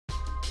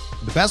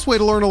The best way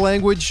to learn a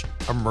language?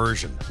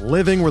 Immersion.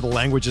 Living where the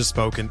language is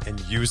spoken and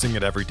using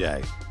it every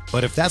day.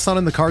 But if that's not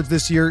in the cards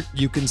this year,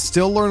 you can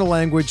still learn a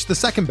language the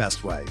second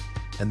best way,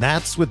 and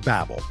that's with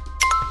Babbel.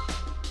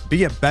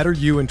 Be a better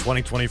you in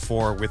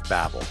 2024 with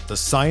Babbel, the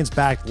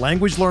science-backed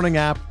language learning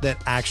app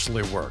that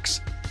actually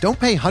works. Don't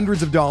pay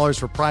hundreds of dollars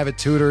for private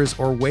tutors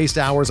or waste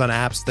hours on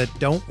apps that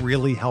don't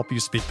really help you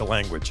speak the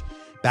language.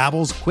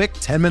 Babbel's quick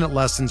 10-minute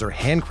lessons are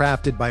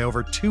handcrafted by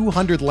over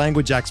 200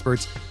 language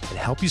experts and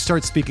help you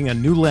start speaking a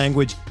new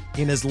language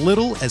in as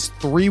little as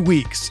 3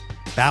 weeks.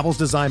 Babbel's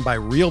designed by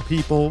real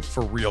people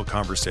for real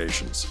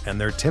conversations,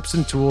 and their tips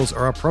and tools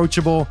are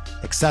approachable,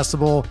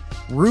 accessible,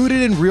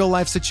 rooted in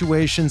real-life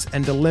situations,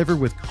 and delivered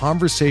with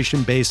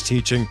conversation-based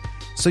teaching,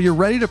 so you're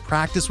ready to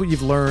practice what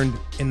you've learned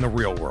in the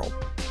real world.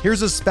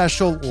 Here's a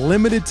special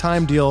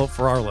limited-time deal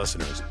for our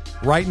listeners.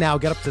 Right now,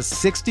 get up to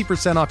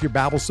 60% off your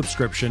Babbel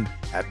subscription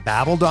at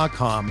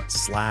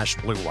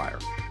babbel.com/Blue Wire.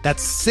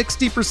 That's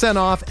 60%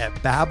 off at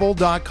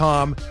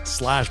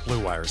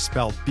babbel.com/Blue Wire,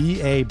 spelled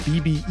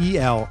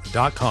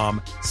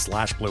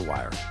BABBEL.com/Blue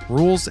Wire.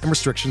 Rules and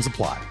restrictions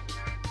apply.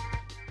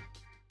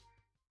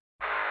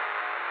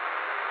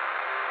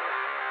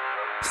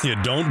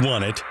 You don't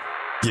want it,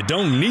 you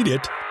don't need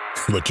it,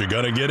 but you're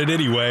gonna get it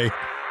anyway.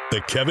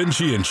 The Kevin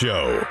Sheehan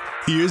Show.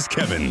 Here's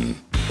Kevin.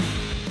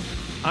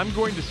 I'm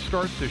going to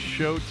start the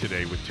show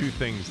today with two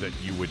things that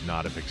you would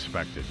not have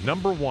expected.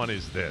 Number one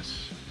is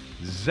this.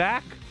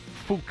 Zach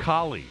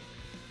Fucale.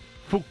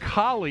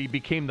 Fucale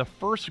became the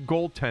first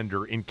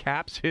goaltender in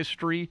Caps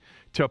history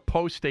to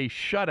post a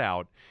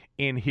shutout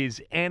in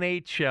his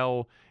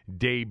NHL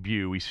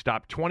debut. He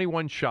stopped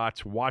 21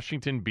 shots.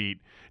 Washington beat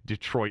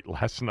Detroit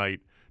last night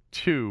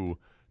 2-0.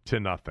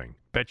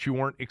 Bet you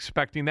weren't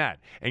expecting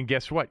that. And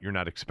guess what? You're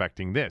not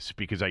expecting this,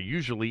 because I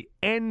usually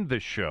end the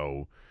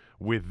show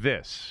with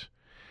this.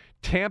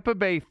 Tampa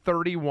Bay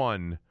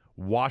 31,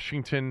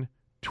 Washington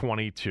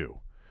 22.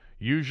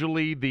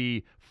 Usually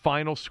the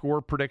final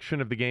score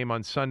prediction of the game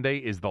on Sunday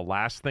is the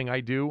last thing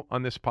I do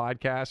on this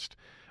podcast.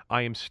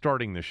 I am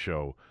starting the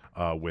show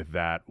with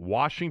that.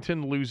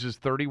 Washington loses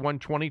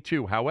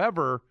 31-22.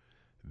 However,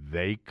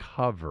 they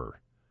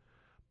cover.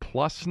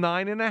 Plus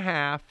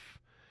 9.5.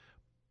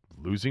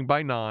 Losing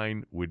by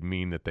 9 would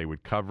mean that they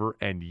would cover.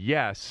 And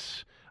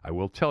yes, I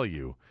will tell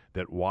you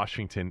that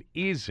Washington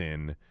is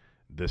in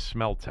the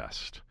smell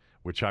test,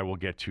 which I will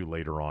get to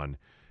later on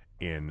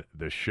in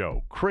the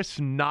show. Chris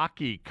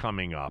Knoche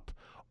coming up.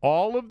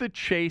 All of the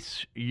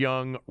Chase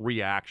Young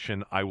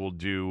reaction I will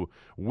do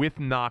with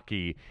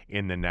Knoche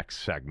in the next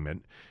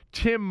segment.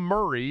 Tim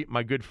Murray,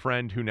 my good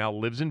friend who now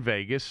lives in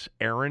Vegas.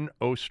 Aaron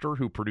Oster,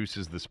 who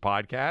produces this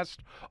podcast,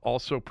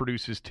 also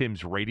produces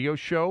Tim's radio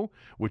show,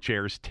 which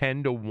airs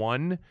 10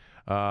 p.m.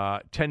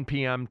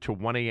 to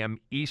 1 a.m.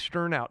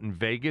 Eastern out in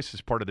Vegas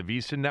as part of the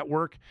VSiN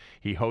network.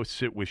 He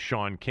hosts it with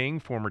Sean King,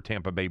 former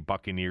Tampa Bay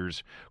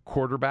Buccaneers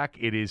quarterback.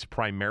 It is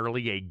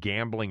primarily a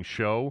gambling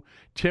show.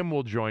 Tim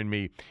will join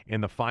me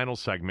in the final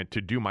segment to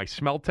do my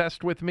smell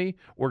test with me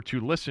or to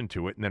listen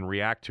to it and then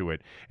react to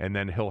it, and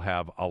then he'll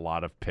have a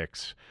lot of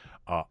picks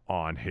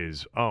on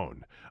his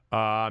own.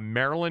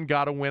 Maryland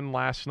got a win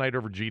last night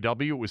over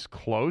GW. It was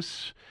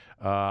close.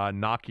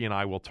 Knoche and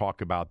I will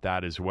talk about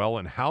that as well.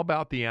 And how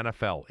about the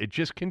NFL? It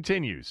just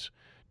continues,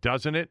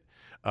 doesn't it?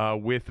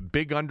 With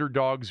big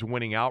underdogs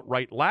winning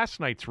outright. Last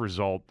night's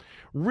result,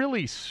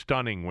 really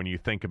stunning when you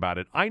think about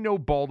it. I know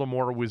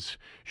Baltimore was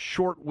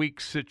short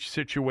week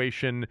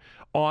situation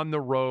on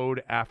the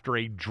road after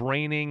a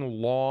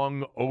draining,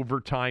 long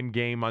overtime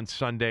game on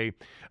Sunday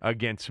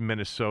against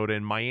Minnesota.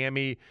 And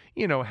Miami,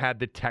 had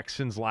the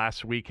Texans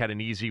last week, had an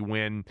easy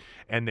win,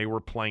 and they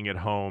were playing at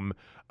home.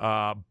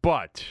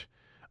 But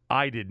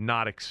I did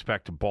not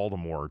expect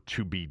Baltimore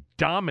to be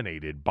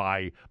dominated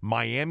by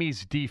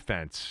Miami's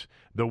defense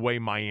the way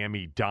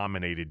Miami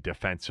dominated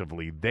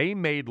defensively. They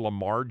made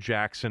Lamar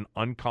Jackson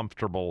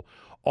uncomfortable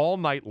all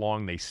night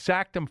long. They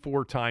sacked him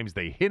 4 times.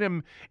 They hit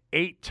him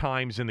 8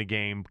 times in the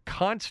game.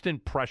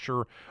 Constant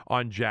pressure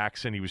on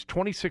Jackson. He was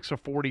 26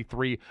 of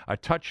 43, a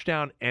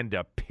touchdown and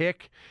a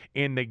pick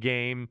in the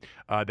game.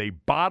 They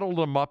bottled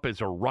him up as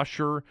a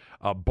rusher.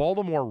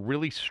 Baltimore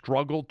really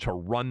struggled to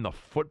run the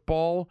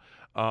football.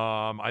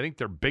 I think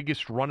their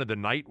biggest run of the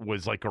night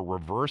was like a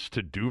reverse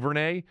to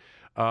Duvernay.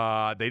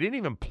 They didn't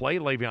even play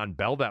Le'Veon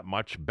Bell that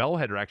much. Bell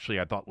had actually,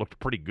 I thought, looked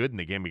pretty good in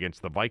the game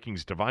against the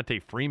Vikings.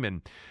 Devontae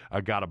Freeman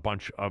got a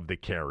bunch of the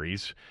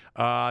carries.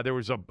 There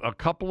was a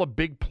couple of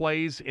big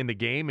plays in the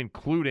game,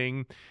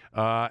 including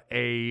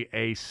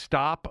a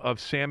stop of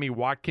Sammy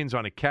Watkins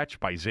on a catch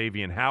by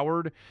Xavier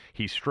Howard.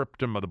 He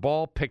stripped him of the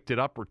ball, picked it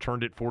up,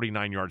 returned it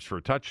 49 yards for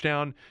a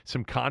touchdown.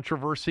 Some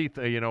controversy,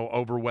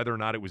 over whether or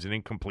not it was an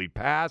incomplete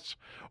pass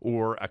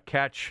or a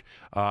catch,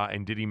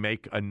 and did he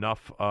make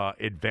enough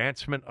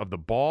advancement of the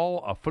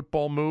ball, a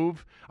football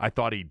move. I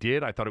thought he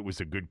did. I thought it was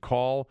a good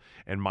call.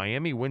 And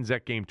Miami wins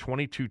that game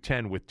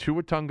 22-10 with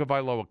Tua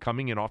Tagovailoa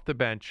coming in off the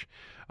bench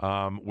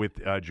with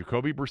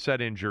Jacoby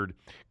Brissett injured,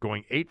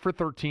 going 8 for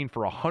 13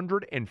 for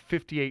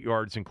 158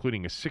 yards,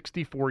 including a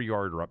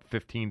 64-yarder up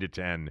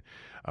 15-10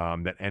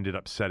 that ended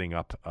up setting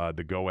up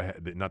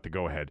the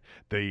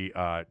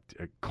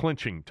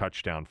clinching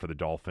touchdown for the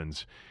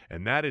Dolphins.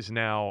 And that is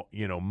now,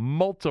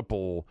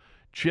 multiple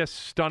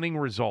just stunning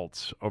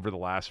results over the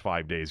last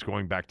 5 days,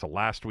 going back to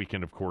last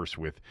weekend, of course,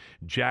 with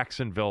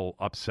Jacksonville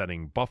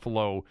upsetting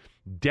Buffalo.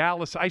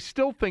 Dallas, I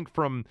still think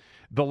from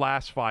the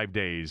last 5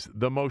 days,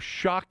 the most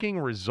shocking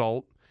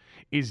result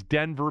is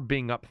Denver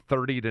being up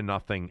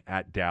 30-0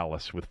 at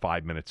Dallas with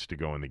 5 minutes to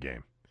go in the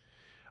game.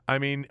 I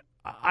mean,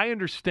 I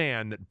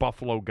understand that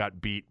Buffalo got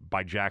beat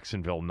by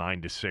Jacksonville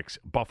 9-6.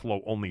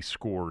 Buffalo only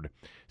scored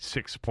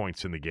 6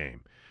 points in the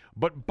game.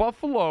 But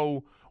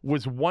Buffalo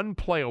was one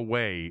play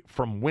away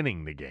from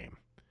winning the game,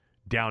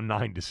 down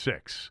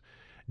 9-6.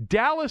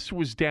 Dallas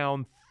was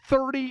down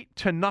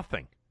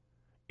 30-0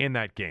 in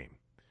that game.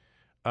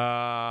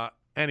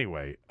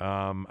 Anyway,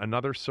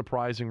 another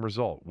surprising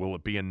result. Will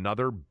it be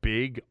another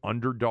big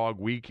underdog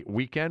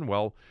weekend?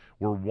 Well,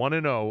 we're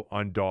 1-0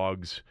 on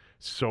dogs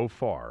so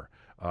far.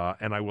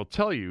 And I will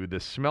tell you, the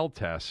smell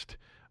test,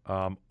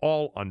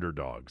 all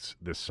underdogs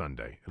this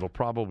Sunday. It'll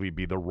probably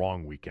be the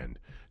wrong weekend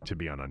to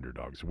be on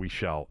underdogs. We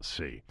shall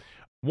see.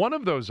 One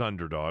of those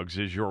underdogs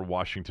is your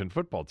Washington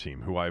football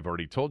team, who I've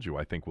already told you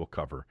I think will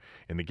cover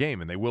in the game,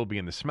 and they will be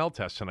in the smell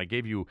test. And I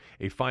gave you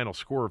a final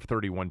score of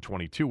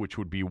 31-22, which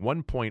would be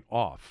 1 point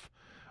off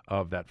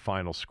of that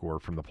final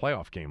score from the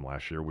playoff game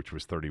last year, which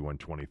was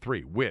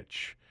 31-23,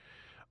 which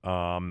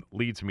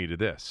leads me to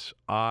this.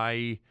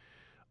 I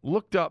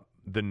looked up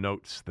the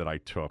notes that I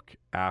took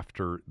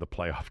after the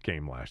playoff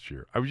game last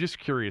year. I was just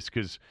curious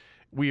because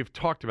we have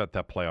talked about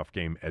that playoff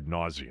game ad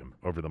nauseum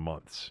over the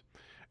months.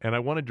 And I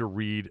wanted to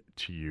read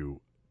to you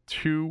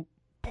 2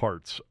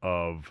 parts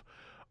of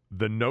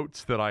the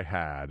notes that I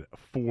had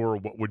for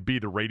what would be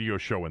the radio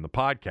show and the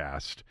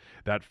podcast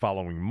that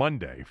following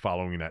Monday,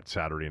 following that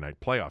Saturday night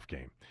playoff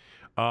game.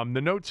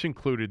 The notes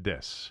included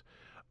this.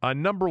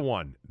 Number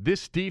 1,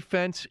 this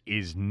defense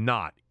is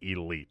not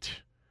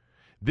elite.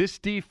 This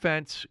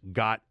defense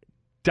got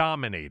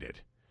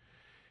dominated.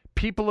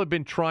 People have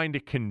been trying to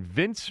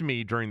convince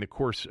me during the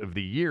course of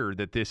the year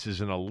that this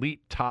is an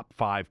elite top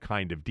 5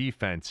 kind of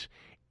defense.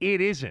 It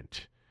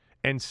isn't,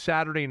 and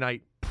Saturday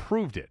night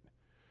proved it.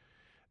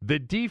 The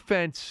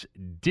defense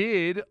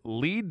did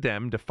lead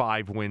them to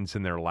 5 wins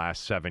in their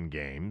last 7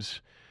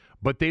 games,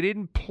 but they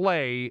didn't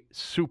play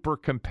super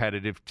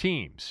competitive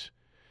teams.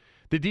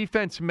 The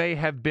defense may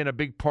have been a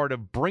big part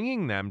of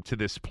bringing them to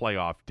this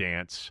playoff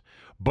dance,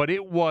 but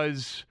it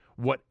was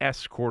what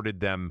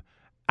escorted them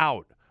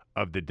out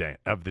of the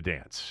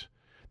dance.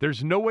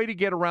 There's no way to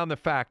get around the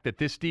fact that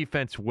this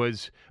defense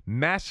was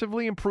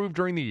massively improved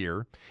during the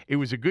year. It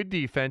was a good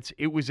defense.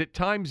 It was at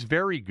times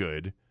very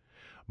good,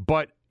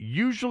 but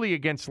usually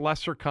against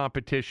lesser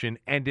competition.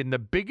 And in the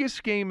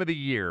biggest game of the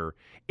year,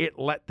 it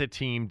let the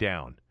team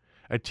down.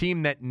 A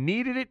team that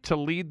needed it to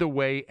lead the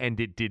way, and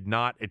it did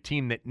not. A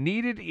team that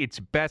needed its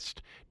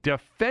best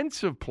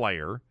defensive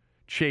player,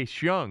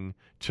 Chase Young,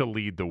 to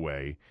lead the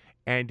way,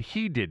 and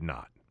he did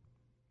not.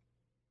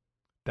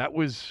 That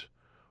was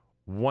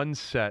one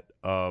set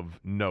of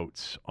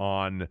notes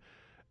on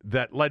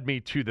that led me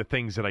to the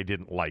things that I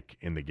didn't like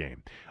in the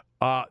game.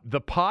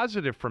 The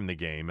positive from the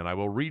game, and I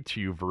will read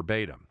to you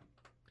verbatim.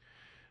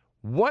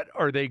 What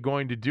are they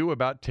going to do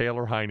about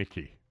Taylor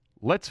Heinicke?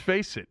 Let's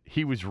face it,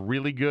 he was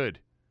really good.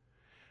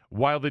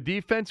 While the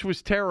defense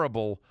was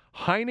terrible,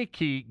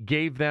 Heinicke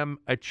gave them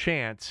a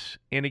chance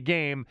in a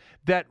game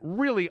that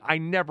really I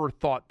never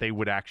thought they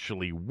would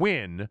actually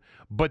win,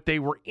 but they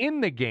were in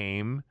the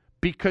game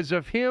because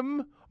of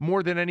him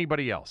more than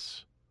anybody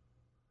else.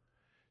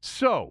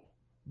 So,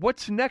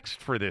 what's next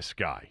for this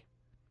guy?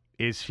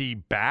 Is he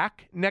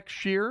back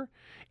next year?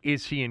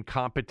 Is he in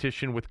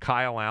competition with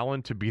Kyle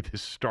Allen to be the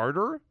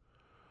starter?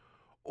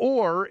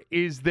 Or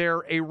is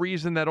there a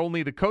reason that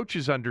only the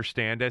coaches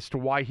understand as to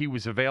why he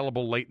was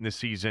available late in the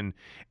season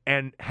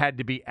and had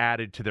to be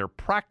added to their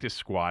practice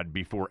squad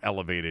before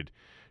elevated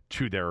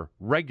to their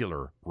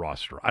regular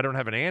roster? I don't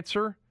have an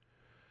answer.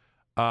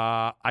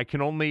 I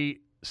can only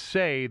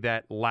say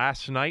that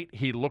last night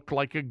he looked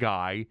like a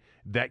guy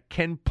that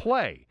can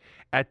play,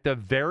 at the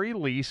very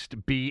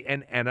least be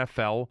an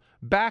NFL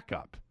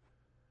backup.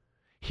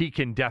 He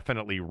can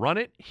definitely run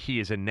it. He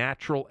is a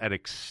natural at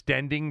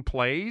extending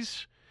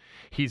plays.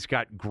 He's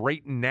got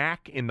great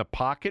knack in the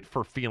pocket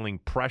for feeling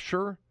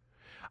pressure.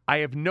 I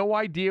have no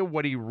idea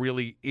what he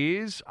really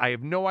is. I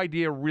have no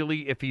idea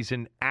really if he's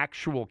an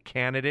actual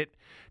candidate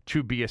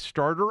to be a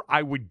starter.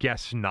 I would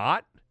guess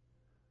not.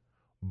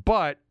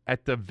 But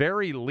at the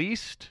very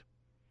least,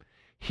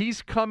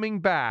 he's coming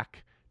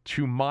back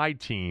to my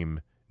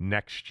team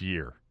next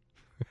year.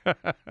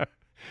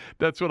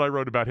 That's what I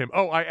wrote about him.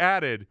 Oh, I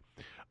added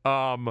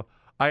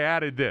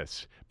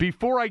this.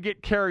 Before I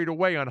get carried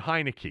away on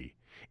Heinicke,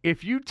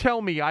 if you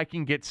tell me I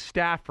can get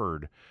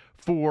Stafford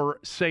for,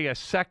 say, a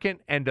second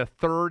and a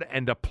third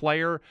and a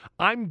player,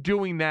 I'm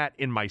doing that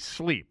in my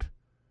sleep.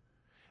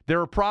 There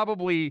are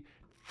probably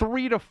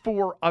 3 to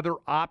 4 other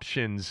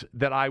options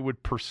that I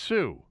would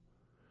pursue.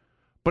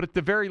 But at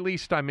the very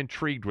least, I'm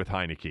intrigued with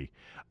Heinicke.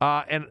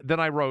 And then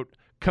I wrote,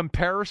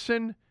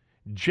 comparison,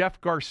 Jeff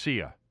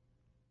Garcia.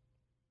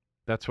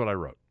 That's what I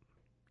wrote.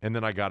 And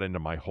then I got into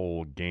my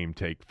whole game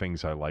take,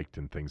 things I liked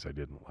and things I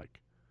didn't like.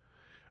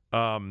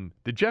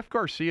 The Jeff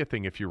Garcia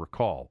thing, if you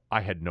recall,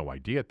 I had no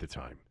idea at the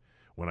time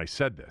when I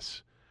said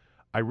this.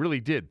 I really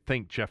did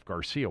think Jeff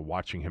Garcia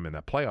watching him in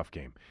that playoff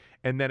game.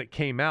 And then it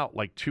came out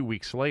like 2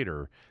 weeks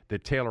later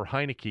that Taylor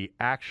Heinicke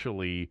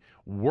actually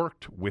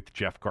worked with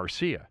Jeff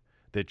Garcia,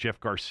 that Jeff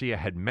Garcia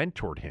had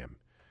mentored him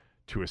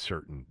to a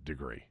certain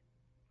degree.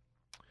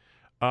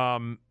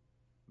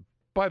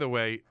 By the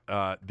way,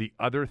 the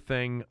other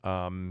thing,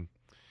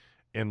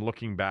 in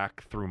looking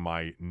back through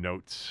my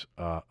notes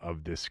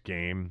of this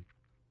game,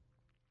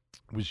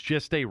 was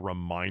just a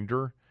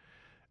reminder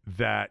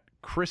that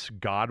Chris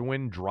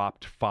Godwin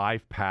dropped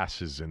 5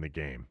 passes in the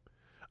game.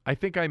 I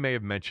think I may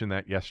have mentioned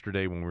that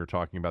yesterday when we were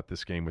talking about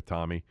this game with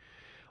Tommy.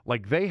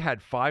 Like, they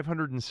had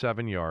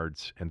 507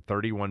 yards and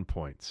 31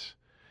 points.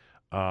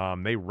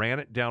 They ran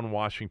it down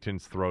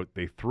Washington's throat.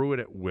 They threw it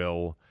at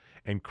will.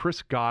 And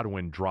Chris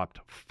Godwin dropped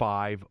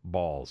 5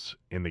 balls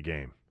in the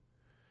game.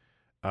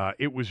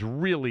 It was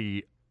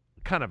really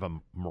kind of a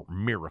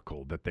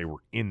miracle that they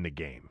were in the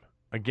game.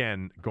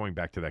 Again, going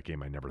back to that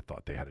game, I never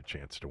thought they had a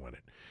chance to win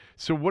it.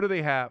 So what do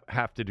they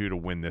have to do to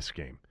win this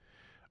game?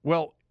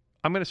 Well,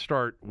 I'm going to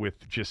start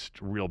with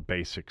just real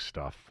basic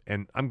stuff,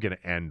 and I'm going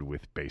to end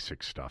with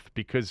basic stuff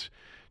because,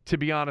 to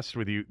be honest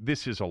with you,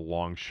 this is a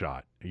long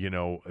shot. You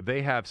know,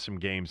 they have some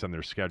games on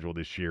their schedule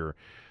this year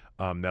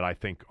that I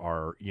think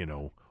are,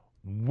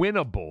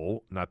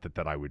 winnable. Not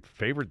that I would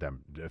favor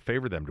them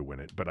to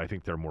win it, but I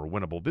think they're more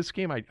winnable. This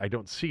game, I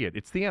don't see it.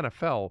 It's the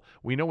NFL.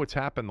 We know what's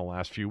happened the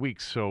last few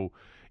weeks, so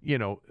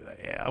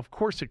of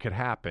course it could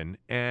happen.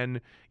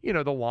 And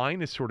the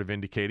line is sort of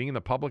indicating, and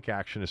the public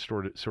action is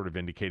sort of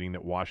indicating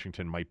that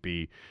Washington might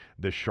be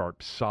the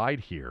sharp side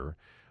here.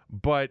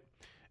 But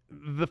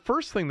the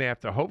first thing they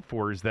have to hope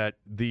for is that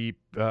the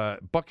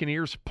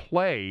Buccaneers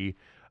play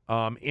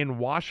in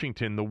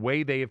Washington the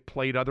way they have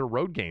played other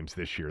road games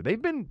this year.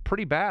 They've been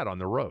pretty bad on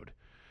the road.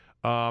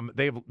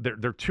 They're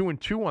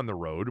 2-2 on the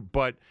road,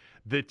 but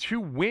the 2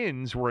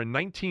 wins were a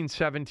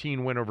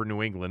 19-17 win over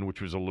New England,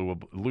 which was a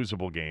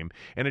losable game,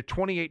 and a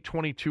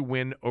 28-22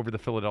 win over the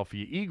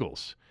Philadelphia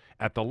Eagles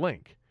at the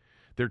Link.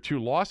 Their 2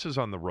 losses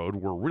on the road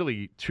were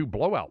really 2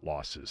 blowout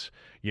losses,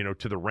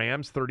 to the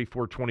Rams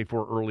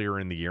 34-24 earlier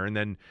in the year, and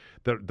then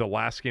the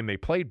last game they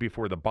played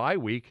before the bye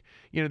week,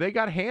 they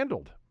got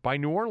handled by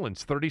New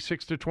Orleans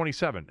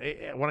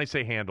 36-27. When I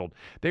say handled,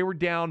 they were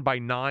down by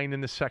 9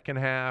 in the second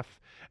half,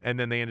 and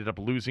then they ended up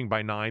losing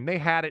by 9. They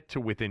had it to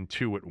within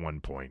 2 at one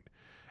point.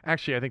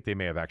 Actually, I think they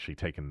may have actually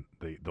taken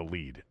the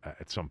lead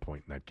at some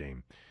point in that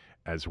game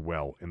as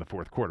well in the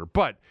fourth quarter.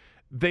 But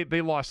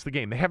they lost the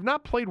game. They have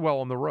not played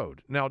well on the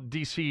road. Now,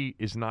 D.C.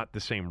 is not the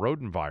same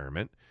road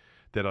environment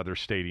that other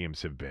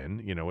stadiums have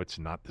been. It's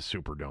not the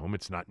Superdome.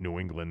 It's not New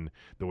England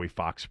the way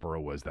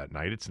Foxborough was that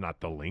night. It's not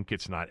the Link.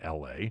 It's not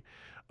L.A.,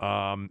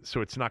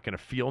 so it's not going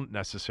to feel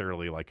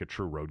necessarily like a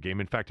true road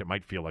game. In fact, it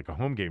might feel like a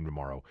home game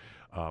tomorrow,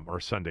 or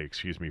Sunday,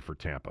 for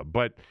Tampa.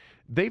 But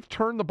they've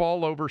turned the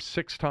ball over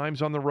 6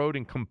 times on the road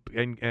and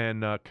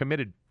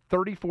committed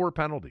 34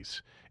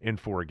 penalties in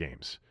 4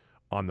 games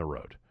on the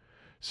road.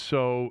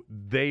 So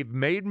they've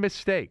made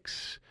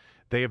mistakes.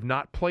 They have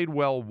not played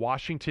well.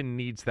 Washington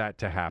needs that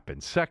to happen.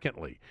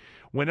 Secondly,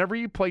 whenever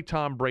you play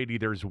Tom Brady,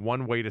 there's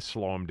one way to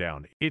slow him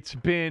down. It's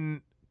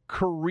been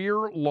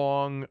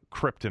career-long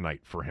kryptonite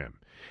for him,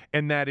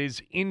 and that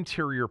is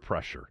interior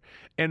pressure.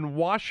 And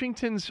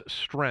Washington's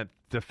strength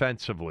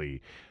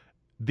defensively,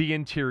 the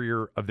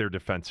interior of their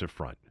defensive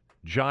front.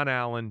 John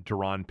Allen,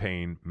 Daron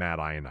Payne, Matt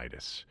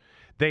Ioannidis.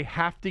 They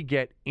have to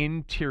get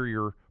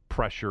interior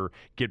pressure,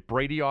 get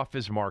Brady off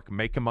his mark,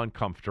 make him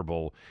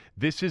uncomfortable.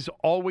 This has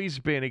always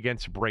been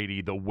against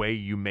Brady the way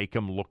you make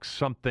him look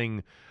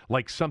something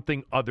like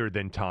something other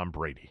than Tom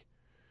Brady.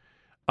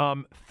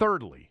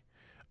 Thirdly,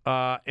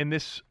 and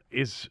this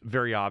is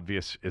very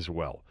obvious as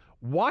well,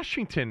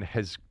 Washington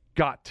has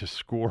got to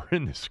score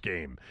in this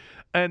game.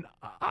 And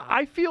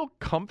I feel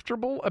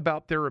comfortable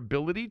about their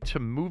ability to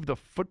move the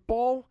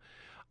football.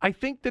 I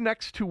think the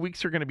next 2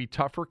 weeks are going to be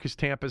tougher because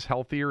Tampa's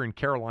healthier and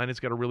Carolina's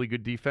got a really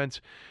good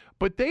defense.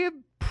 But they have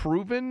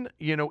proven,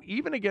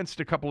 even against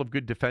a couple of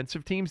good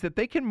defensive teams, that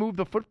they can move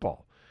the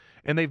football.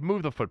 And they've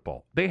moved the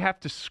football. They have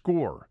to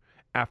score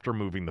after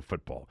moving the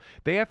football.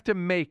 They have to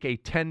make a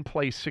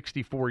 10-play,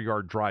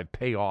 64-yard drive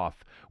pay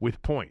off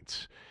with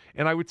points.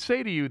 And I would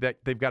say to you that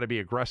they've got to be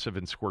aggressive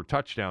and score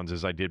touchdowns,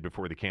 as I did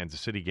before the Kansas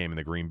City game and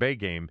the Green Bay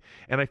game.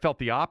 And I felt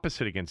the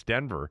opposite against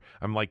Denver.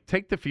 I'm like,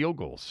 take the field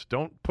goals.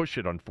 Don't push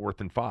it on 4th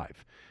and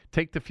 5.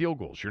 Take the field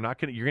goals. You're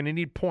going to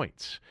need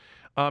points.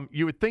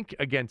 You would think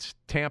against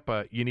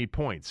Tampa, you need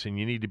points and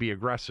you need to be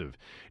aggressive.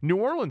 New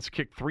Orleans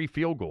kicked 3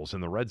 field goals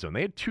in the red zone.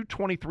 They had 2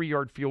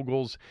 23-yard field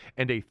goals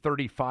and a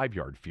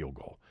 35-yard field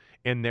goal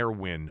in their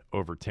win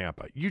over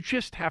Tampa. You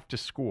just have to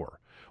score.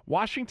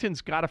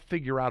 Washington's got to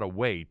figure out a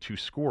way to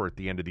score at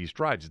the end of these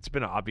drives. It's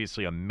been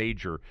obviously a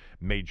major,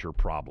 major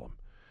problem.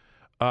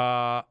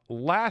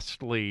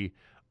 Lastly,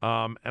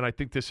 and I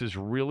think this is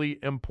really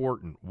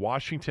important,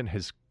 Washington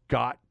has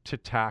got to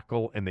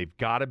tackle, and they've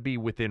got to be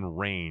within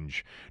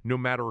range no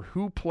matter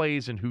who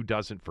plays and who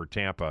doesn't for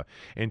Tampa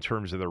in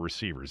terms of their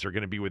receivers. They're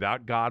going to be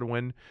without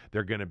Godwin.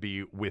 They're going to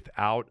be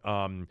without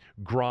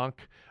Gronk.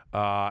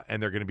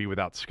 And they're going to be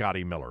without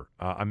Scotty Miller.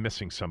 I'm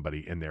missing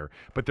somebody in there.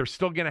 But they're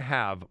still going to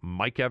have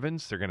Mike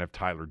Evans. They're going to have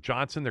Tyler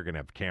Johnson. They're going to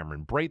have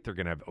Cameron Brate. They're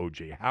going to have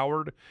O.J.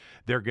 Howard.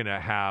 They're going to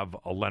have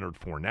a Leonard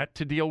Fournette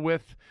to deal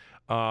with.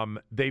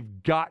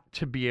 They've got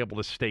to be able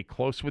to stay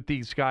close with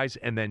these guys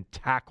and then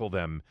tackle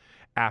them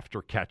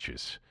after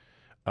catches.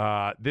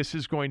 This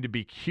is going to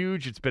be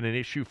huge. It's been an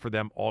issue for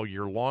them all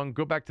year long.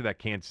 Go back to that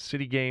Kansas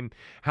City game.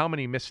 How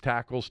many missed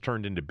tackles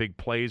turned into big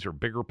plays or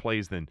bigger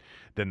plays than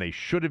they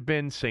should have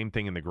been? Same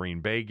thing in the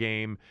Green Bay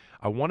game.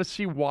 I want to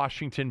see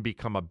Washington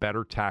become a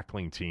better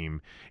tackling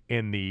team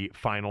in the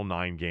final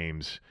 9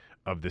 games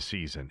of the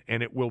season,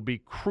 and it will be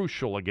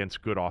crucial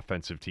against good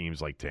offensive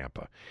teams like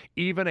Tampa,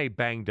 even a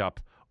banged-up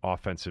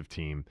offensive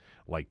team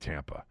like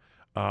Tampa.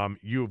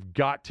 You've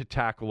got to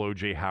tackle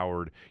O.J.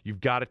 Howard. You've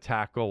got to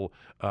tackle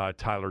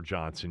Tyler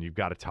Johnson. You've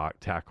got to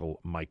tackle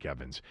Mike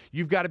Evans.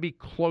 You've got to be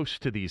close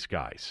to these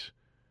guys.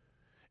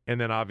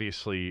 And then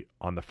obviously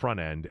on the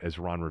front end, as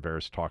Ron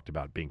Rivera's talked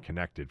about being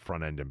connected,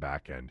 front end and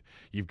back end,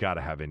 you've got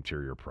to have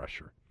interior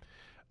pressure.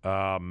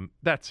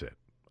 That's it.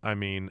 I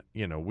mean,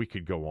 we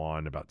could go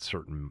on about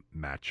certain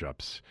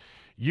matchups.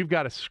 You've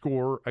got to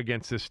score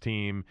against this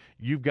team.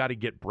 You've got to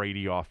get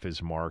Brady off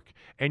his mark.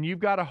 And you've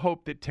got to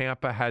hope that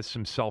Tampa has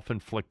some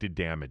self-inflicted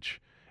damage,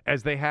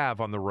 as they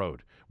have on the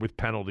road with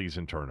penalties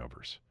and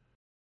turnovers.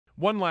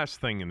 One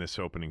last thing in this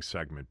opening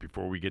segment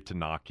before we get to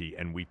Naki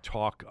and we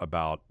talk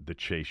about the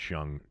Chase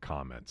Young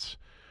comments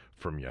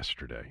from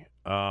yesterday.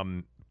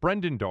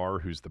 Brendan Darr,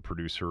 who's the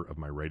producer of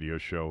my radio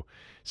show,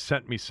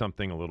 sent me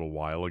something a little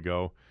while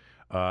ago.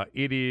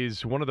 It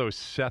is one of those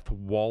Seth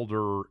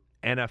Walder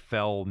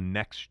NFL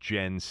Next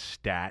Gen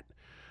stat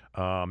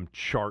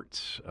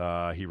charts.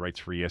 He writes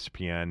for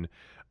ESPN.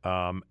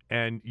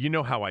 And you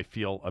know how I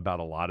feel about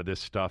a lot of this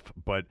stuff,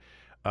 but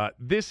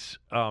this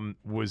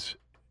was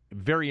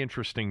very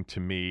interesting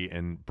to me,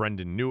 and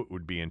Brendan knew it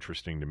would be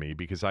interesting to me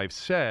because I've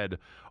said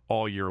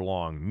all year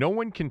long, no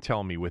one can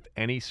tell me with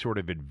any sort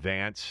of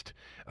advanced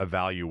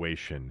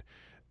evaluation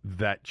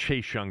that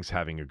Chase Young's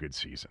having a good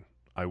season.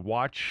 I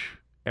watch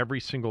every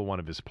single one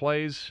of his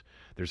plays.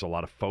 There's a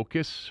lot of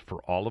focus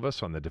for all of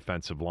us on the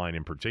defensive line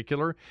in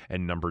particular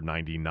and number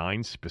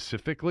 99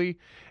 specifically.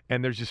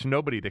 And there's just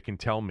nobody that can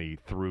tell me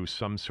through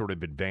some sort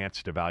of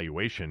advanced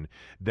evaluation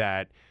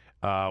that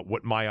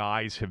what my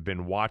eyes have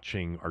been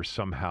watching are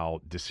somehow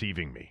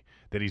deceiving me,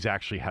 that he's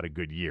actually had a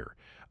good year.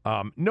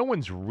 No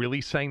one's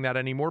really saying that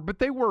anymore, but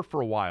they were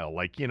for a while.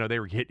 Like, they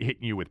were hitting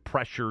you with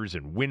pressures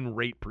and win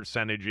rate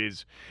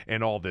percentages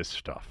and all this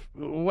stuff.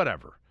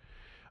 Whatever.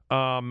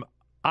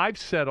 I've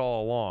said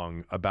all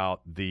along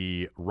about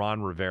the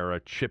Ron Rivera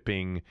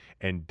chipping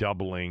and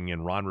doubling,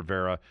 and Ron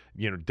Rivera,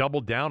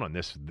 doubled down on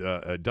this,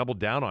 doubled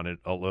down on it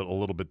a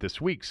little bit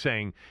this week,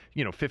 saying,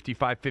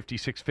 55,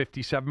 56,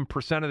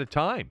 57% of the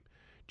time,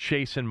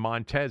 Chase and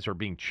Montez are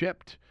being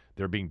chipped.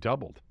 They're being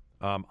doubled.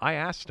 I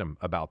asked him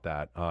about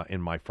that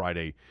in my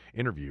Friday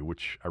interview,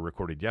 which I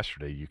recorded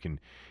yesterday. You can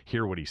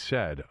hear what he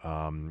said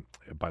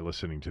by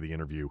listening to the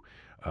interview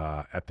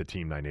at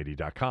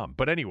theteam980.com.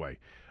 But anyway,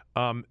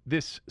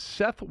 this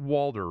Seth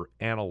Walder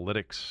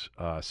analytics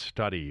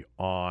study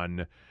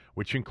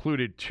which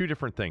included 2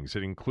 different things.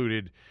 It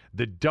included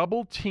the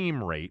double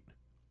team rate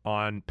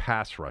on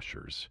pass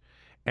rushers,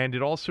 and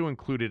it also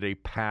included a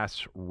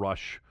pass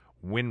rush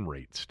win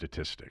rate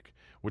statistic.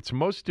 What's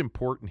most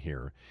important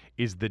here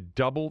is the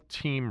double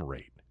team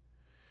rate.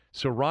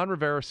 So Ron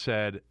Rivera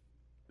said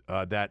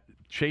that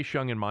Chase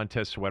Young and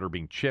Montez Sweat are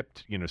being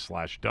chipped,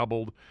 /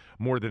 doubled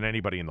more than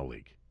anybody in the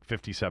league,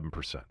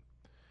 57%.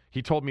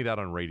 He told me that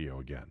on radio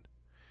again.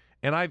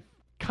 And I've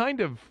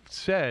kind of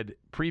said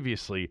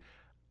previously,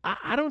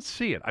 I don't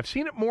see it. I've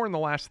seen it more in the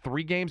last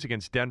 3 games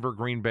against Denver,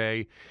 Green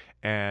Bay,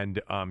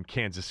 and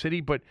Kansas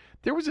City. But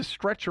there was a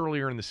stretch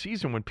earlier in the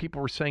season when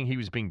people were saying he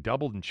was being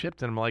doubled and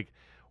chipped. And I'm like,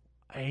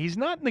 he's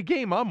not in the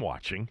game I'm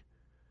watching.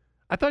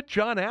 I thought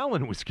John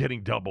Allen was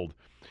getting doubled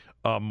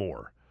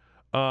more.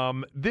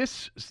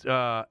 This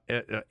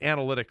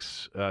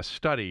analytics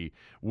study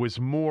was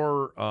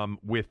more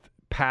with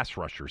pass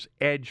rushers,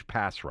 edge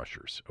pass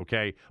rushers,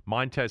 okay?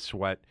 Montez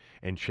Sweat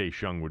and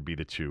Chase Young would be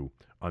the 2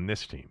 on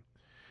this team.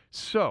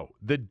 So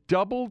the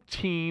double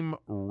team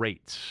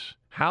rates,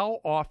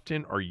 how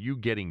often are you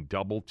getting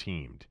double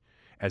teamed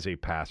as a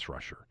pass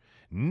rusher?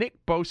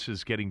 Nick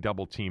Bosa's getting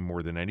double teamed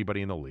more than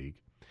anybody in the league.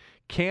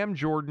 Cam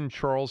Jordan,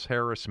 Charles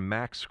Harris,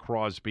 Max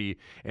Crosby,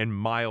 and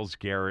Myles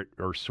Garrett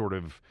are sort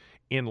of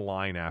in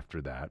line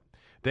after that.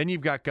 Then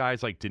you've got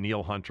guys like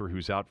Danielle Hunter,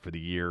 who's out for the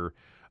year,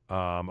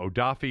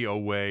 Odafe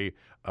Oweh,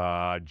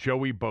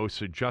 Joey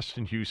Bosa,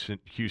 Justin Houston,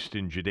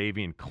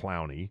 Jadeveon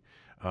Clowney.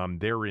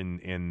 They're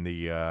in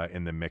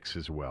the mix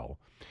as well.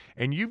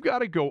 And you've got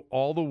to go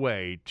all the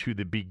way to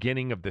the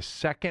beginning of the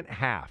second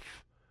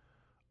half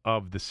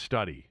of the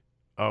study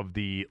of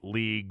the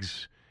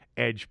league's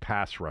edge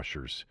pass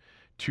rushers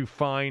to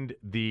find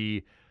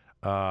the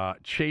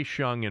Chase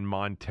Young and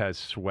Montez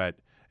Sweat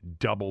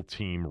double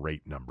team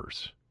rate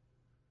numbers.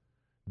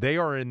 They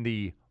are in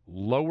the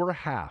lower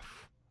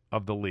half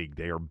of the league.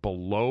 They are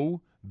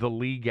below the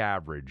league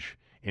average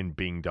in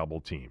being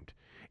double teamed,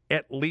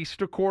 at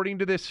least according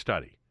to this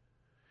study.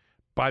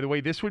 By the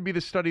way, this would be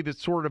the study that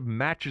sort of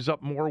matches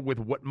up more with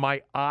what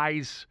my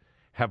eyes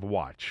have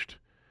watched.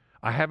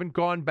 I haven't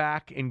gone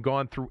back and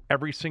gone through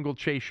every single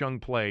Chase Young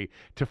play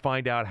to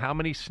find out how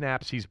many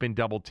snaps he's been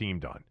double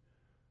teamed on.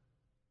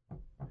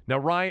 Now,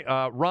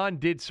 Ron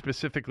did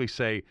specifically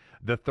say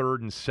the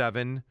 3rd and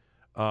 7,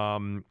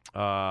 or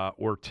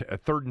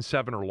 3rd and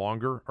 7 or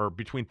longer, or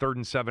between 3rd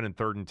and 7 and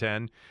 3rd and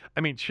 10.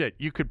 I mean, shit,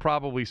 you could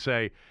probably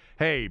say,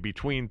 hey,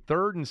 between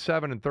 3rd and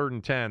 7 and 3rd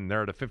and 10,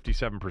 they're at a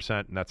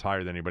 57%, and that's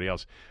higher than anybody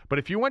else. But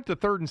if you went to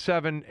 3rd and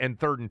 7 and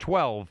 3rd and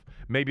 12,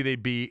 maybe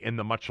they'd be in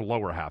the much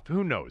lower half.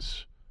 Who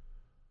knows?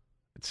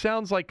 It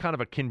sounds like kind of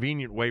a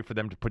convenient way for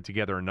them to put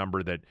together a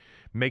number that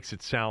makes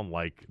it sound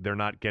like they're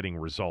not getting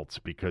results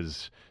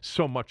because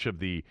so much of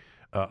the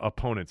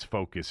opponent's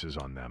focus is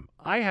on them.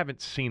 I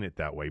haven't seen it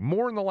that way.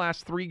 More in the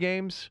last 3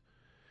 games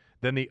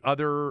than the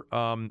other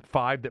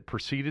 5 that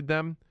preceded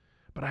them,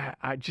 but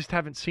I just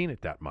haven't seen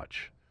it that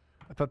much.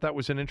 I thought that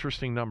was an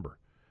interesting number.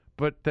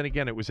 But then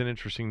again, it was an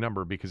interesting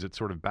number because it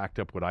sort of backed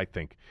up what I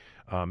think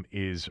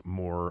is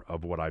more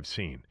of what I've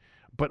seen.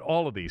 But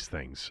all of these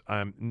things,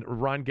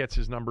 Ron gets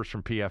his numbers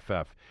from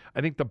PFF.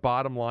 I think the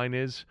bottom line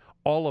is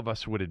all of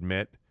us would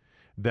admit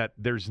that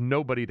there's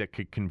nobody that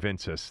could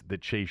convince us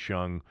that Chase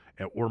Young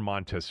or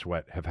Montez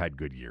Sweat have had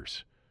good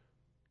years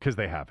because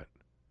they haven't.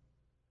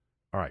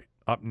 All right,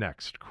 up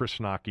next, Chris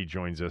Naki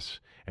joins us,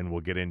 and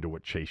we'll get into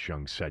what Chase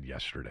Young said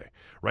yesterday,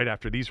 right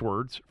after these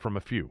words from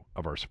a few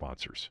of our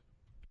sponsors.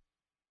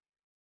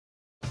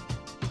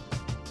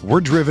 We're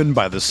driven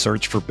by the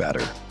search for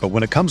better. But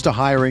when it comes to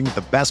hiring,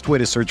 the best way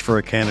to search for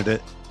a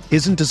candidate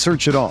isn't to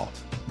search at all.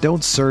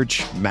 Don't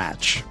search,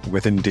 match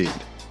with Indeed.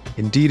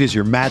 Indeed is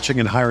your matching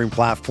and hiring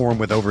platform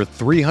with over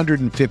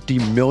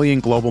 350 million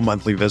global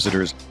monthly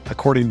visitors,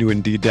 according to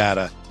Indeed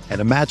data, and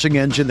a matching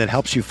engine that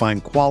helps you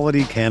find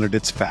quality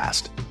candidates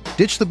fast.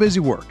 Ditch the busy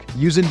work.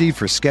 Use Indeed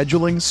for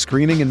scheduling,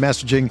 screening, and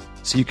messaging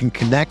so you can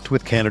connect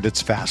with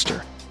candidates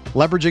faster.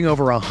 Leveraging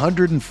over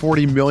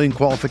 140 million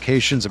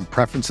qualifications and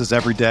preferences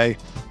every day,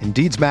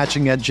 Indeed's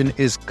matching engine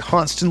is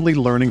constantly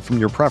learning from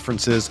your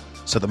preferences,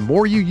 so the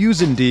more you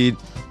use Indeed,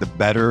 the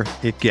better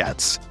it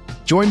gets.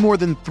 Join more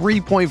than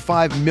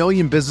 3.5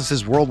 million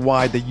businesses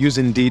worldwide that use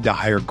Indeed to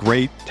hire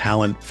great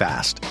talent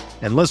fast.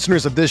 And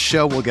listeners of this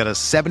show will get a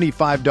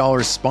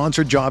 $75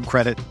 sponsored job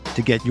credit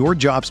to get your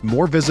jobs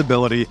more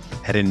visibility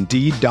at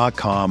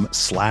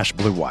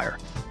Indeed.com/Blue Wire.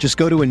 Just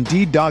go to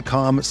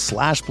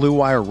Indeed.com/Blue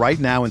Wire right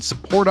now and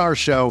support our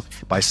show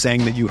by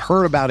saying that you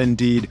heard about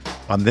Indeed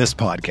on this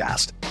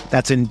podcast.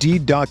 That's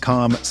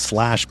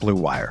Indeed.com/Blue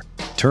Wire.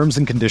 Terms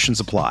and conditions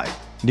apply.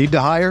 Need to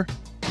hire?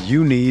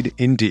 You need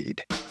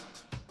Indeed.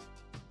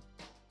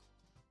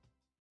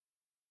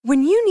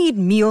 When you need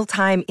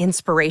mealtime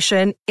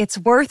inspiration, it's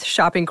worth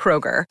shopping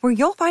Kroger, where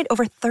you'll find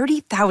over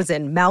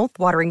 30,000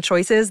 mouth-watering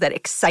choices that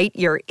excite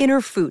your inner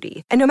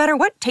foodie. And no matter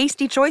what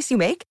tasty choice you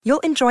make,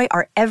 you'll enjoy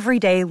our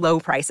everyday low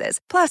prices,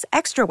 plus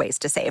extra ways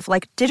to save,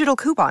 like digital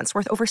coupons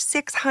worth over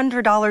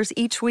 $600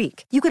 each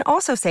week. You can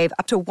also save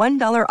up to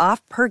 $1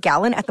 off per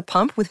gallon at the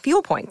pump with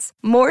fuel points.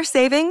 More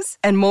savings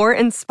and more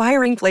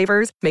inspiring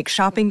flavors make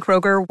shopping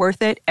Kroger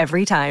worth it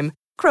every time.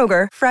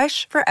 Kroger,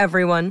 fresh for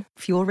everyone.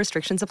 Fuel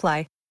restrictions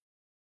apply.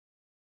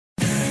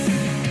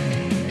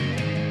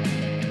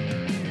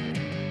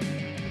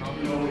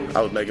 I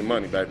was making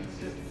money, baby.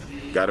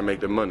 Got to make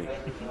the money.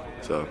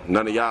 So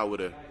none of y'all would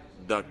have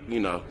ducked,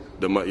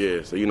 the money.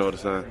 Yeah, so you know what I'm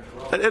saying?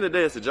 At the end of the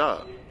day, it's a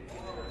job.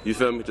 You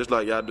feel me? Just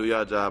like y'all do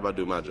your job, I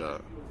do my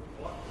job.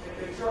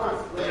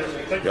 Y'all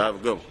have a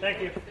good one.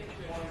 Thank you.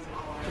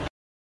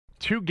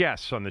 2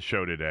 guests on the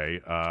show today.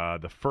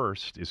 The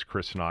first is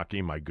Chris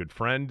Naki, my good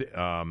friend.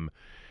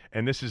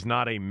 And this is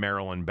not a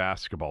Maryland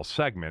basketball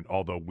segment,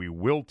 although we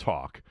will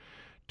talk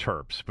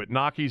Terps. But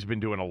Naki's been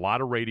doing a lot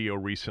of radio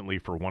recently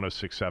for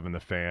 106.7 The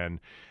Fan,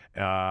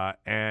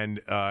 and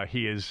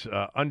he is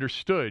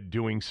understood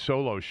doing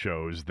solo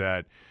shows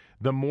that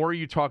the more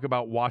you talk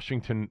about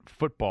Washington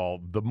football,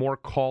 the more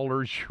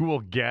callers you will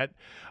get,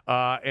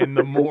 and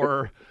the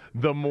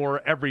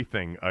more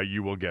everything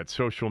you will get,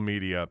 social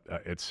media,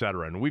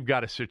 etc. And we've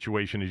got a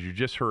situation, as you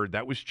just heard,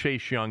 that was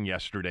Chase Young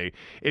yesterday.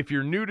 If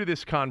you're new to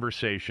this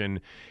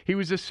conversation, he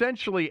was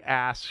essentially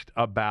asked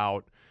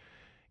about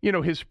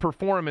his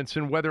performance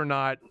and whether or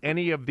not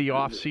any of the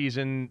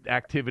off-season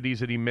activities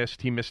that he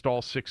missed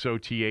all 6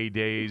 OTA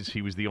days.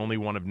 He was the only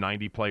one of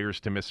 90 players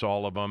to miss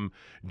all of them.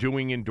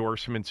 Doing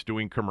endorsements,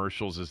 doing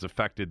commercials has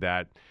affected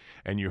that.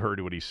 And you heard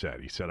what he said.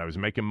 He said, I was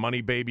making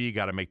money, baby. You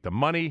got to make the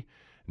money.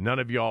 None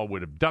of y'all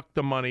would have ducked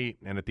the money.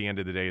 And at the end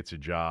of the day, it's a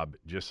job.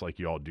 Just like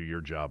y'all do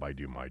your job, I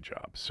do my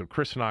job. So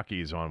Chris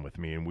Naki is on with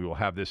me, and we will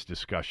have this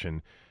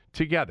discussion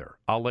together.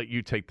 I'll let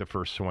you take the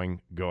first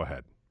swing. Go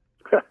ahead.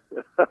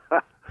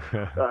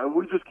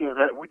 We just can't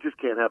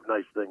have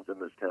nice things in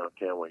this town,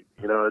 can we?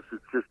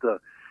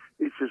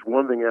 It's just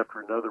one thing after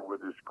another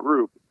with this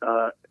group.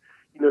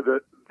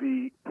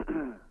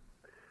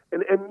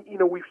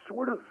 We've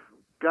sort of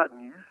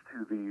gotten used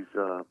to these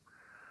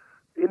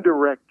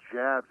indirect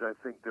jabs. I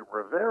think that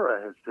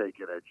Rivera has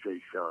taken at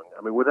Chase Young.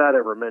 I mean, without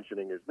ever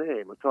mentioning his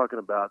name, I'm talking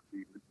about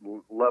the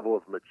level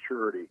of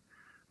maturity.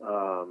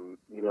 And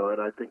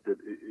I think that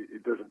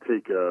it doesn't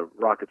take a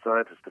rocket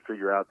scientist to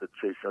figure out that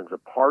Chase Young's a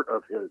part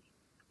of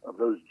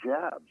those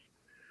jabs.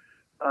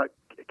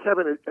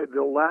 Kevin,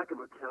 the lack of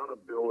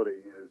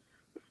accountability is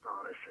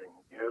astonishing.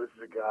 This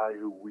is a guy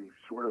who we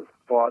sort of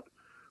thought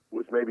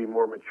was maybe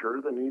more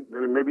mature than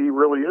maybe he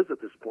really is at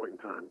this point in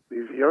time.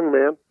 He's a young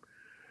man.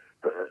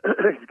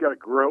 He's got to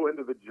grow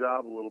into the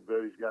job a little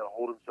bit. He's got to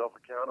hold himself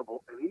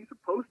accountable, and he's a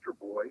poster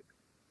boy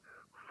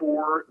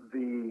for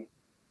the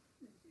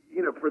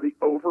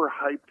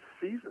overhyped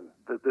season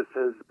that this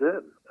has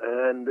been.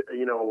 And,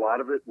 a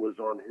lot of it was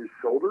on his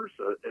shoulders.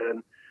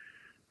 And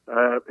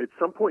at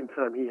some point in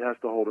time, he has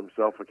to hold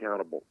himself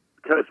accountable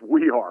because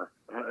we are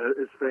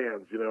as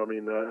fans.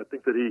 I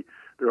think that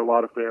there are a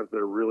lot of fans that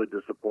are really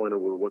disappointed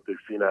with what they've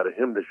seen out of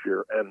him this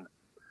year and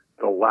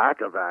the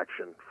lack of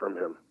action from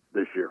him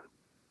this year.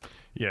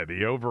 Yeah,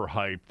 the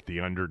overhyped, the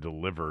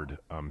underdelivered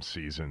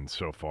season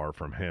so far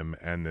from him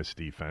and this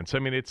defense. I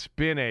mean, it's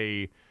been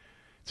a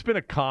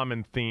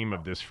common theme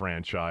of this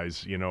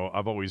franchise.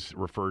 I've always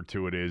referred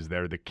to it as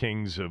they're the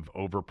kings of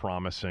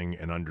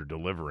overpromising and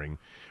underdelivering,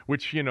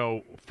 which,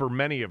 for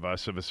many of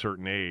us of a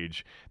certain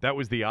age, that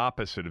was the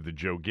opposite of the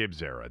Joe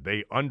Gibbs era.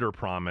 They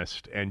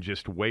underpromised and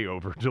just way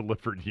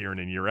overdelivered year in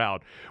and year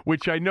out,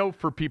 which I know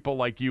for people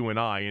like you and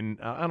I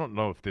don't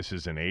know if this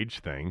is an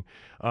age thing,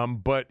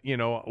 but,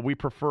 we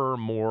prefer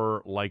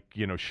more like,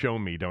 show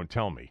me, don't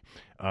tell me.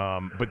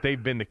 But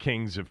they've been the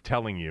kings of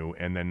telling you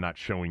and then not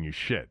showing you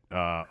shit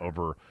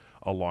over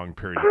a long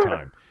period of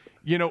time.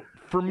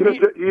 For me,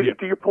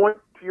 to your point,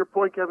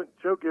 Kevin,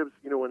 Joe Gibbs.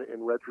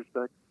 In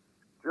retrospect,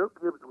 Joe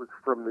Gibbs was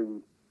from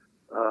the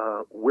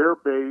wear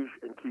beige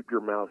and keep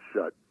your mouth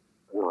shut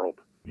world.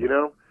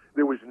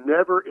 There was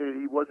never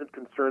he wasn't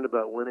concerned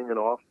about winning an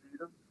off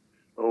season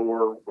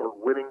or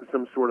winning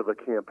some sort of a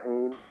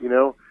campaign.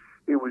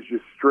 It was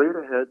just straight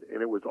ahead,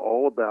 and it was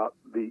all about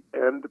the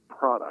end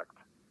product.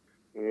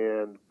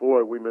 And,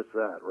 boy, we miss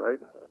that, right?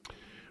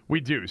 We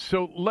do.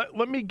 So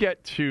let me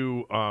get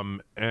to,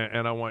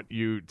 and I want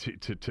you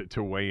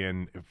to weigh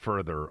in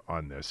further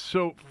on this.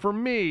 So for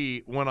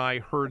me, when I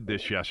heard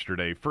this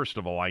yesterday, first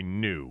of all, I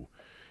knew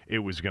it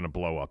was going to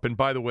blow up. And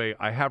by the way,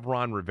 I have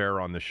Ron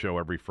Rivera on the show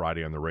every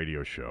Friday on the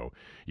radio show.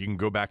 You can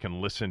go back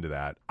and listen to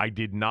that. I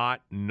did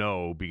not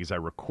know, because I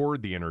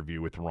record the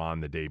interview with Ron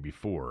the day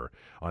before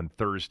on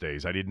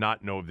Thursdays, I did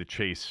not know of the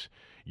Chase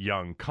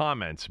Young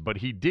comments, but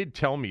he did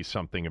tell me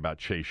something about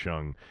Chase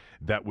Young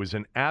that was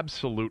an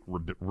absolute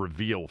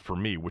reveal for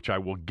me, which I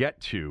will get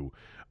to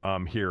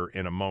here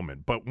in a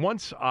moment. But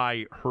once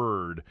I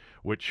heard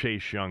what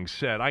Chase Young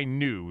said, I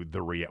knew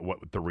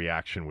what the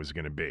reaction was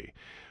going to be.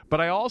 But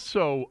I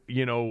also,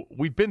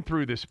 we've been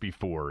through this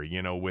before,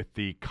 with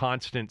the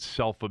constant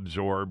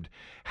self-absorbed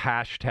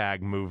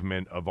hashtag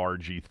movement of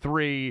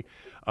RG3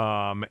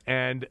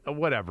 and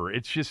whatever.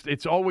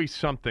 It's always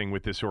something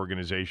with this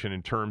organization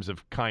in terms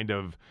of kind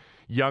of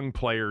young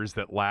players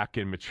that lack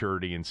in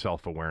maturity and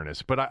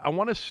self-awareness. But I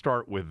want to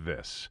start with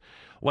this.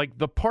 Like,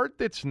 the part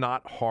that's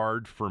not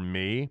hard for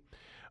me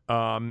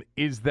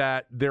is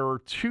that there are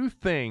two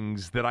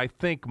things that I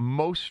think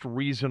most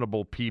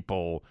reasonable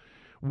people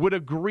would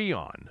agree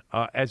on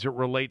as it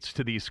relates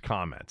to these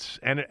comments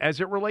and as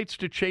it relates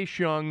to Chase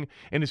Young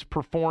and his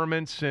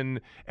performance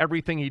and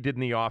everything he did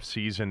in the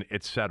offseason,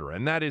 et cetera.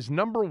 And that is,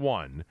 number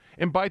one,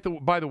 and by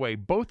the way,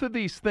 both of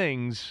these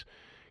things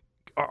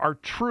are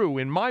true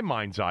in my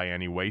mind's eye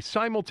anyway,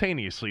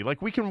 simultaneously.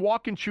 Like, we can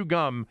walk and chew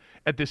gum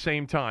at the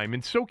same time,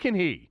 and so can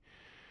he.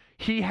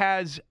 He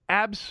has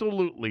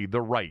absolutely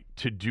the right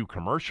to do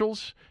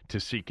commercials, to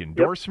seek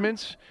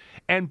endorsements. Yep.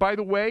 And by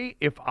the way,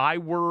 if I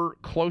were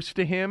close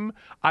to him,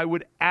 I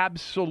would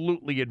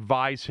absolutely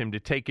advise him to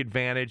take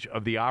advantage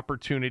of the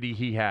opportunity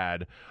he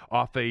had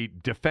off a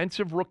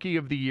Defensive Rookie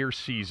of the Year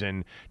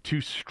season to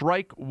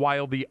strike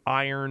while the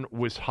iron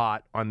was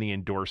hot on the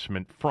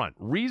endorsement front.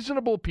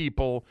 Reasonable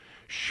people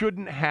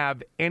shouldn't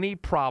have any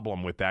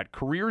problem with that.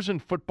 Careers in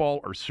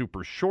football are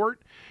super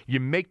short. You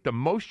make the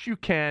most you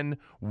can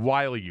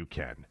while you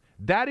can.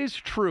 That is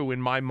true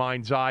in my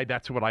mind's eye.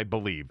 That's what I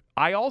believe.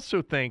 I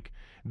also think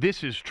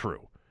this is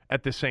true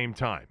at the same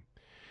time.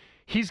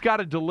 He's got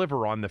to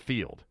deliver on the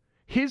field.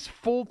 his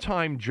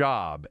full-time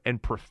job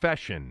and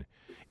profession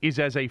is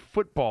as a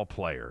football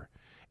player,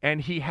 and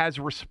he has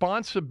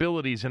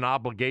responsibilities and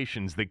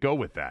obligations that go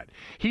with that.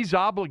 He's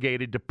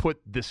obligated to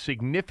put the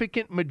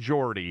significant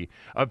majority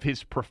of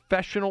his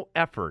professional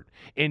effort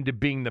into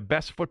being the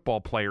best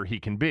football player he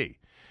can be.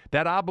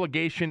 That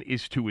obligation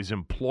is to his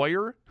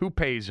employer who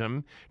pays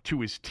him,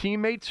 to his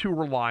teammates who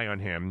rely on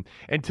him,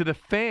 and to the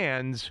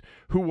fans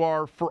who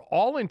are, for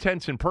all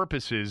intents and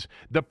purposes,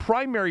 the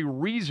primary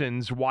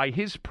reasons why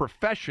his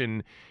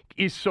profession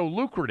is so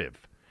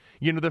lucrative.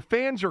 You know, the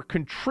fans are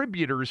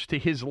contributors to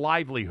his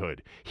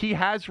livelihood. He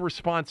has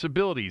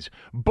responsibilities.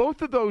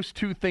 Both of those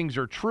two things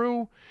are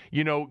true.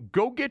 You know,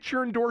 go get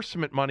your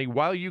endorsement money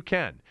while you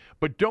can.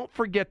 But don't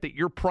forget that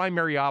your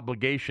primary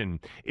obligation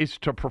is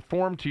to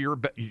perform to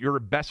your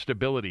best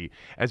ability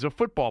as a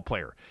football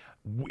player.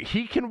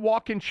 He can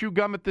walk and chew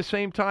gum at the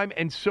same time,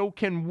 and so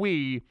can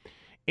we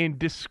in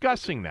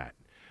discussing that,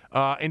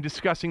 in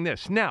discussing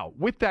this. Now,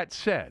 with that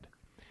said,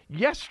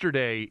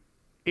 yesterday,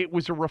 it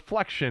was a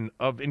reflection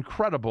of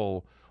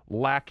incredible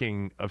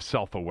lacking of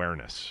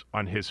self-awareness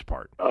on his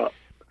part.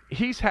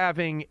 He's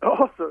having...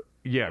 Also...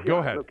 Go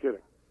ahead. No kidding.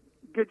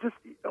 Just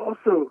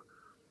also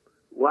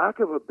lack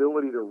of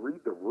ability to read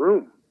the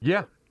room.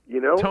 Yeah.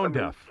 You know? Tone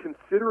deaf.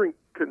 Considering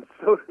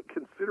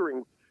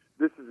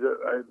this is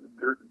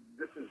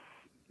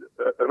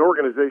an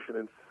organization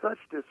in such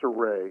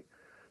disarray,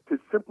 to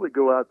simply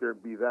go out there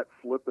and be that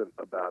flippant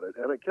about it.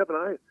 And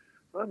Kevin,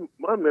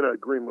 I'm in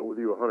agreement with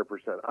you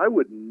 100%. I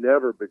would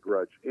never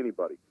begrudge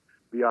anybody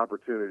the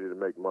opportunity to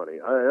make money.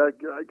 I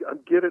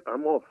get it.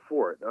 I'm all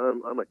for it.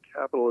 I'm a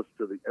capitalist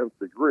to the nth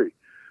degree.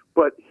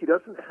 But he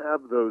doesn't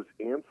have those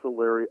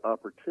ancillary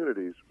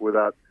opportunities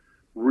without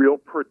real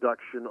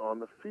production on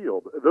the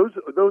field.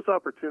 Those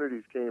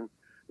opportunities came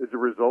as a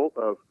result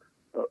of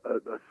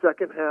a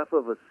second half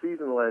of a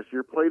season last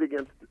year played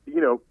against,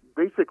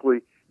 basically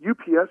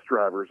UPS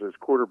drivers as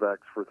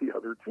quarterbacks for the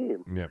other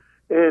team. Yeah.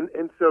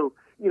 And so,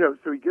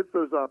 so he gets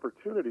those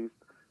opportunities.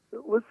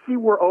 Let's see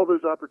where all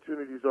those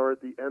opportunities are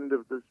at the end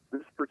of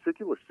this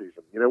particular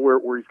season,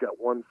 where he's got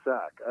one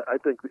sack. I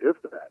think if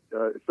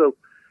that.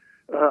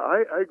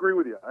 I agree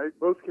with you.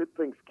 Both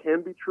things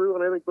can be true,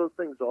 and I think both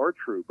things are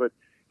true. But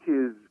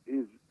his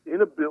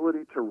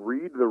inability to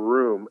read the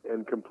room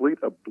and complete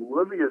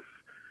obliviousness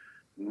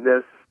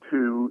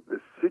to the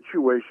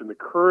situation, the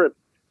current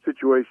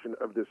situation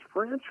of this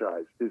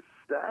franchise, is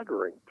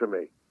staggering to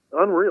me.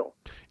 Unreal.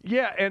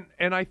 Yeah,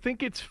 and I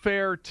think it's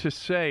fair to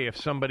say, if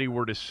somebody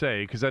were to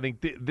say, because I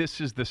think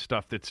this is the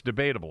stuff that's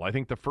debatable. I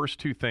think the first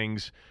two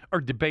things are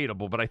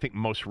debatable, but I think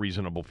most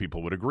reasonable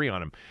people would agree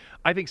on them.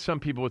 I think some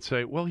people would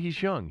say, well,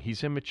 he's young,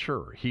 he's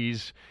immature,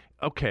 he's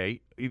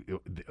okay,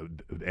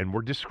 and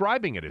we're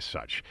describing it as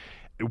such.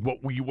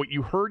 What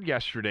you heard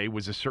yesterday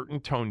was a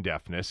certain tone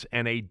deafness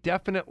and a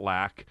definite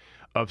lack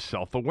of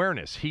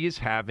self-awareness. He is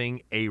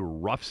having a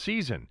rough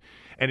season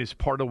and is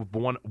part of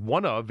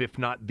one of, if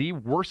not the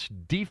worst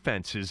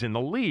defenses in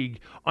the league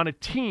on a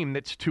team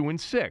that's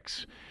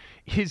 2-6.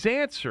 His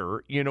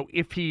answer,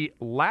 if he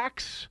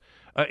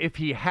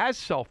has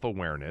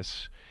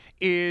self-awareness,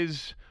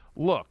 is,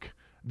 look,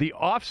 the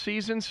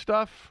off-season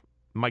stuff,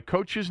 my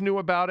coaches knew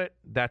about it.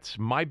 That's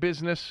my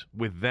business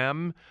with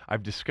them.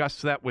 I've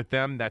discussed that with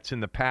them. That's in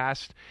the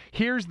past.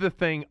 Here's the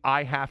thing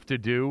I have to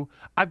do.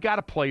 I've got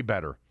to play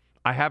better.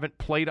 I haven't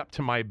played up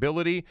to my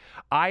ability.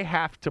 I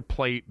have to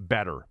play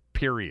better,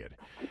 period.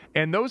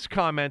 And those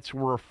comments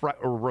were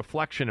a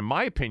reflection, in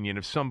my opinion,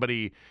 of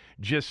somebody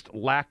just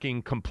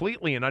lacking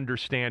completely in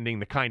understanding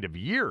the kind of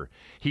year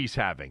he's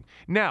having.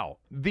 Now,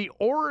 the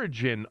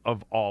origin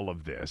of all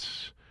of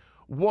this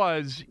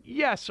was,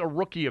 yes, a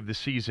rookie of the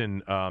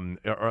season,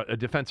 or a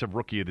defensive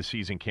rookie of the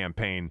season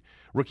campaign,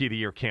 rookie of the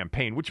year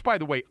campaign, which, by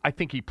the way, I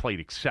think he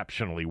played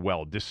exceptionally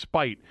well,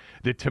 despite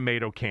the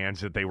tomato cans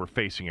that they were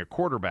facing at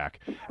quarterback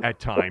at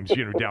times,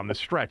 down the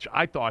stretch.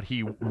 I thought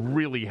he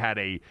really had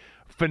a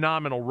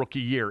phenomenal rookie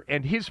year,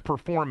 and his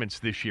performance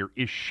this year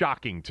is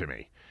shocking to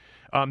me.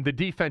 The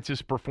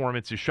defense's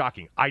performance is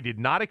shocking. I did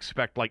not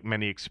expect, like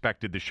many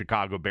expected, the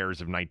Chicago Bears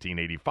of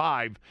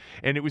 1985,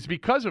 and it was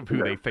because of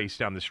who they faced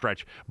down the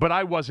stretch, but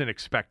I wasn't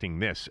expecting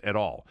this at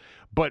all.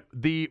 But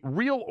the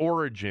real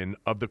origin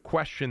of the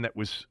question that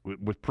was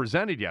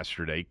presented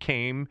yesterday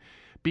came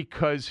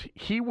because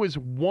he was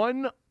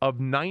one of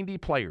 90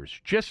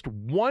 players, just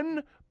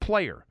one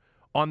player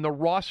on the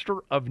roster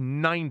of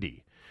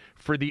 90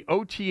 for the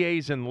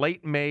OTAs in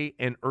late May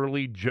and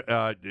early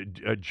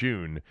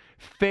June,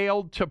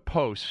 failed to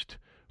post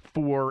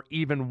for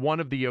even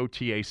one of the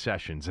OTA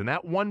sessions. And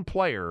that one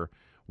player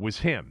was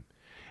him.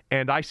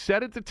 And I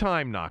said at the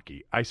time,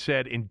 Naki,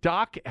 and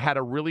Doc had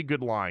a really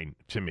good line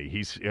to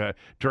me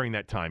during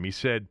that time. He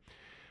said,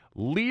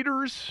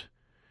 leaders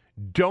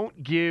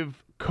don't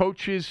give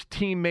coaches,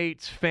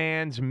 teammates,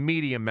 fans,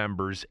 media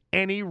members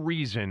any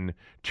reason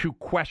to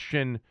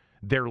question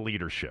their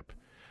leadership.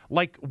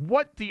 Like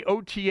what the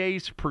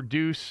OTAs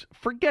produce,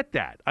 forget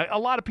that. A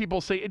lot of people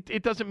say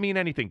it doesn't mean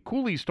anything.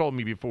 Cooley's told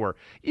me before,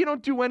 you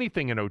don't do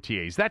anything in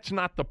OTAs. That's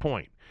not the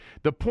point.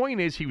 The point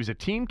is he was a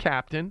team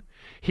captain.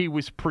 He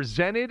was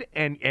presented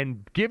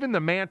and given the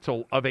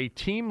mantle of a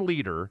team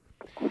leader,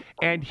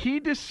 and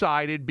he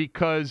decided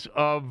because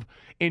of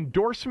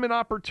endorsement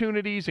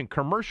opportunities and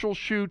commercial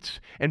shoots,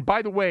 and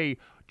by the way,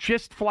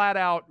 just flat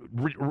out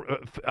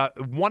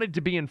wanted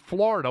to be in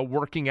Florida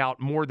working out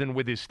more than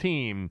with his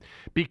team,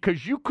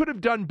 because you could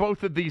have done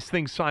both of these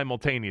things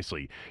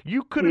simultaneously.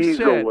 You could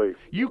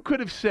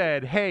have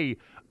said, hey,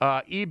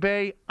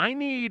 eBay, I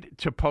need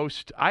to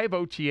post. I have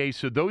OTAs,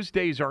 so those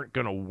days aren't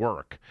going to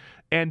work.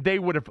 And they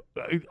would have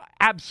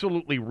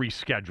absolutely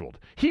rescheduled.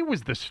 He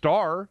was the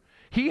star.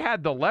 He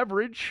had the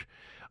leverage,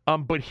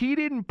 but he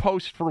didn't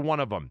post for one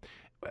of them.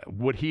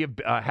 Would he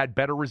have had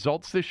better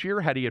results this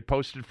year had he had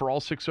posted for all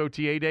 6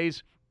 OTA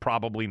days?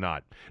 Probably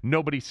not.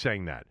 Nobody's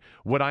saying that.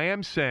 What I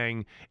am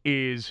saying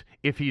is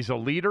if he's a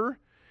leader,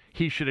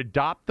 he should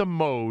adopt the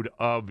mode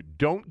of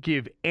don't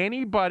give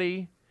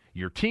anybody,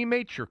 your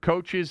teammates, your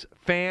coaches,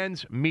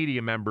 fans, media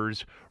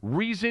members,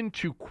 reason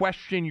to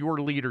question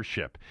your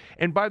leadership.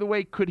 And by the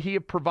way, could he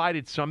have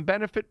provided some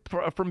benefit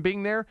from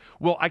being there?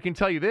 Well, I can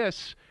tell you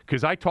this,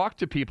 because I talked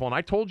to people, and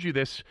I told you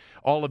this,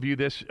 all of you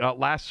this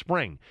last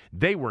spring.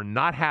 They were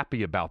not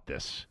happy about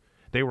this.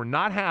 They were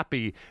not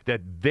happy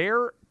that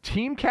their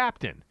team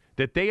captain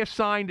that they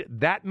assigned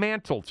that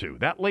mantle to,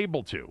 that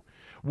label to,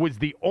 was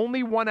the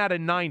only one out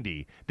of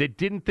 90 that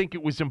didn't think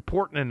it was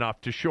important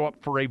enough to show up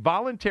for a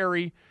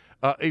voluntary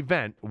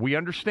event. We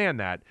understand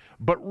that.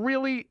 But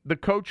really, the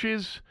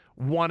coaches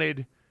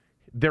wanted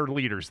their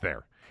leaders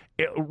there.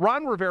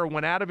 Ron Rivera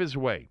went out of his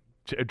way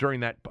during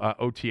that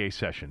OTA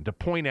session to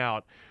point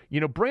out,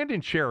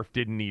 Brandon Sheriff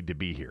didn't need to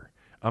be here.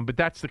 But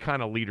that's the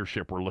kind of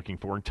leadership we're looking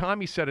for. And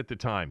Tommy said at the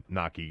time,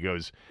 Naki, he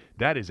goes,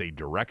 that is a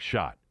direct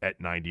shot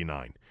at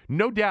 99.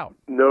 No doubt.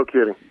 No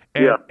kidding.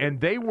 And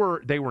they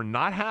were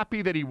not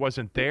happy that he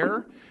wasn't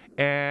there.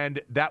 And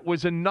that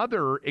was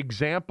another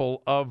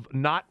example of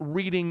not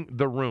reading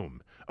the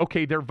room.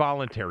 Okay, they're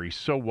voluntary.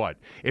 So what?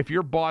 If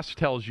your boss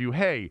tells you,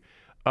 hey,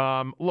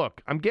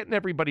 look, I'm getting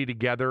everybody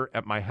together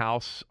at my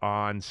house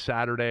on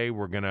Saturday.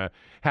 We're going to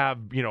have,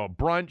 a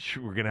brunch.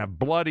 We're going to have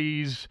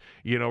bloodies.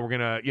 We're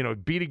going to,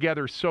 be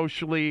together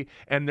socially.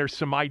 And there's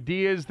some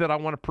ideas that I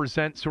want to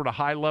present sort of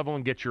high level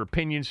and get your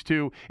opinions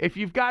to. If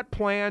you've got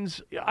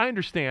plans, I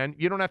understand.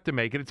 You don't have to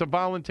make it. It's a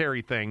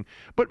voluntary thing.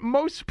 But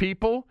most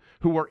people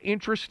who are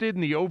interested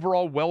in the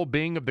overall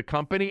well-being of the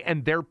company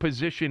and their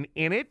position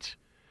in it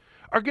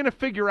are going to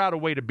figure out a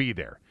way to be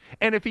there.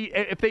 And if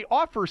they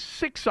offer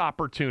 6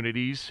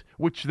 opportunities,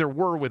 which there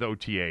were with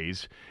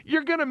OTAs,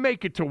 you're going to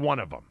make it to one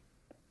of them.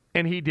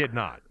 And he did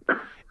not.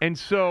 And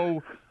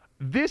so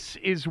this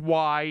is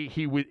why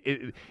he would,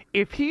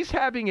 if he's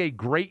having a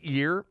great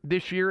year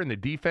this year and the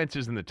defense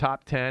is in the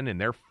top 10 and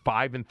they're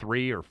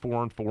 5-3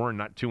 or 4-4 and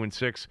not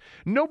 2-6,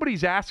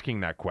 nobody's asking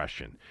that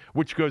question,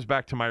 which goes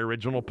back to my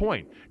original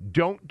point.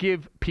 Don't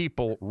give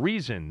people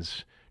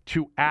reasons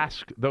to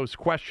ask those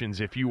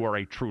questions if you are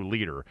a true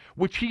leader,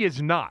 which he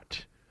is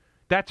not.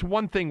 That's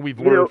one thing we've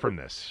learned from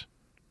this.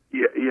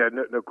 Yeah,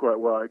 no, quite.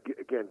 Well,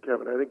 again,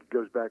 Kevin, I think it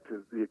goes back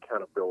to the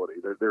accountability.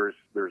 There's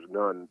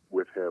none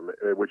with him,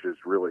 which is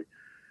really,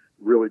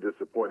 really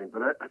disappointing.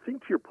 But I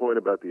think to your point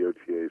about the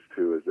OTAs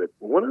too is that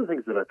one of the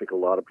things that I think a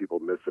lot of people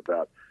miss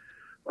about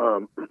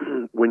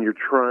when you're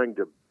trying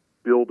to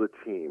build a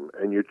team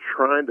and you're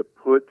trying to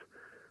put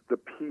the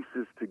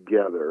pieces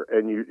together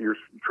and you're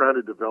trying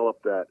to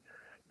develop that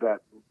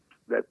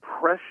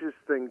precious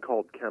thing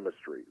called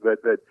chemistry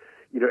that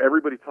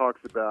everybody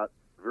talks about,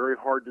 very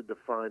hard to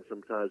define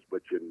sometimes,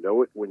 but you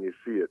know it when you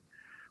see it.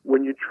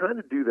 When you're trying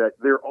to do that,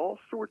 there are all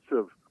sorts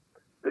of,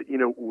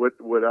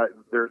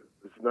 there's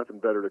nothing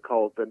better to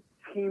call it than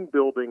team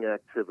building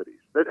activities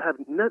that have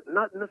not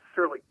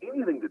necessarily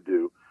anything to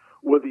do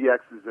with the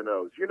X's and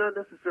O's. You're not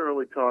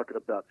necessarily talking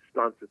about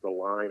stunts at the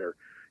line or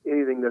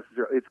anything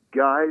necessarily. It's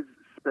guys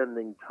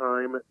spending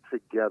time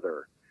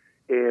together.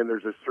 And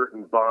there's a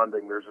certain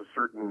bonding, there's a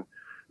certain,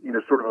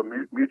 sort of a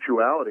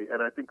mutuality.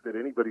 And I think that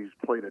anybody who's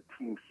played a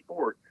team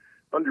sport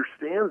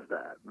understands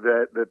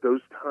that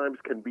those times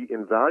can be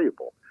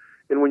invaluable.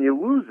 And when you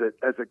lose it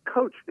as a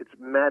coach, it's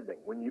maddening.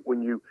 When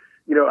you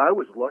I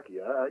was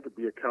lucky. I could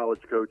be a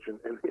college coach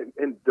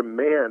and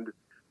demand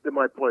that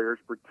my players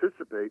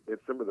participate in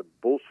some of the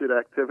bullshit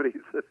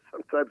activities that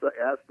sometimes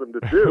I ask them to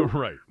do.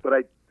 Right. But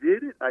I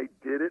did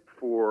it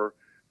for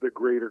the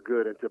greater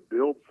good and to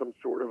build some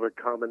sort of a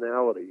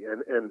commonality.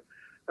 And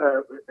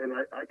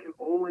I can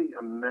only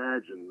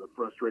imagine the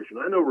frustration.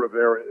 I know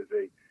Rivera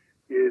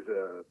is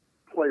a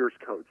player's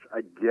coach.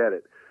 I get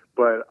it.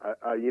 But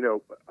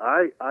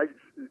I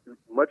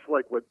much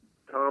like what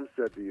Tom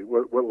said to you,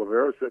 what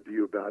Rivera said to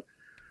you about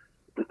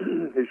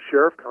his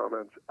Sheriff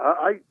comments,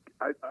 I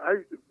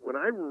when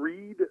I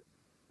read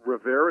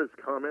Rivera's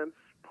comments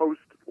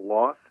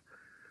post-loss,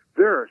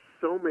 there are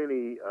so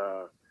many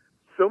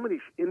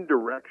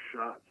indirect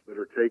shots that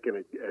are taken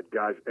at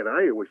guys, and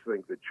I always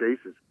think that Chase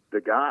is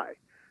the guy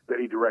that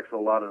he directs a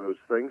lot of those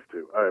things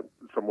to,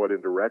 somewhat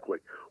indirectly.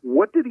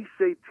 What did he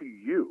say to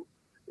you?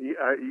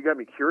 You got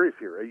me curious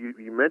here.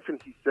 You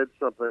mentioned he said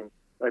something.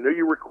 I know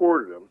you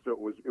recorded him, so it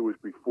was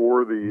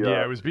before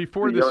the it was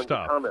before the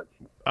stuff. Comments.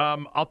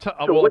 I'll tell.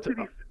 So what did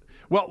he?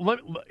 Well,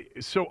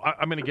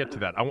 I'm going to get to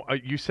that.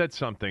 You said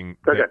something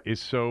Okay. that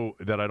is so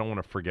that I don't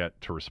want to forget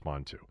to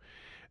respond to.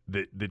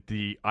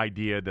 The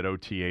idea that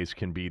OTAs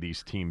can be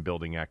these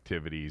team-building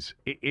activities,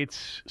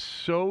 it's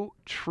so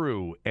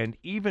true, and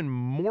even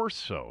more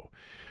so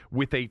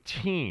with a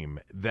team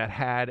that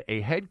had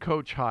a head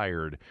coach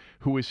hired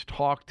who has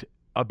talked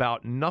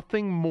about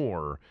nothing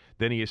more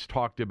than he has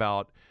talked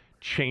about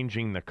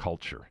changing the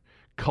culture.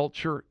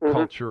 Culture.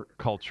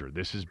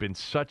 This has been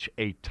such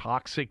a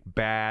toxic,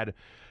 bad,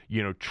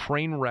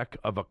 train wreck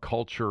of a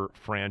culture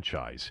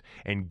franchise,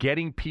 and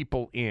getting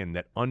people in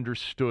that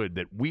understood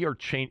that we are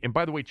changing. And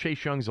by the way,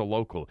 Chase Young's a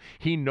local.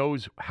 He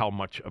knows how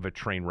much of a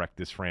train wreck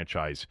this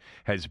franchise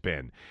has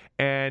been.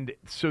 And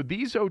so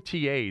these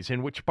OTAs,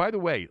 in which, by the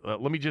way,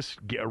 let me just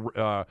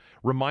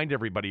remind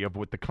everybody of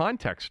what the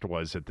context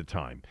was at the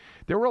time.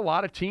 There were a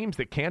lot of teams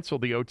that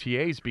canceled the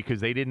OTAs because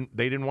they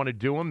didn't want to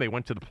do them. They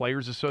went to the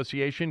Players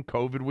Association.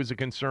 COVID was a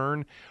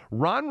concern.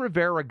 Ron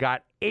Rivera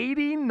got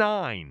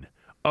 89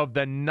 of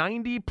the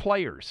 90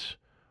 players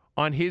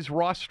on his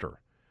roster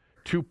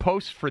to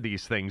post for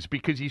these things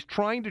because he's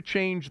trying to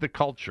change the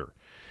culture.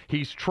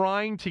 He's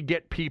trying to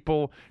get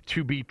people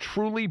to be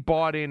truly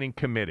bought in and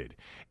committed.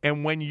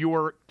 And when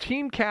your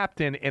team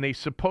captain and a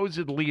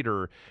supposed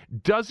leader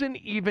doesn't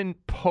even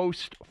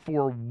post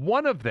for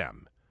one of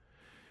them,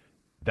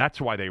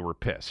 that's why they were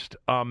pissed.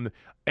 And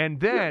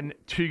then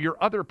to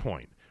your other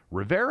point,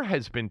 Rivera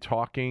has been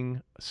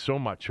talking so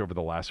much over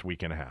the last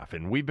week and a half,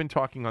 and we've been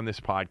talking on this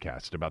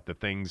podcast about the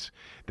things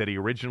that he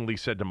originally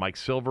said to Mike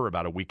Silver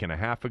about a week and a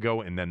half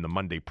ago and then the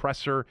Monday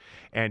presser,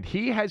 and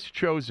he has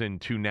chosen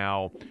to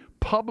now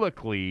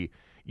publicly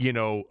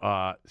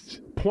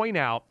point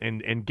out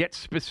and get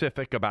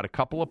specific about a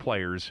couple of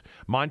players,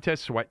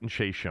 Montez Sweat and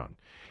Chase Young.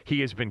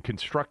 He has been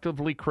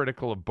constructively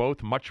critical of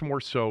both, much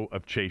more so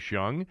of Chase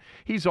Young.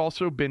 He's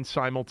also been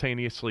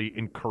simultaneously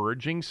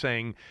encouraging,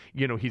 saying,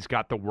 he's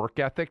got the work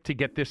ethic to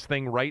get this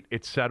thing right,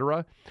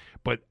 etc.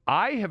 But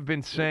I have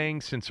been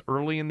saying since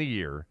early in the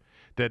year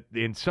that,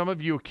 and some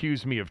of you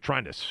accuse me of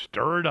trying to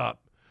stir it up,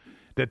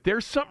 that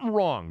there's something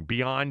wrong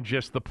beyond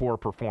just the poor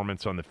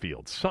performance on the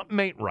field. Something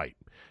ain't right.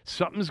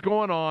 Something's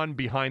going on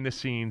behind the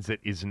scenes that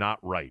is not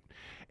right.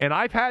 And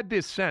I've had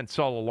this sense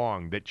all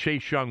along that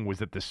Chase Young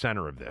was at the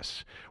center of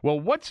this. Well,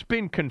 what's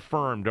been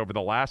confirmed over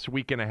the last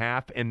week and a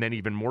half, and then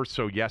even more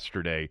so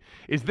yesterday,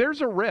 is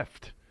there's a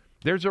rift.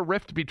 There's a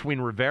rift between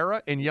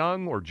Rivera and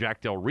Young, or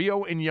Jack Del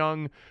Rio and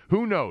Young.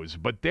 Who knows?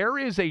 But there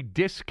is a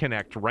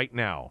disconnect right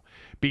now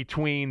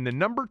between the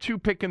number 2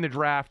 pick in the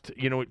draft,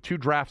 2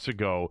 drafts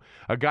ago,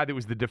 a guy that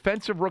was the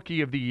defensive rookie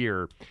of the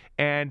year,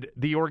 and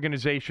the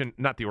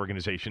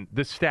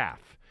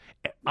staff.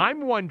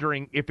 I'm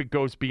wondering if it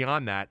goes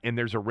beyond that and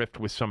there's a rift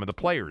with some of the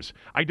players.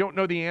 I don't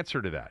know the answer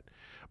to that.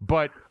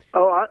 But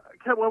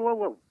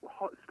whoa,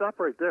 stop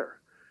right there.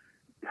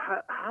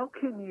 How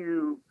can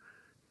you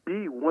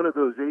be one of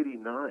those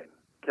 89,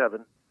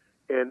 Kevin,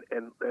 and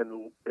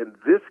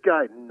this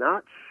guy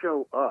not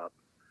show up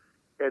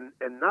and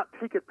not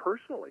take it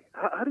personally?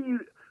 How do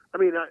you? I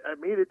mean,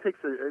 it takes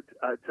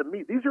to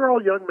me. These are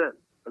all young men,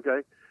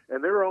 okay,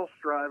 and they're all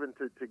striving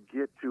to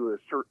get to a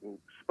certain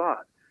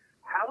spot.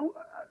 How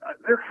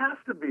there has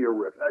to be a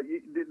rift.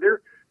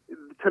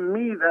 To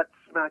me, that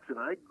smacks, and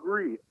I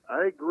agree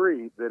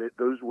that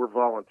those were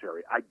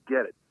voluntary. I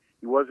get it.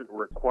 He wasn't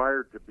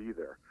required to be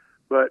there.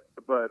 But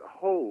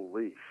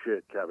holy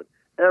shit, Kevin,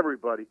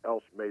 everybody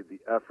else made the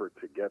effort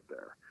to get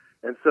there.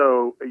 And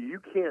so you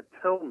can't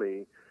tell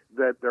me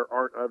that there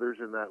aren't others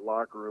in that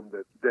locker room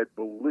that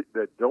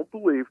don't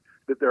believe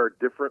that there are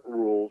different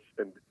rules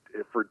and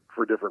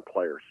for different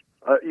players.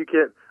 You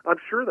can't. I'm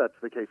sure that's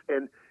the case.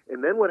 And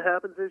then what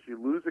happens is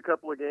you lose a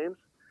couple of games,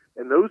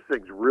 and those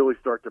things really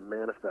start to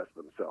manifest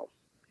themselves.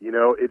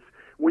 It's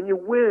when you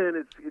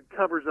win, it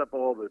covers up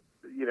all the,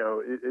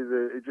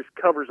 it just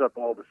covers up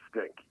all the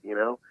stink,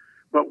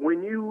 But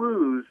when you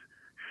lose,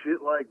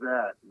 shit like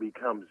that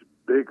becomes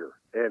bigger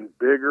and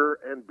bigger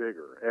and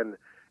bigger.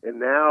 And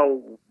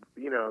now,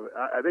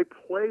 they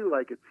play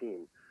like a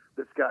team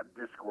that's got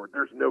discord.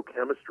 There's no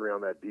chemistry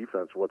on that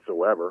defense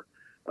whatsoever.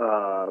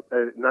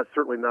 And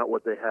certainly not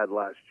what they had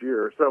last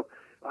year. So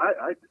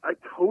I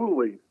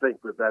totally think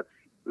that's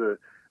the,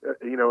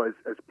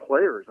 as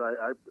players,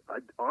 I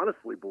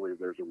honestly believe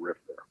there's a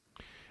rift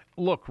there.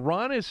 Look,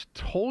 Ron has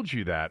told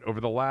you that over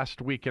the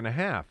last week and a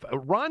half.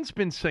 Ron's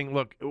been saying,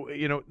 look,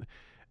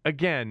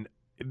 again,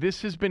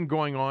 this has been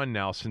going on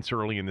now since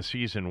early in the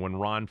season when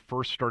Ron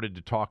first started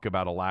to talk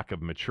about a lack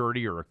of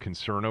maturity or a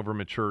concern over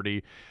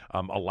maturity,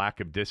 a lack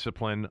of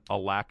discipline, a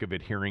lack of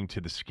adhering to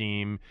the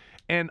scheme.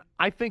 And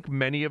I think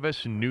many of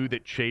us knew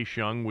that Chase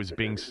Young was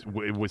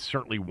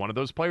certainly one of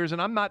those players. And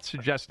I'm not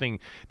suggesting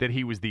that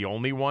he was the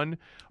only one.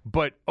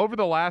 But over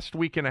the last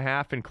week and a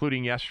half,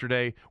 including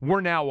yesterday,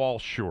 we're now all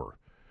sure.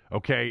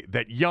 Okay,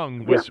 that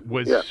Young was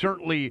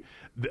certainly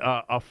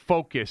a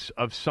focus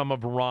of some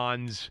of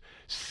Ron's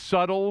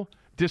subtle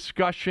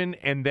discussion,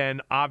 and then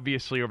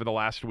obviously over the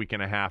last week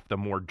and a half, the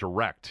more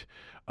direct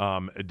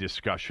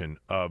discussion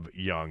of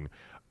Young.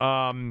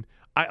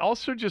 I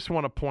also just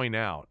want to point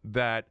out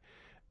that,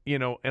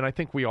 and I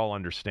think we all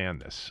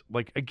understand this.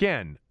 Like,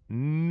 again,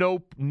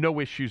 no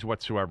issues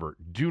whatsoever.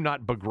 Do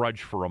not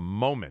begrudge for a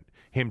moment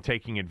him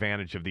taking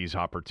advantage of these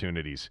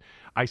opportunities.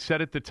 I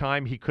said at the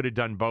time he could have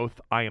done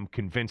both. I am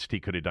convinced he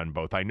could have done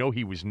both. I know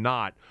he was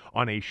not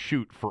on a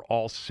shoot for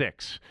all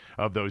 6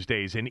 of those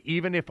days. And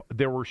even if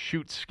there were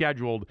shoots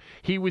scheduled,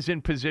 he was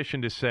in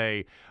position to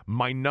say,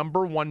 my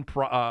number one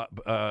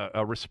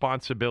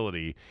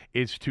responsibility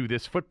is to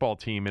this football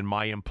team and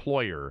my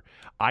employer.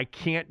 I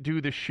can't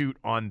do the shoot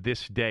on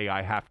this day.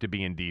 I have to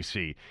be in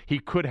D.C. He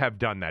could have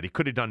done that. He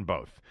could have done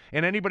both.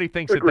 And anybody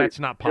thinks that that's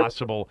not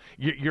possible,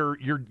 you're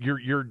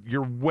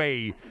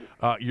way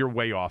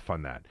off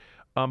on that.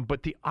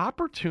 But the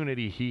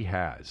opportunity he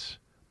has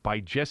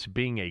by just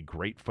being a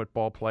great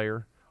football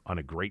player on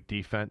a great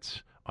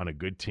defense, on a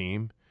good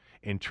team,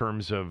 in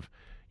terms of,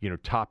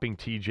 topping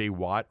T.J.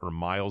 Watt or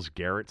Myles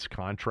Garrett's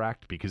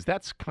contract, because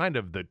that's kind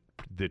of the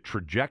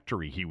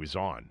trajectory he was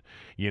on,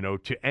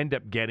 to end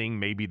up getting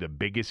maybe the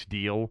biggest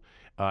deal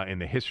in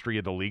the history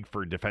of the league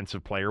for a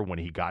defensive player when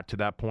he got to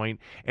that point.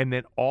 And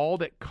then all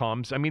that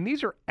comes,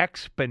 these are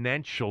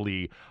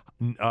exponentially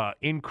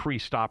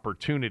increased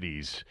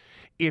opportunities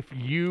if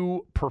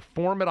you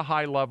perform at a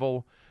high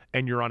level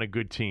and you're on a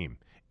good team.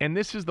 And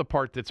this is the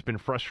part that's been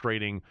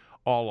frustrating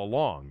all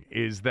along,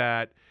 is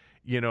that,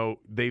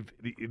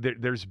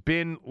 there's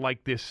been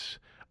like this,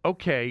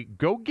 okay,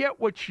 go get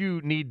what you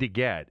need to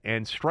get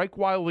and strike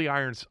while the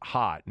iron's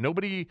hot.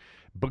 Nobody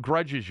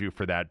begrudges you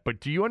for that. But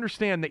do you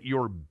understand that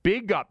your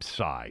big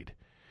upside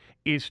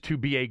is to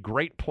be a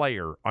great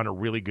player on a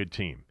really good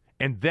team?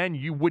 And then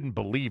you wouldn't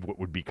believe what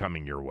would be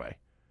coming your way.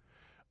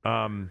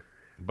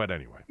 But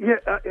anyway. Yeah,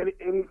 and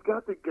he's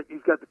got the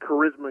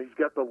charisma, he's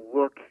got the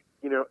look,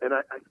 and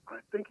I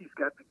think he's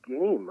got the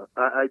game.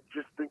 I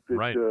just think that,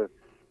 right.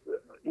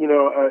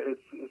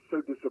 It's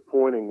so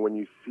disappointing when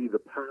you see the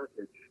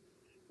package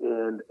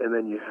and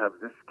then you have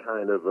this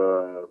kind of,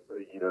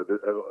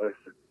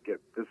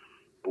 this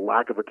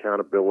lack of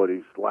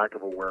accountability, lack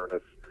of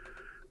awareness.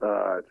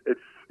 But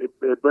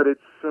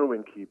it's so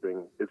in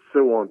keeping. It's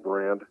so on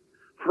brand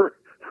for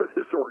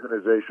this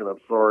organization.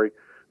 I'm sorry.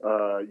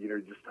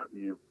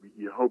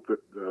 You hope that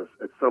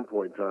at some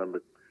point in time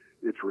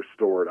it's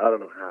restored. I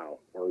don't know how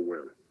or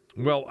when.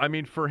 Well,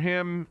 for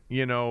him,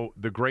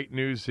 the great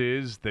news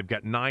is they've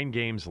got 9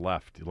 games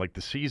left. Like,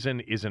 the season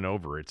isn't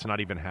over. It's not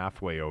even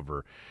halfway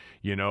over,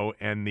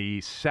 and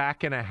the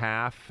sack and a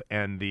half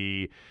and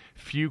the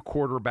few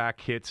quarterback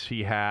hits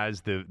he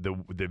has, the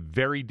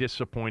very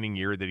disappointing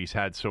year that he's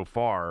had so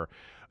far,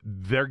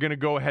 they're going to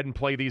go ahead and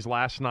play these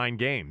last 9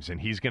 games, and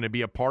he's going to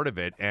be a part of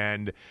it.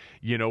 And,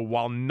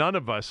 while none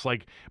of us,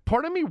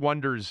 part of me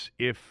wonders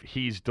if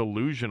he's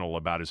delusional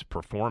about his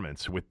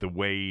performance with the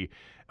way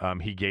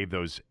he gave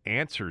those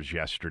answers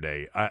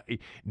yesterday.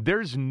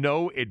 There's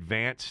no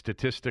advanced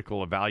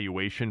statistical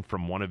evaluation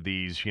from one of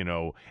these,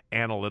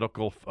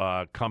 analytical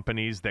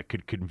companies that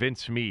could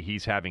convince me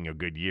he's having a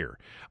good year.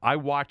 I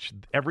watched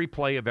every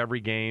play of every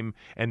game,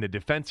 and the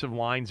defensive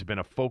line's been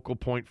a focal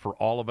point for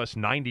all of us.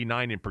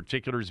 99 in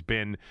particular has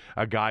been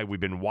a guy we've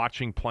been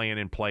watching play in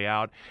and play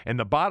out. And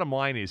the bottom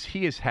line is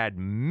he has had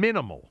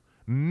minimal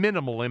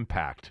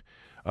impact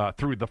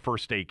through the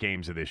first 8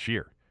 games of this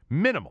year.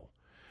 Minimal.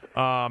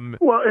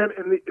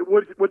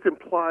 What's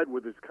implied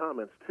with his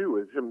comments too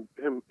is him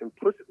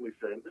implicitly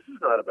saying, "This is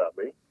not about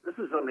me. This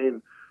is,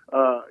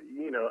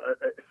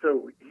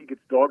 so he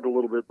gets dogged a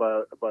little bit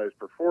by his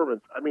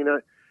performance.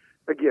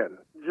 Again,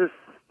 just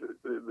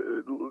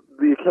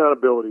the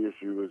accountability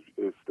issue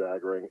is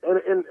staggering.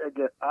 And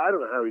again, I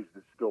don't know how he's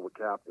still the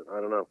captain. I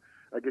don't know.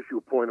 I guess you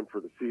appoint him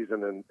for the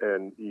season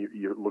and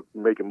you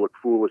make him look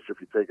foolish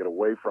if you take it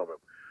away from him.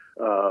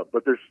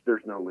 But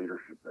there's no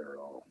leadership there at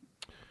all.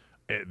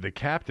 The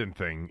captain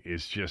thing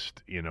is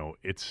just,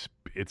 it's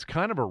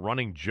kind of a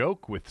running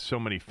joke with so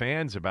many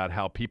fans about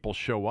how people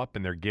show up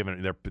and they're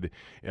given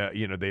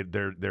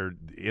they're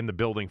in the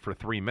building for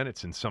 3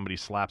 minutes and somebody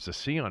slaps a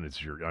C on his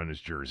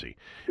jersey.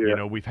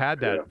 Yeah. We've had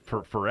that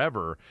for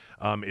forever.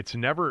 It's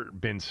never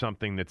been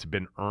something that's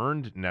been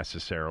earned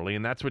necessarily,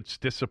 and that's what's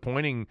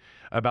disappointing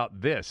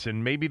about this.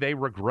 And maybe they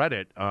regret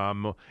it,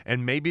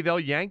 and maybe they'll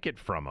yank it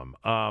from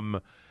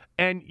them.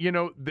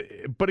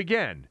 But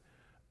again,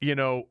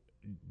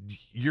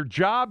 your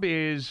job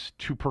is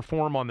to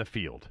perform on the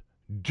field.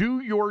 Do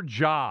your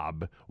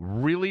job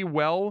really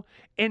well,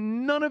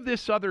 and none of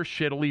this other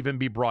shit will even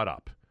be brought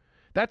up.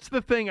 That's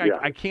the thing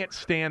I can't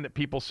stand, that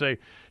people say,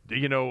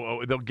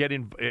 they'll get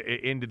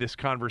into this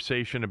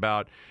conversation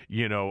about,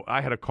 I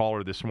had a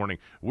caller this morning.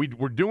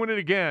 We're doing it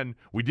again.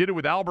 We did it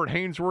with Albert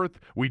Hainsworth.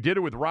 We did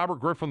it with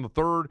Robert Griffin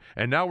III,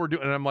 and now we're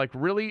doing. And I'm like,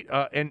 really?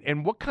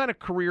 And what kind of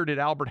career did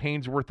Albert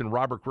Hainsworth and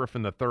Robert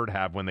Griffin III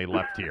have when they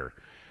left here?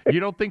 You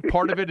don't think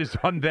part of it is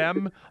on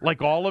them,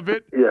 like all of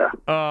it? Yeah.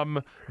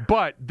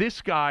 But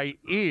this guy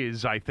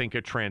is, I think,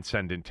 a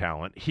transcendent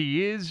talent.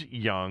 He is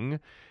young.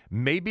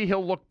 Maybe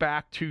he'll look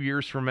back 2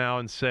 years from now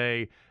and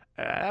say,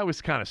 that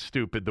was kind of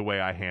stupid the way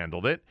I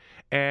handled it.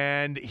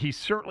 And he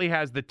certainly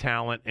has the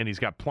talent, and he's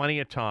got plenty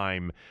of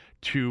time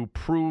to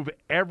prove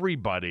to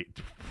everybody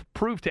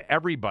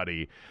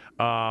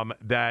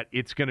that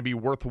it's going to be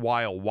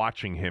worthwhile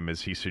watching him,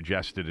 as he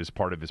suggested as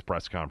part of his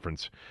press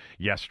conference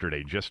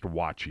yesterday. Just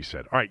watch, he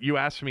said. All right, you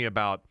asked me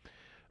about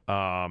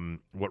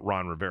what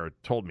Ron Rivera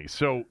told me.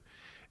 So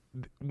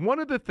one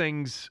of the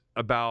things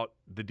about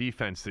the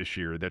defense this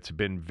year that's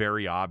been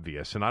very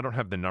obvious, and I don't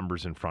have the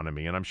numbers in front of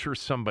me, and I'm sure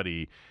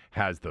somebody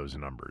has those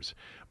numbers,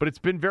 but it's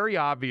been very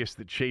obvious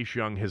that Chase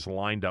Young has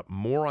lined up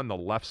more on the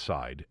left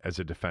side as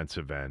a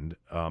defensive end,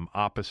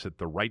 opposite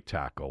the right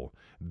tackle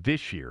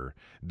this year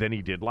than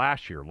he did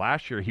last year.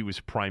 Last year, he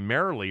was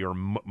primarily, or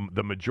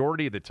the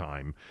majority of the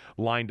time,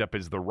 lined up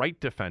as the right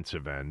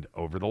defensive end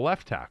over the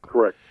left tackle.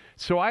 Correct.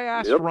 So I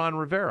asked Ron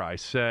Rivera, I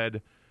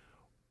said,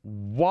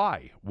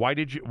 why?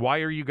 Why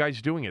are you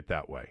guys doing it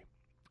that way?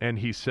 And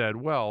he said,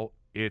 well,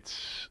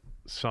 it's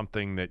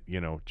something that,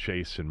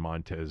 Chase and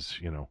Montez,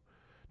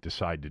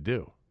 decide to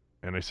do.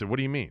 And I said, what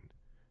do you mean?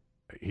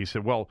 He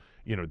said, well,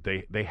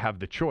 they have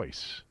the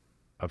choice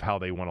of how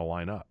they want to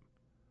line up.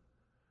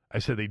 I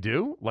said, they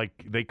do? Like,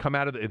 they come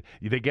out of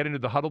they get into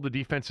the huddle, the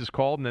defense is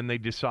called, and then they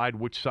decide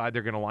which side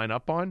they're going to line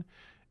up on?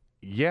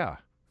 Yeah,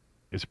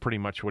 is pretty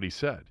much what he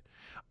said.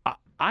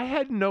 I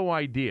had no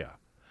idea.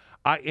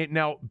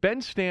 Now,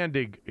 Ben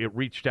Standig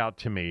reached out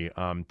to me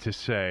to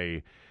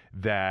say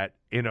that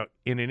in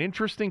an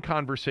interesting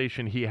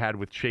conversation he had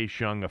with Chase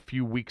Young a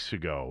few weeks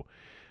ago,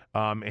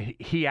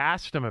 he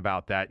asked him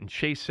about that, and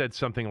Chase said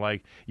something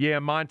like, yeah,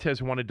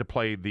 Montez wanted to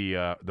play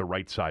the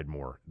right side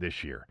more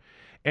this year.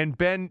 And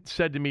Ben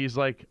said to me, he's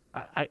like,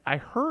 I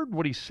heard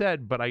what he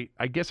said, but I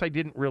guess I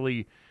didn't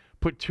really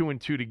put two and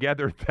two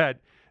together that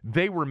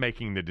they were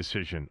making the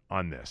decision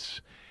on this.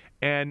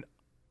 And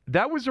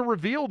that was a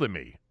reveal to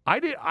me.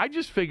 I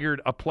just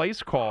figured a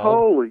play's called.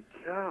 Holy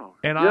cow!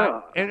 And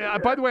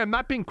by the way, I'm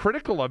not being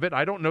critical of it.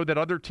 I don't know that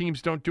other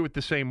teams don't do it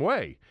the same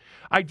way.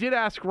 I did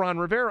ask Ron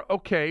Rivera,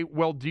 okay,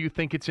 well, do you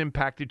think it's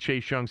impacted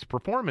Chase Young's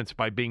performance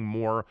by being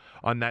more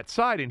on that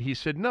side? And he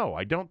said, no,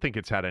 I don't think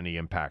it's had any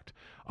impact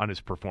on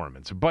his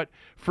performance. But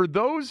for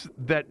those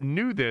that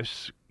knew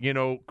this,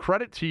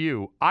 credit to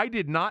you. I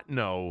did not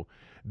know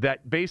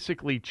that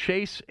basically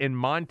Chase and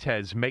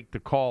Montez make the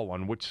call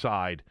on which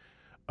side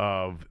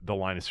of the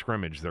line of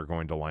scrimmage they're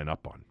going to line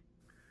up on.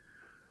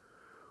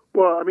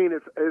 Well, I mean,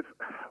 it's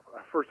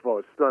first of all,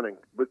 it's stunning,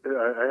 but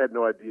I had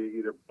no idea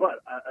either.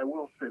 But I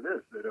will say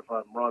this, that if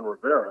I'm Ron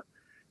Rivera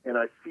and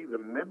I see the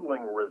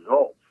middling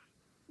results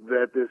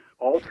that this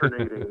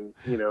alternating,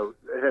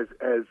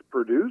 has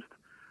produced,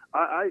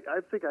 I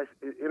think I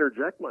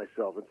interject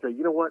myself and say,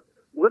 you know what,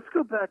 let's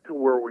go back to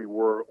where we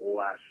were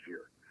last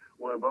year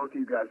when both of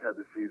you guys had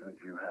the seasons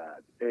you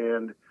had.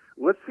 And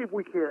let's see if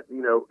we can't,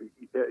 you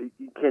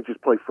can't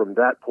just play from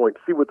that point,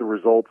 see what the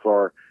results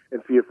are,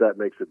 and see if that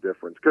makes a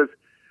difference. Because,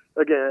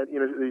 again,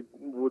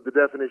 with the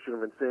definition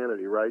of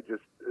insanity, right,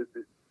 just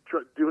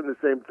doing the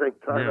same thing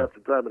time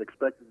after time and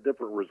expecting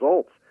different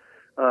results,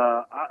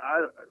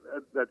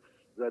 that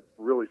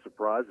really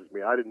surprises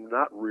me. I did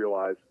not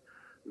realize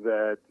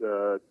that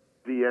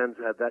DNs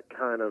had that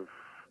kind of,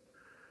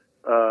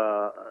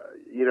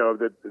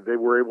 that they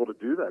were able to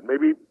do that.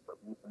 Maybe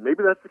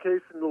that's the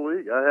case in the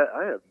league.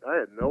 I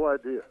had no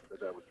idea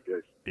that was the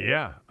case.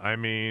 Yeah, I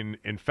mean,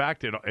 in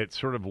fact, it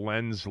sort of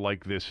lends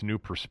like this new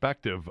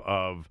perspective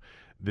of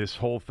this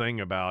whole thing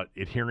about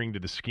adhering to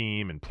the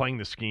scheme and playing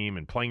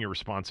your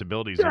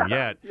responsibilities, and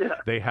yet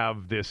they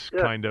have this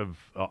kind of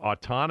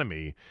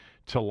autonomy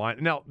to line.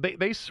 Now,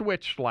 they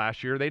switched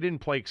last year. They didn't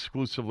play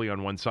exclusively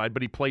on one side,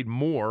 but he played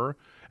more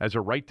as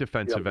a right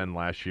defensive end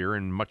last year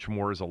and much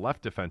more as a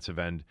left defensive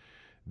end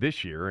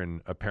this year,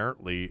 and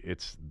apparently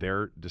it's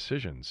their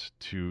decisions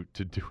to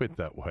do it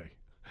that way.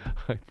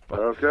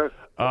 Okay.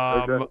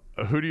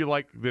 Who do you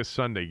like this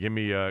Sunday? Give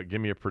me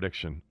a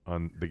prediction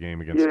on the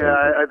game against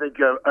Tampa. I think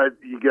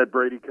you got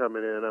Brady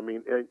coming in. I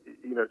mean,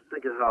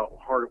 think of how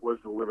hard it was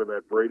to live in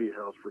that Brady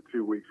house for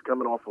 2 weeks,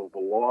 coming off of a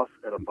loss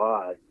and a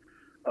bye.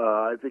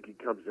 I think he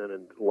comes in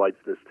and lights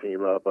this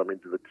team up. I mean,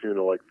 to the tune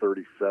of like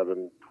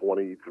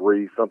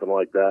 37-23, something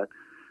like that.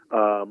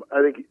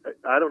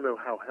 I don't know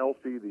how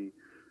healthy the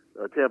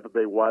Tampa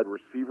Bay wide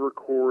receiver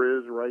core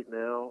is right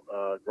now.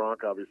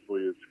 Gronk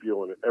obviously is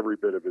feeling every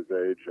bit of his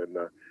age, and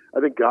I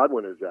think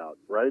Godwin is out.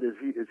 Right? Is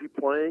he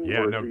playing?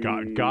 Yeah,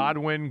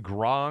 Godwin,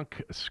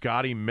 Gronk,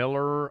 Scotty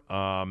Miller.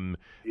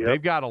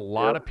 They've got a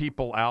lot of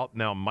people out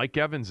now. Mike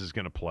Evans is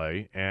going to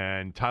play,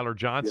 and Tyler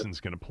Johnson's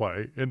going to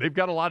play, and they've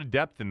got a lot of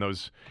depth in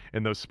those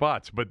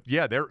spots. But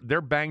yeah,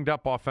 they're banged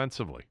up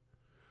offensively.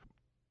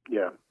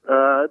 Yeah,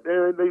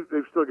 and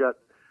they've still got.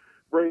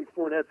 Brady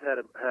Fournette's had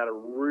a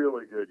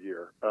really good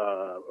year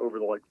over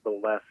the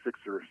last 6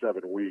 or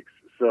 7 weeks.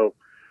 So,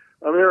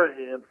 they're a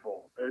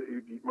handful.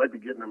 You might be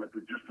getting them at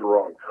just the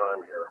wrong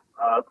time here.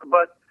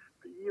 But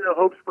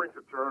hope springs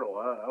eternal.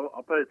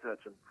 I'll pay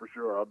attention for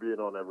sure. I'll be in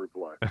on every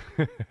play.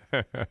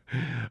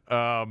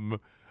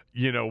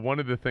 One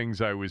of the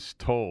things I was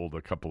told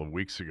a couple of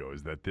weeks ago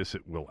is that this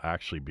will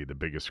actually be the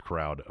biggest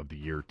crowd of the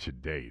year to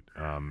date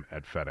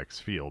at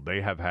FedEx Field.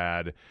 They have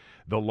had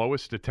the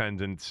lowest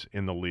attendance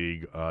in the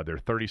league. They're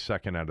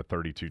 32nd out of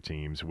 32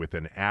 teams with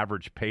an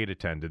average paid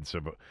attendance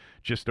of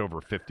just over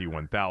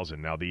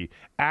 51,000. Now, the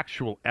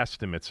actual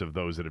estimates of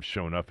those that have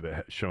shown up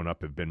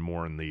have been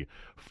more in the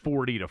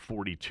 40 to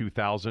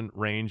 42,000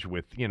 range,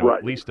 with Right.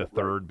 at least a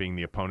third being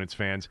the opponent's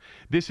fans.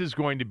 This is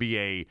going to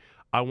be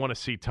I want to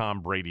see Tom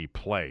Brady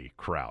play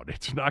crowd.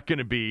 It's not going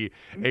to be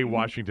a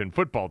Washington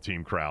football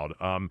team crowd.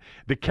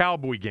 The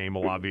Cowboy game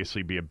will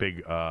obviously be a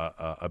big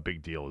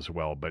deal as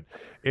well. But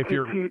if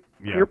to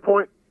your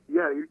point,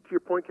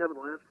 Kevin,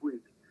 last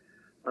week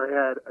I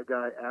had a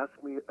guy ask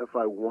me if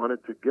I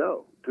wanted to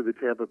go to the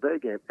Tampa Bay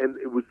game, and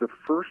it was the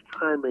first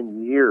time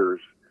in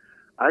years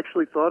I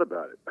actually thought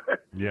about it.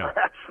 Yeah. I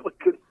actually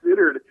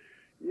considered,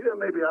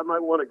 maybe I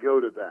might want to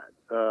go to that.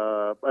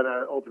 But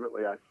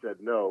ultimately I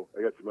said no.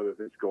 I got some other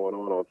things going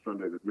on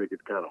Sunday that make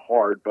it kind of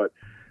hard. But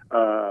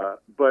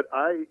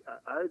I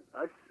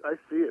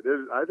see it.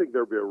 I think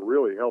there'll be a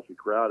really healthy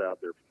crowd out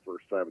there for the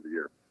first time of the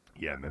year.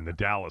 Yeah, and then the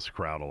Dallas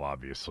crowd will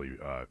obviously,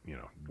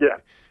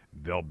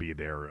 they'll be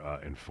there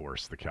in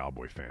force, the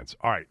Cowboy fans.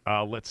 All right,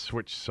 let's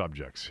switch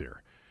subjects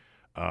here.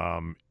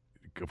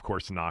 Of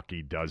course,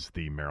 Naki does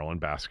the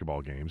Maryland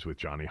basketball games with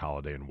Johnny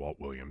Holiday and Walt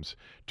Williams.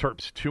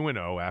 Terps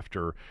 2-0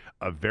 after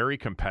a very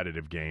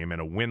competitive game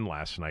and a win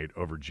last night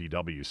over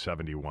GW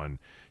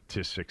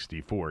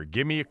 71-64.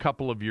 Give me a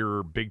couple of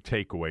your big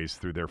takeaways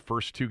through their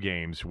first two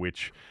games,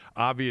 which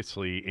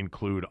obviously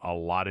include a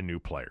lot of new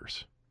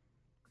players.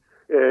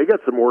 Yeah, you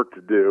got some work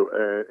to do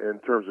in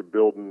terms of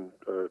building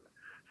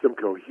some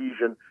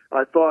cohesion.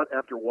 I thought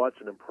after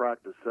watching him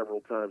practice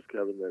several times,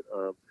 Kevin,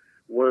 that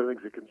one of the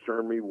things that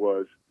concerned me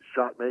was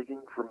shot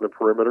making from the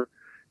perimeter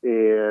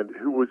and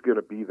who was going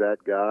to be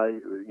that guy,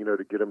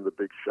 to get him the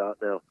big shot.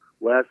 Now,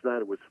 last night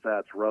it was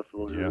Fats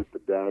Russell who hit the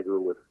dagger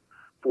with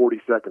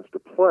 40 seconds to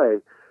play,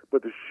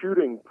 but the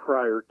shooting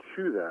prior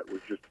to that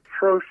was just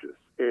atrocious.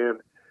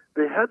 And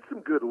they had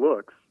some good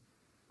looks.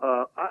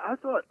 I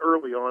thought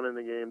early on in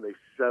the game they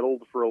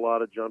settled for a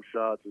lot of jump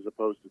shots as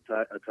opposed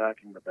to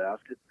attacking the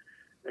basket.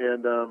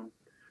 And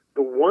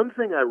the one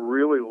thing I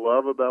really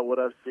love about what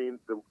I've seen,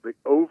 the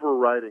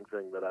overriding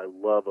thing that I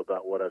love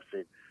about what I've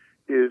seen,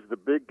 is the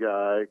big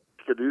guy,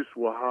 Qudus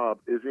Wahab,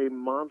 is a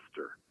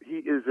monster. He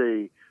is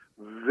a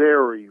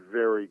very,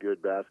 very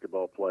good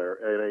basketball player,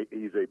 and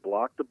he's a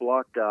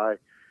block-to-block guy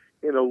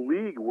in a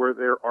league where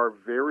there are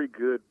very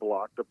good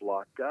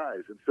block-to-block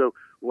guys. And so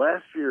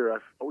last year,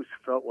 I've always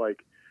felt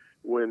like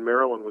when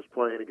Maryland was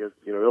playing against,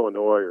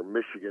 Illinois or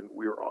Michigan,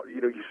 we were all,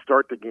 you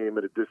start the game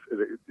at a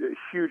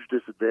huge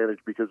disadvantage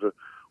because of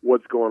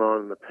what's going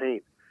on in the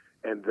paint.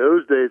 And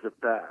those days have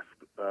passed.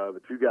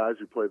 The two guys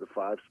who play the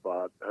 5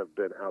 spot have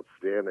been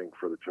outstanding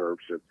for the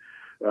Terps. And,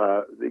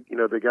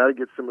 they got to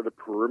get some of the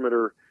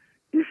perimeter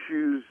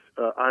issues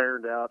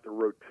ironed out. The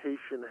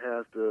rotation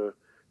has to,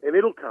 and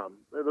it'll come.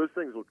 Those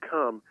things will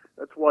come.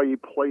 That's why you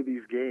play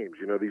these games,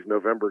 these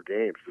November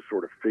games, to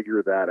sort of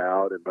figure that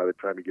out. And by the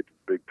time you get to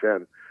the Big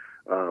Ten,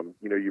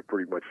 you're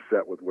pretty much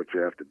set with what you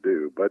have to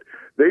do. But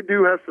they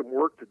do have some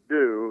work to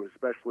do,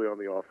 especially on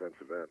the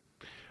offensive end.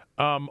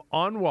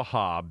 On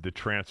Wahab, the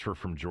transfer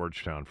from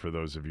Georgetown, for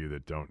those of you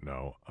that don't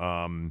know,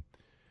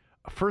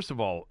 first of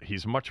all,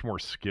 he's much more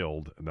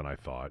skilled than I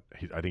thought.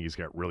 I think he's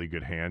got really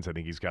good hands. I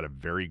think he's got a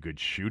very good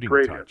shooting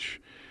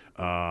touch.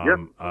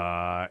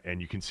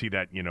 And you can see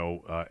that,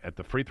 at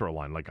the free throw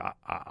line. Like,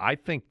 I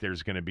think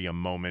there's going to be a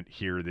moment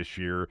here this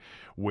year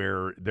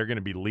where they're going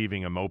to be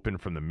leaving him open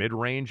from the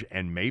mid-range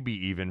and maybe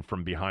even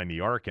from behind the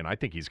arc, and I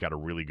think he's got a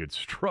really good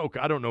stroke.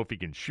 I don't know if he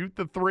can shoot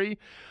the three,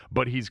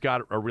 but he's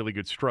got a really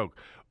good stroke.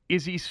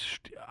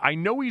 I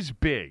know he's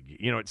big,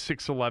 at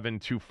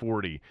 6'11",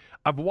 240.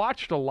 I've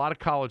watched a lot of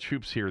college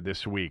hoops here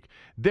this week.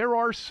 There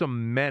are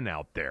some men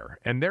out there,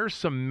 and there's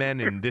some men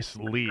in this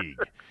league.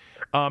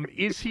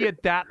 Is he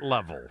at that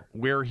level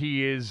where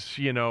he is,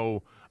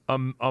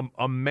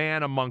 a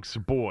man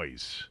amongst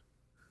boys?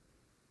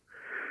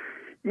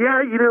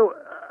 Yeah,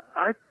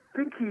 I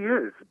think he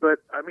is, but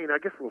I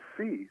guess we'll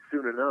see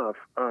soon enough.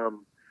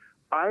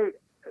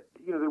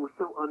 They were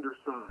so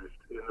undersized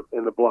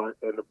in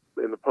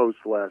the post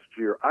last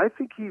year. I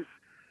think he's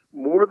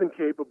more than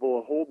capable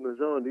of holding his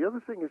own. The other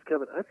thing is,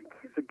 Kevin, I think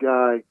he's a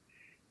guy.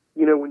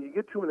 When you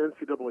get to an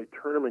NCAA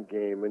tournament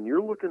game and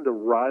you're looking to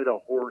ride a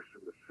horse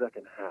in the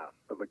second half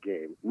of a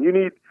game, you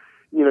need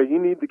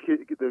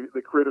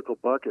the critical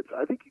buckets.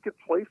 I think you could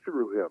play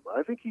through him.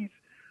 I think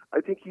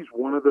he's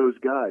one of those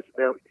guys.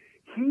 Now,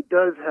 he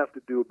does have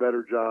to do a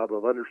better job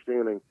of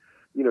understanding,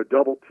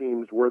 double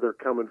teams, where they're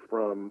coming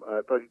from.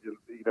 I thought he,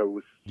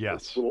 was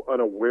a little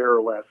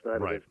unaware last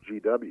night against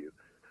GW.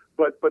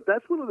 But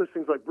that's one of those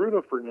things. Like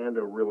Bruno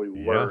Fernando really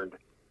learned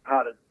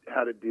how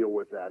to deal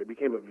with that. He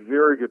became a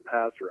very good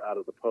passer out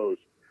of the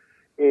post.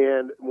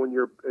 And when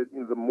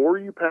the more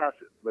you pass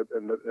it,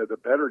 and the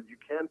better you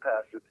can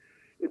pass it,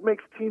 it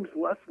makes teams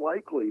less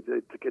likely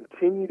to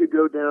continue to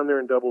go down there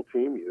and double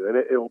team you, and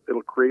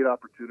it'll create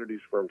opportunities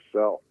for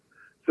himself.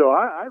 So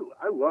I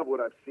love what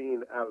I've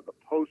seen out of the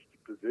post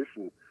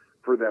position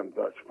for them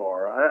thus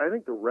far. I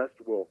think the rest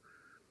will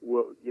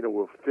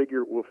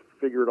figure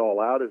it all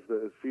out as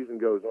the season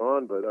goes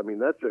on. But I mean,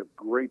 that's a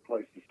great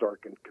place to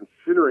start,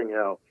 considering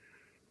how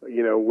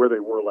where they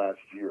were last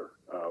year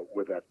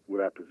with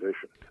that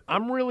position.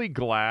 I'm really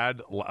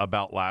glad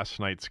about last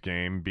night's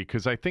game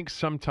because I think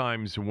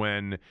sometimes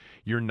when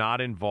you're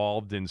not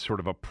involved in sort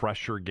of a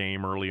pressure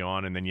game early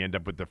on, and then you end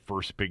up with the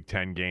first Big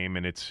Ten game,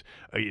 and it's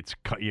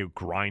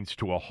grinds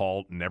to a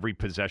halt, and every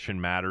possession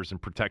matters,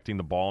 and protecting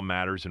the ball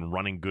matters, and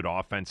running good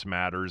offense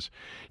matters.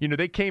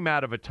 They came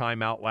out of a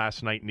timeout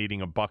last night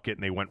needing a bucket,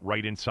 and they went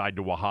right inside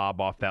to Wahab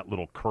off that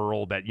little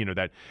curl,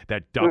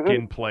 that duck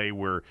in play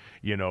where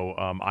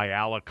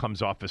Ayala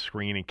comes off a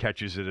screen and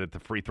catches it at the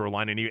free throw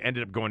line, and he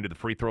ended up going to the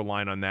free throw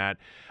line on that.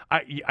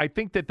 I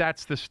think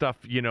that's the stuff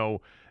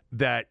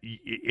that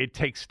it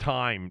takes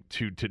time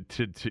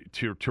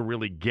to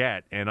really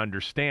get and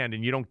understand,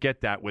 and you don't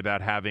get that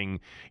without having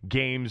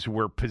games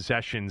where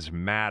possessions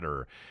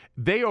matter.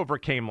 They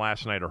overcame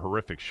last night a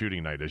horrific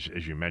shooting night, as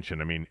you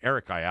mentioned. I mean,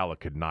 Eric Ayala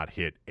could not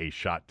hit a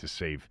shot to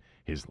save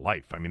his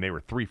life. I mean, they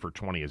were 3 for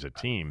 20 as a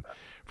team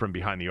from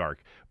behind the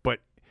arc, but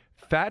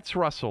Fats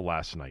Russell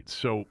last night,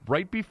 so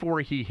right before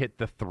he hit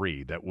the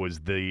three, that was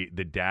the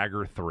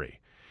dagger three.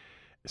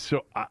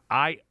 So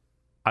I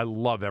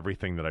love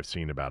everything that I've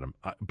seen about him.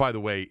 By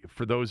the way,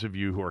 for those of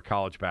you who are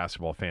college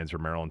basketball fans or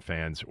Maryland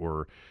fans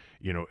or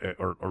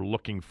are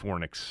looking for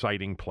an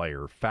exciting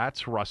player,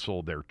 Fats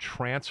Russell, their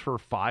transfer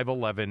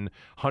 5'11",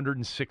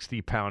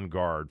 160-pound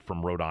guard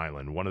from Rhode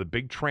Island, one of the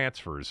big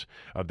transfers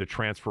of the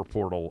transfer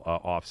portal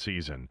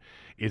offseason,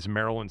 is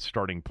Maryland's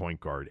starting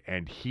point guard,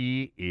 and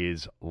he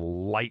is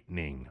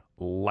lightning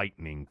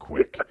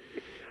quick.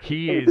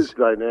 He is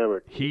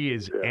dynamic. He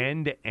is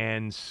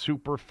end-to-end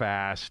super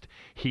fast.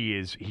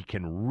 He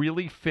can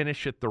really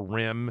finish at the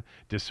rim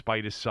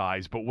despite his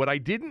size. But what I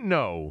didn't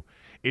know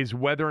is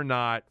whether or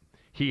not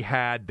he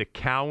had the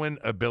Cowan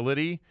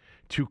ability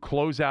to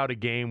close out a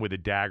game with a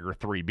dagger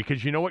three.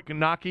 Because you know what,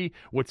 Naki?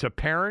 What's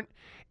apparent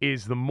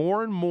is the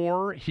more and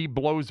more he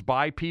blows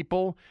by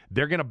people,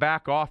 they're going to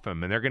back off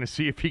him, and they're going to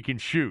see if he can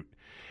shoot.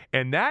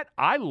 And that,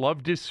 I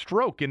loved his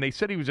stroke. And they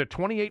said he was a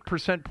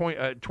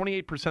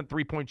 28%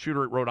 three-point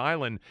shooter at Rhode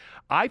Island.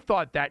 I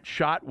thought that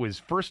shot was,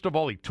 first of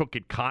all, he took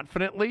it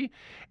confidently,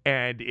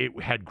 and it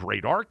had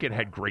great arc. It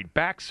had great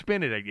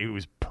backspin. It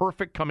was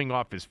perfect coming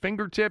off his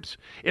fingertips.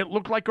 It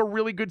looked like a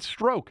really good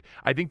stroke.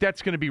 I think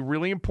that's going to be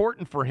really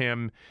important for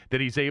him,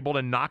 that he's able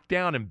to knock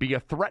down and be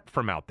a threat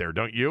from out there,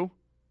 don't you?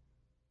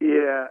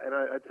 Yeah, and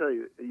I tell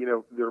you,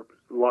 there's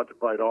a lot to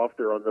bite off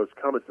there on those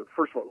comments.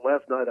 First of all,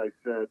 last night I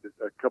said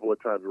a couple of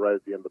times right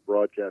at the end of the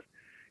broadcast,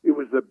 it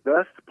was the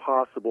best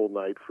possible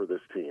night for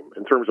this team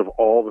in terms of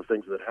all the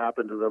things that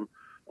happened to them,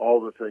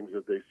 all the things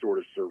that they sort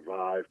of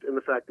survived, and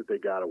the fact that they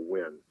got a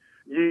win.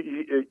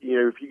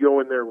 If you go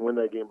in there and win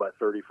that game by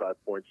 35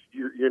 points,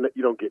 you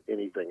don't get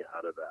anything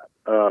out of that.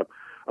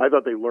 I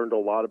thought they learned a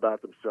lot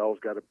about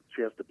themselves, got a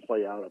chance to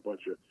play out a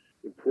bunch of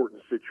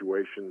important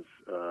situations.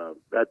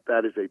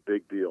 That is a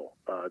big deal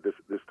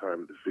this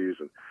time of the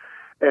season.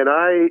 And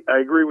I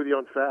agree with you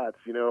on Fats.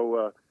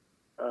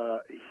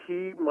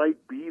 He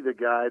might be the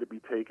guy to be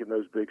taking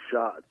those big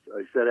shots.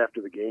 I said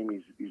after the game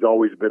he's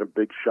always been a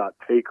big shot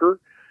taker,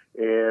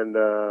 and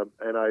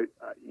I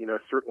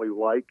certainly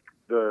like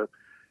the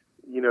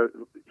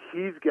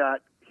he's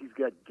got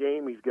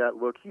game, he's got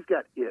look, he's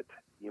got it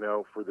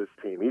for this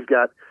team. He's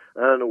got,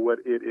 I don't know what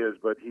it is,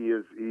 but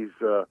he's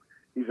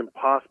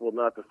impossible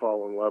not to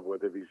fall in love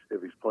with if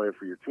he's playing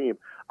for your team.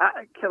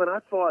 Kevin, I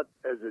thought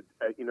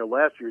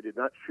last year he did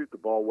not shoot the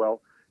ball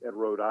well at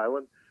Rhode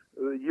Island.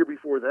 The year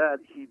before that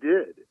he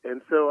did,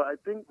 and so I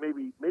think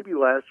maybe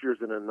last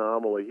year's an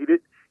anomaly.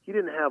 He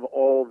didn't have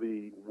all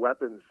the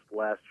weapons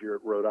last year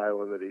at Rhode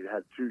Island that he'd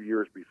had 2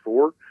 years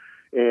before,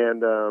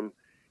 and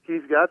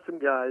he's got some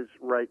guys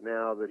right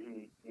now that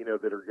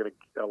that are going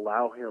to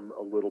allow him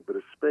a little bit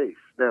of space.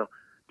 Now,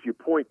 to your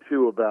point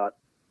too about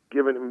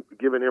giving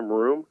him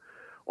room.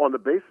 On the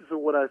basis of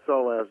what I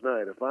saw last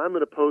night, if I'm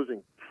an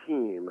opposing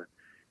team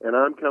and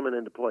I'm coming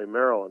in to play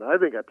Maryland, I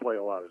think I play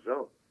a lot of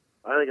zone.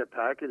 I think I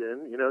pack it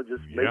in,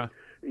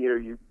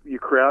 you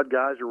crowd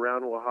guys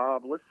around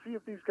Wahab. Let's see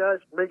if these guys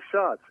make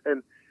shots.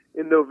 And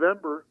in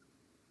November,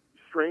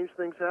 strange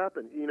things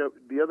happen.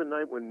 The other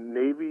night when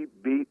Navy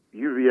beat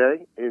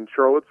UVA in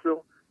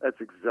Charlottesville, that's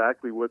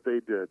exactly what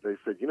they did. They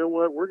said, you know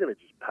what, we're going to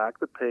just pack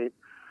the paint.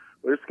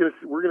 We're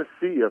going to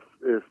see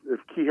if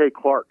Kihei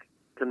Clark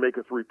can make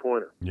a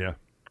three-pointer. Yeah.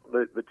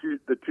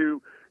 The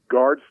two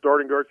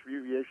starting guards for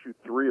UVA shoot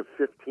 3 of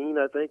 15,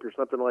 I think, or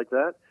something like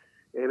that.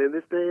 And in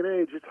this day and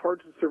age, it's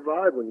hard to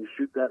survive when you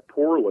shoot that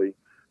poorly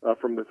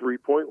from the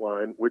three-point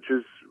line, which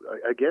is,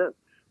 again,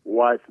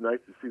 why it's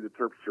nice to see the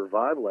Terps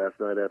survive last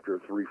night after a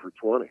 3 for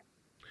 20.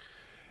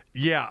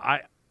 Yeah,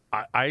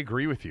 I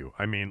agree with you.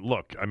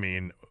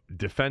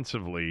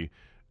 Defensively,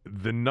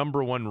 the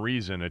number one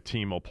reason a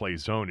team will play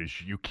zone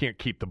is you can't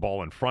keep the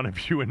ball in front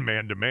of you in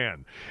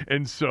man-to-man.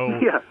 And so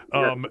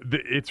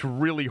it's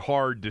really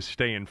hard to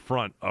stay in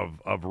front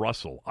of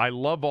Russell. I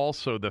love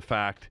also the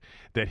fact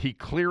that he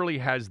clearly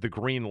has the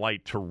green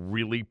light to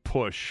really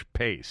push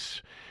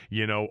pace,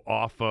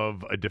 off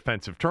of a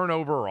defensive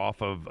turnover or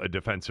off of a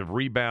defensive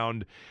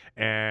rebound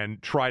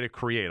and try to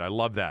create. I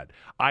love that.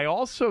 I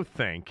also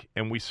think,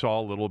 and we saw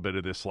a little bit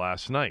of this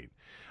last night,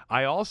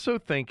 I also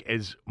think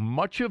as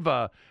much of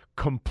a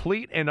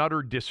complete and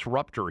utter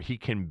disruptor he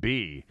can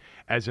be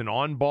as an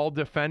on-ball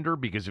defender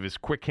because of his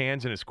quick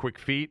hands and his quick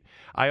feet,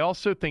 I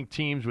also think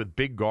teams with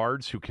big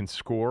guards who can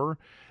score,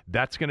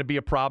 that's going to be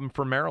a problem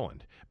for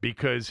Maryland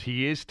because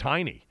he is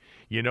tiny.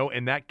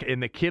 And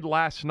the kid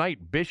last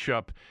night,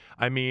 Bishop,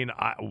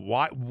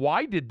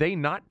 why did they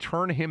not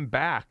turn him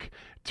back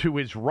to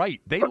his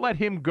right? They let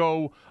him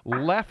go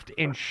left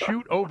and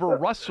shoot over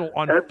Russell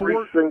on every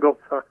single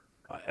time.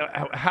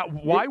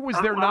 Why was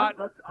there not?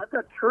 I've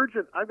got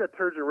Turgeon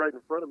right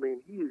in front of me,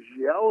 and he is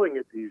yelling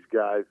at these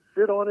guys.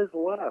 Sit on his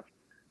left,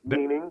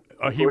 meaning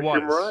he was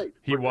him right.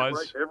 He was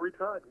right every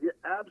time. Yeah,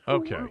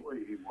 absolutely, okay.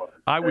 He was.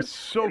 I was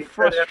so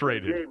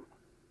frustrated.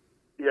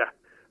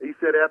 He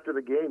said after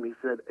the game, he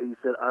said,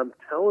 I'm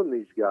telling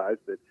these guys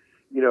that,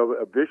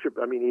 Bishop.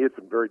 I mean, he hit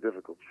some very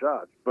difficult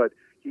shots, but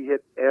he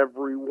hit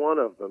every one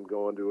of them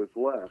going to his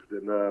left,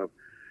 and.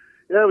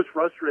 Yeah, it was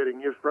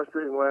frustrating. It was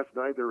frustrating last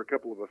night. There were a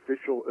couple of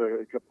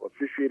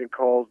officiating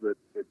calls that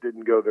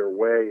didn't go their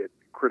way at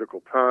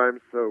critical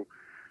times. So,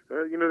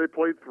 they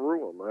played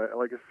through them.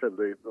 Like I said,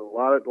 a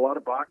lot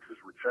of boxes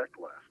were checked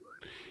last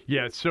night.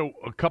 Yeah. So,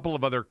 a couple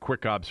of other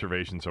quick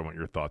observations I want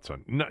your thoughts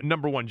on.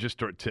 Number one, just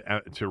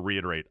to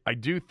reiterate, I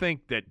do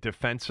think that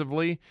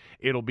defensively,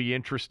 it'll be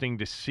interesting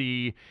to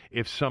see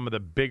if some of the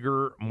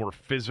bigger, more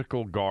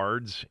physical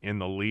guards in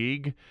the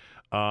league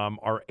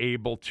are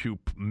able to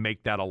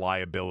make that a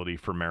liability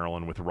for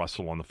Maryland with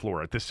Russell on the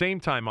floor. At the same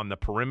time, on the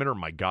perimeter,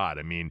 my God,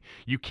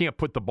 you can't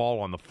put the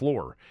ball on the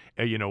floor,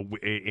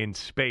 in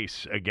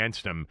space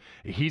against him.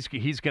 He's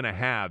going to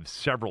have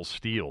several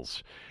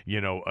steals,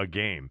 a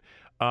game.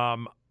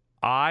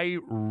 I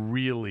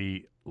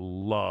really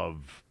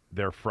love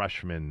their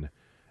freshman,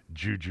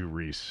 Juju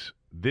Reese.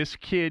 This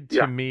kid,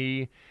 to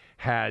me,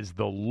 has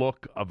the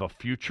look of a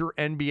future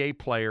NBA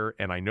player,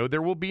 and I know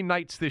there will be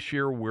nights this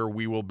year where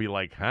we will be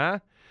like, huh?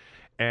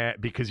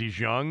 Because he's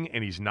young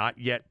and he's not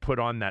yet put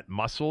on that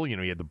muscle. He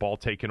had the ball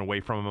taken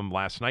away from him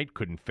last night,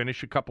 couldn't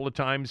finish a couple of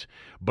times.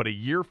 But a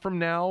year from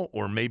now,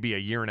 or maybe a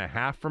year and a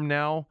half from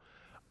now,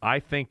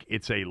 I think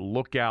it's a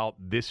look out,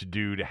 this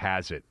dude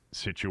has it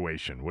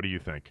situation. What do you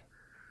think?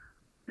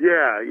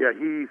 Yeah,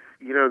 he's,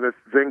 the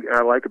thing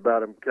I like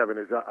about him, Kevin,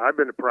 is I've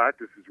been to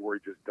practices where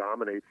he just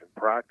dominates in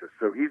practice.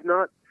 So he's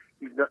not,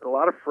 a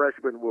lot of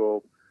freshmen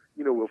will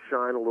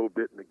shine a little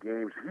bit in the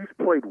games. He's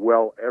played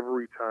well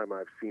every time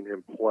I've seen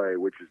him play,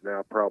 which is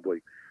now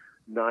probably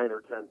 9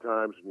 or 10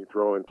 times when you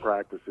throw in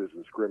practices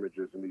and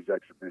scrimmages and these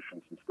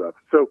exhibitions and stuff.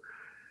 So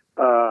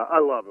I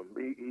love him.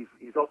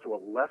 He's also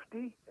a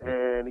lefty,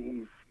 and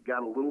he's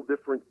got a little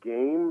different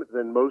game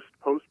than most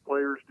post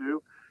players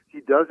do. He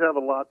does have a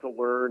lot to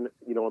learn.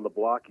 On the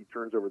block, he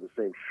turns over the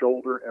same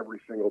shoulder every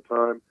single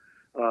time.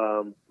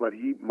 But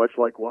he, much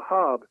like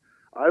Wahab,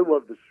 I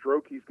love the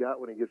stroke he's got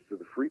when he gets to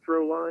the free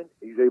throw line.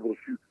 He's able to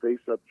shoot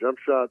face-up jump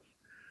shots.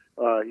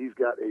 He's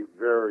got a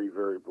very,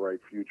 very bright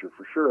future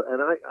for sure.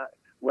 And I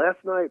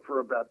last night for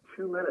about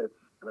 2 minutes,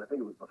 and I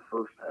think it was the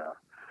first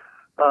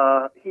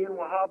half, he and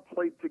Wahab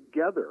played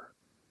together.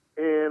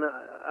 And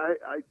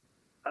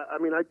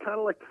I'd kind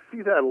of like to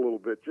see that a little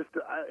bit.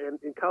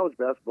 And college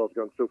basketball has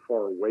gone so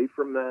far away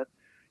from that.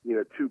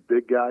 Two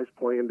big guys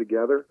playing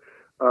together.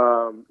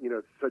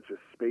 It's such a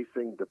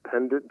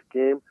spacing-dependent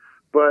game.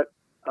 But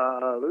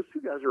those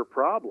two guys are a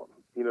problem.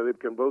 They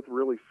can both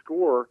really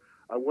score.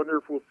 I wonder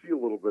if we'll see a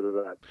little bit of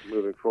that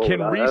moving forward.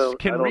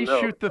 Can Reese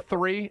shoot the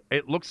three?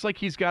 It looks like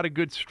he's got a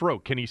good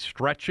stroke. Can he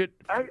stretch it?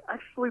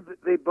 Actually,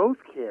 they both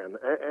can.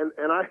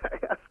 And I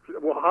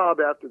asked Wahab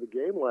after the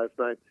game last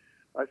night,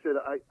 I said,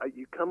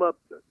 you come up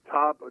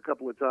top a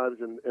couple of times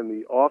in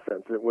the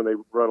offense when they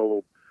run a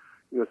little,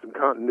 some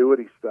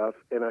continuity stuff.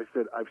 And I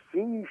said, I've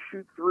seen you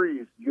shoot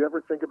threes. Do you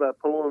ever think about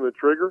pulling the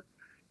trigger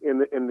in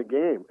the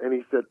game? And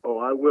he said, oh,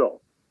 I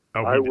will.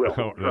 Oh, I will.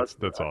 Oh, that's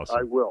awesome.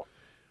 I will.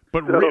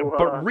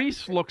 But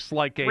Reese looks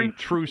like a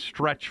true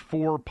stretch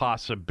four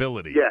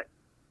possibility.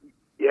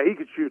 Yeah, he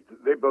could shoot.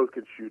 They both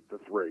could shoot the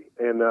three,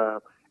 and I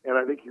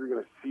think you're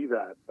going to see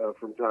that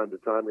from time to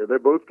time here. They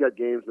both got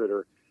games that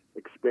are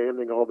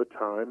expanding all the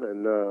time,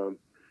 and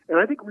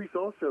I think Reese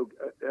also,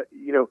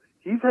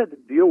 he's had to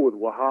deal with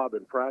Wahab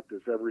in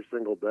practice every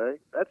single day.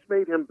 That's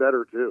made him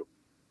better too.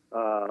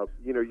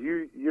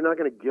 You're not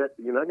going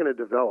to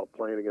develop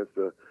playing against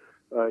a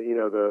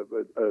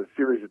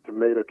series of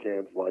tomato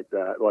cans like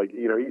that.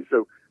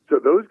 So So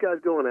those guys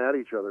going at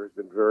each other has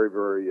been very,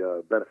 very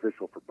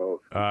beneficial for both.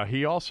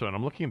 He also, and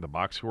I'm looking at the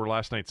box score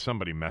last night,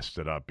 somebody messed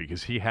it up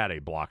because he had a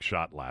block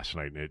shot last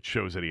night, and it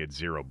shows that he had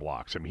 0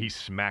 blocks. I mean, he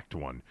smacked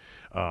one,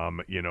 from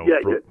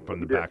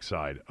the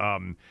backside.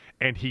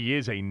 And he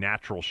is a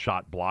natural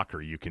shot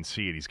blocker. You can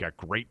see it. He's got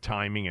great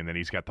timing, and then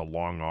he's got the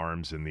long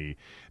arms and the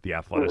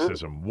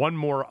athleticism. Mm-hmm. One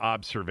more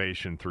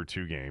observation through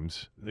 2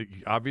 games,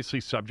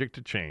 obviously subject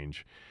to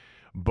change,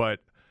 but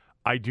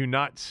I do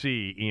not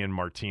see Ian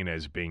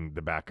Martinez being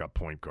the backup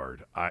point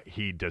guard.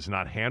 He does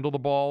not handle the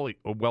ball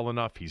well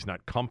enough. He's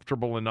not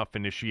comfortable enough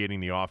initiating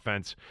the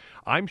offense.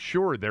 I'm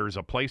sure there's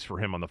a place for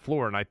him on the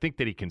floor, and I think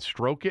that he can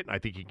stroke it, and I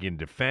think he can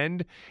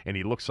defend, and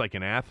he looks like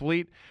an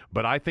athlete.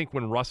 But I think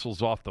when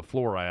Russell's off the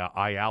floor,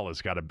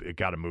 Ayala's got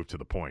to move to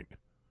the point.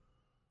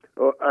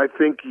 Well, I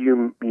think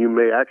you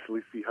may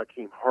actually see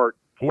Hakeem Hart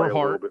play a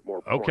little bit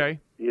more point. Okay.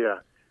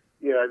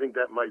 Yeah, I think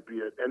that might be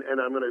it.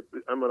 And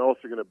I'm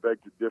also going to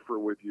beg to differ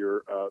with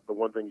your the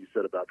one thing you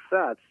said about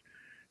Fats.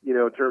 In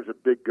terms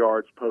of big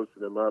guards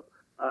posting him up,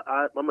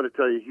 I'm going to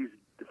tell you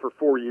for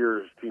 4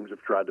 years teams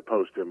have tried to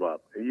post him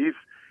up. He's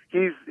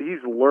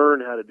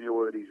learned how to deal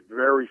with it. He's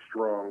very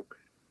strong.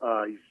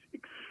 He's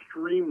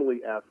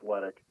extremely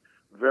athletic,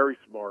 very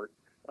smart.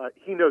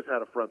 He knows how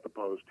to front the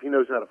post. He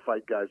knows how to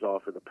fight guys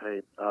off in the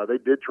paint. They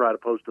did try to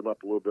post him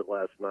up a little bit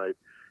last night.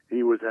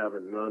 He was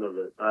having none of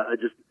it.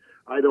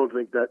 I don't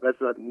think that's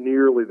not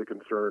nearly the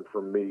concern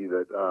for me.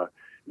 That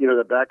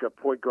the backup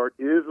point guard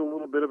is a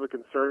little bit of a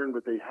concern,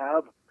 but they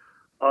have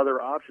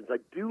other options. I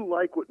do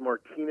like what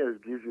Martinez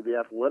gives you. The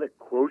athletic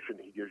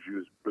quotient he gives you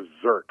is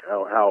berserk.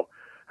 How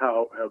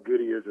good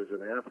he is as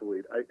an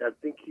athlete. I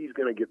think he's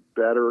going to get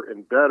better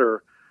and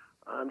better.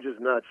 I'm just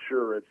not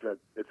sure it's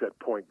at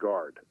point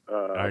guard.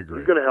 I agree.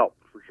 He's going to help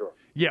for sure.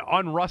 Yeah,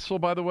 on Russell,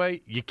 by the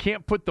way, you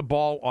can't put the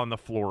ball on the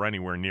floor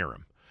anywhere near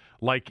him.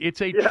 Like,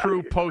 it's a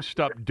true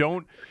post-up.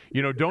 Don't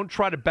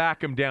try to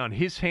back him down.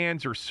 His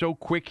hands are so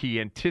quick.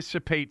 He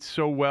anticipates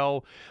so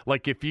well.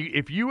 Like, if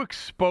you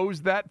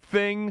expose that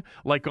thing,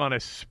 like on a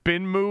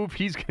spin move,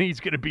 he's going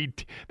to be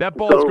 – that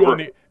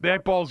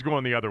ball's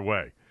going the other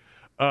way.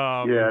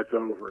 It's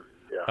over.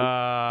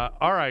 Yeah.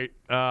 All right.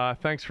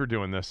 Thanks for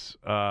doing this.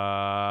 When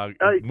are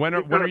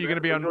you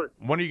going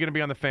to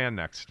be on the Fan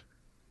next?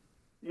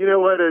 You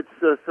know what? It's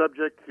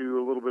subject to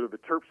a little bit of the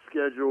Terps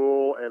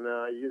schedule, and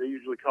they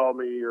usually call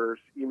me or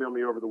email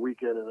me over the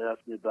weekend and ask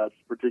me about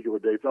particular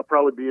dates. I'll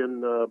probably be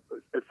in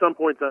at some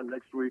point in time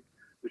next week.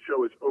 The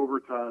show is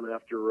overtime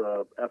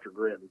after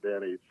Grant and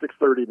Danny. It's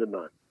 6:30 to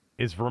 9.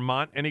 Is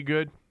Vermont any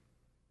good?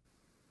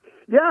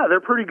 Yeah,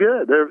 they're pretty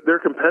good. They're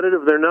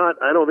competitive. They're not.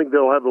 I don't think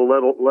they'll have the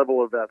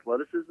level of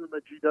athleticism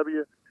that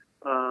GW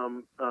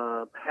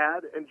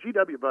had. And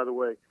GW, by the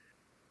way.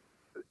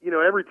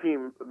 Every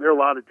team, there are a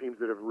lot of teams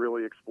that have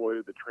really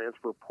exploited the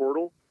transfer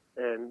portal,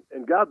 and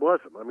God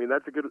bless them. I mean,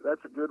 that's a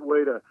good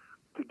way to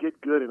get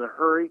good in a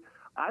hurry.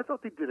 I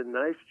thought they did a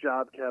nice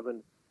job,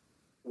 Kevin.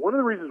 One of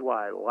the reasons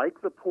why I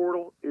like the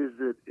portal is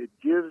that it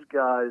gives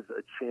guys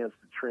a chance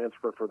to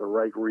transfer for the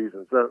right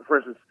reasons. For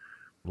instance,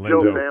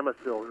 Joe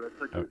Bamisill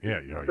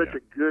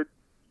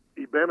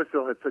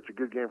Bamisill had such a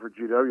good game for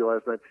GW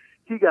last night.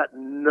 He got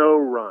no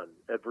run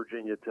at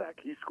Virginia Tech.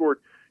 He scored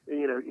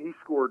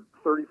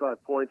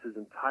 35 points his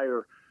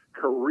entire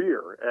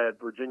career at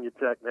Virginia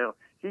Tech. Now,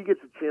 he gets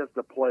a chance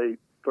to play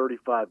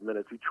 35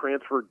 minutes. He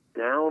transferred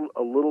down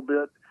a little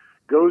bit,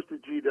 goes to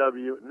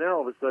GW, and now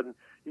all of a sudden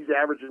he's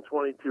averaging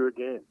 22 a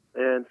game.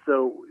 And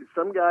so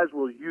some guys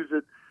will use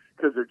it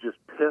because they're just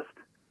pissed,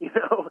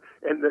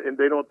 and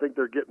they don't think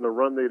they're getting the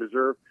run they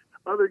deserve.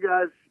 Other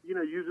guys,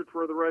 use it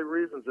for the right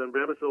reasons, and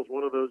Bamisill's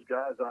one of those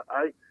guys.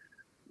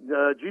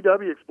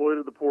 GW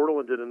exploited the portal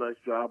and did a nice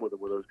job with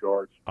those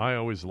guards. I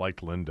always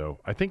liked Lindo.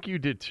 I think you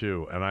did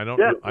too, and I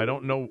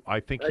don't know. I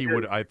think he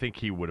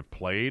would have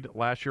played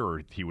last year,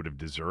 or he would have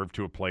deserved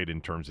to have played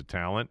in terms of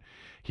talent.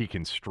 He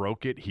can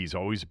stroke it. He's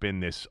always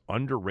been this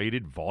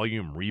underrated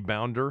volume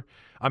rebounder.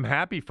 I'm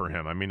happy for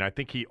him. I mean, I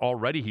think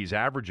he's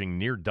averaging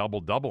near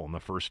double-double in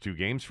the first 2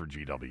 games for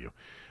GW.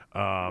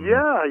 I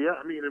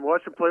mean, and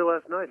watch him play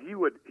last night. He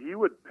would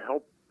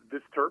help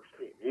this Terps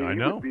team.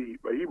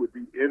 He would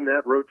be in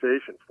that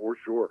rotation for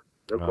sure.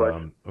 No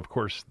question. Of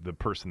course, the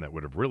person that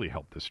would have really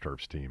helped this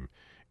Terps team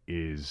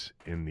is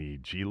in the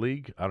G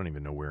League. I don't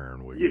even know where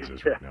Aaron Wiggins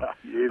is right now.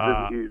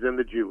 He's in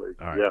the G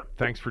League. All right. Yeah.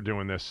 Thanks for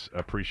doing this.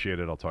 Appreciate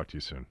it. I'll talk to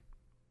you soon.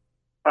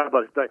 All right,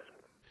 buddy. Thanks.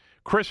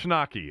 Chris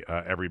Naki,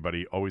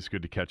 everybody. Always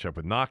good to catch up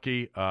with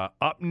Naki.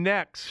 Up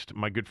next,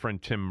 my good friend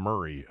Tim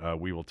Murray.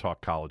 We will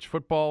talk college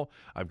football.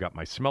 I've got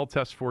my smell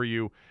test for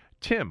you.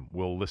 Tim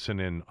will listen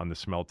in on the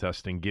smell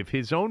test and give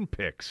his own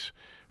picks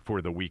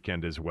for the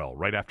weekend as well,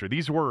 right after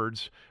these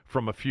words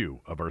from a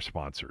few of our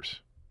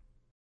sponsors.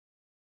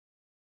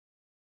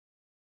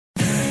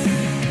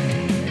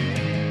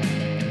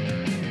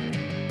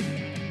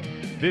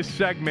 This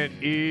segment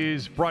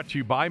is brought to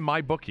you by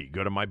MyBookie.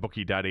 Go to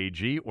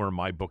mybookie.ag or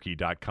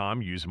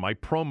mybookie.com. Use my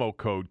promo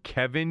code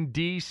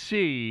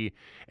KevinDC,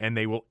 and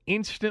they will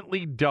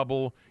instantly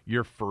double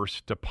your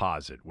first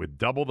deposit. With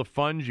double the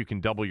funds, you can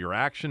double your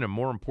action, and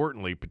more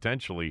importantly,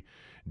 potentially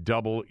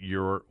double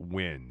your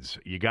wins.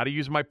 You got to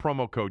use my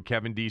promo code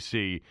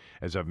KevinDC.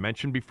 As I've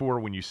mentioned before,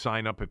 when you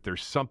sign up, if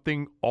there's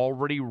something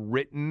already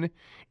written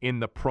in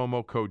the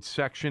promo code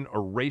section,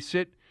 erase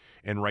it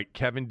and write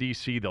Kevin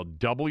DC. They'll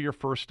double your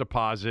first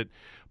deposit.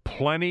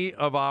 Plenty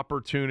of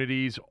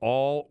opportunities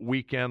all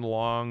weekend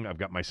long. I've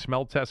got my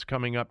smell test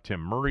coming up. Tim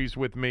Murray's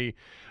with me.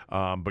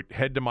 But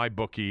head to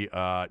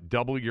MyBookie,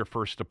 double your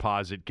first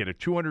deposit, get a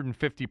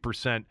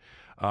 250%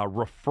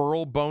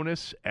 referral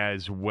bonus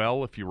as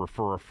well if you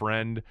refer a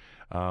friend.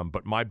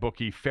 But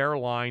MyBookie, fair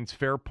lines,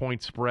 fair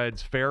point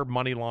spreads, fair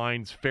money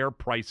lines, fair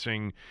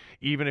pricing.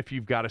 Even if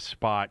you've got a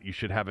spot, you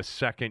should have a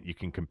second. You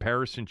can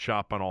comparison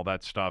shop on all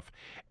that stuff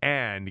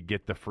and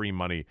get the free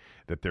money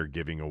that they're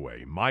giving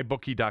away.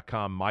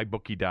 MyBookie.com,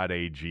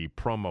 mybookie.ag,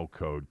 promo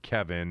code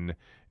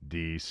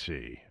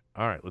KevinDC.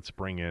 All right, let's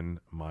bring in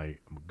my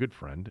good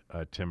friend,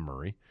 Tim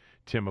Murray.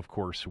 Tim, of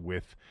course,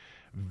 with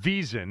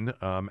VSiN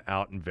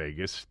out in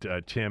Vegas.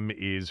 Tim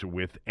is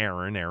with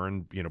Aaron.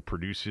 Aaron,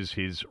 produces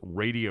his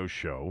radio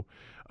show,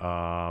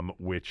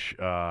 which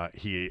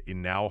he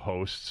now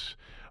hosts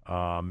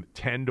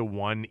 10 to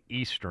 1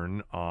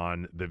 Eastern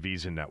on the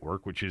VSiN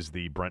network, which is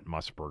the Brent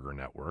Musburger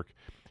network.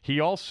 He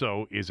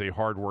also is a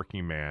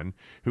hardworking man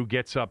who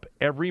gets up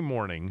every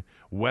morning,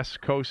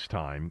 West Coast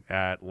time,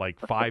 at like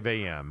 5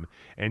 a.m.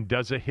 and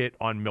does a hit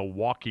on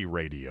Milwaukee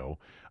radio.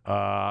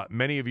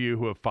 Many of you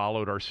who have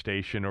followed our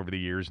station over the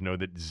years know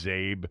that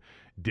Zabe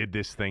did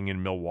this thing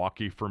in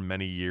Milwaukee for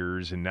many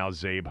years, and now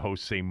Zabe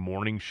hosts a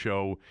morning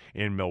show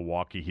in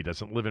Milwaukee. He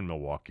doesn't live in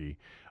Milwaukee.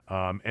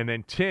 And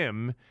then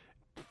Tim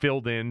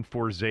filled in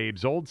for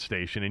Zabe's old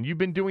station, and you've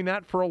been doing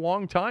that for a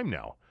long time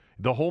now.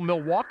 The whole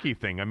Milwaukee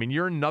thing. I mean,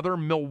 you're another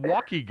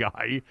Milwaukee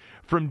guy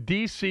from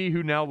D.C.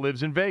 who now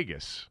lives in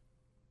Vegas.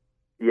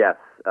 Yes,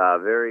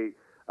 very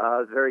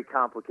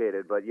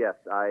complicated, but yes,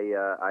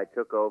 I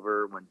took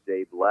over when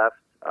Zabe left.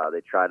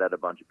 They tried out a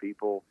bunch of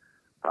people.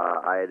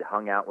 I had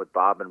hung out with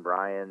Bob and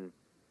Brian,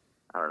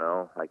 I don't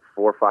know, like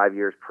 4 or 5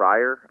 years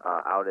prior,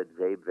 out at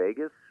Zabe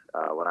Vegas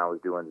when I was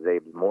doing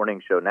Zabe's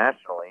morning show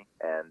nationally,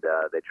 and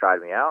they tried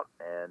me out,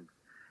 and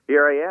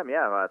here I am,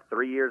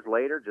 3 years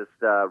later, just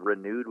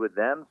renewed with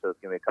them, so it's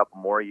going to be a couple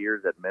more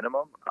years at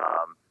minimum.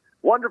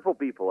 Wonderful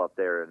people up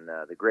there in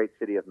the great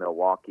city of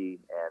Milwaukee,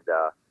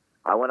 and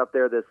I went up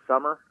there this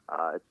summer.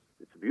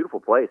 It's a beautiful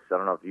place. I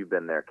don't know if you've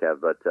been there, Kev,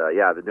 but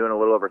I've been doing a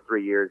little over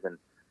 3 years, and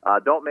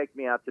don't make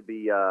me out to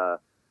be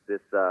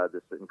this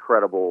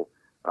incredible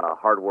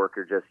hard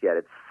worker just yet.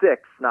 It's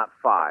 6, not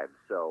 5,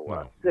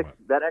 so 6.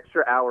 That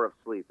extra hour of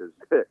sleep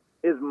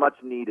is much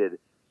needed.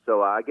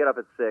 So I get up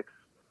at 6.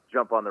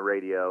 Jump on the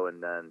radio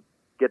and then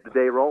get the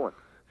day rolling.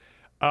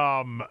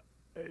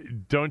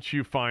 Don't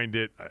you find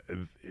it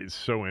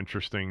so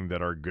interesting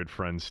that our good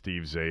friend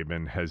Steve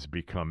Zabin has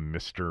become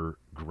Mr.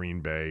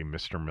 Green Bay,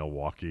 Mr.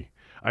 Milwaukee?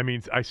 I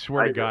mean, I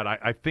swear to God,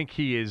 I think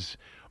he is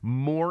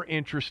more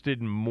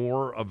interested and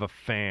more of a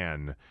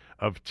fan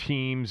of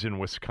teams in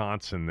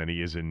Wisconsin than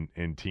he is in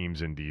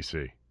teams in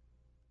D.C.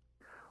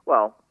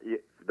 Well,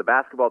 the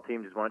basketball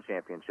team just won a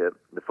championship.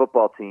 The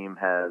football team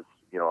has,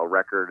 a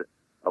record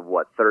of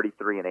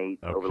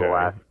 33-8 over the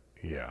last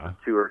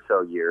 2 or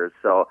so years.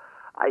 So,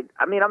 I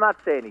mean, I'm not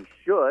saying he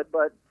should,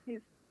 but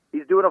he's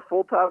doing a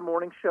full-time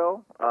morning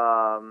show.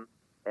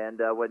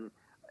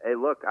 Hey,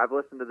 look, I've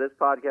listened to this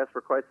podcast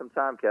for quite some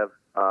time, Kev.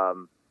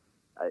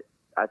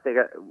 I think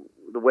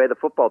the way the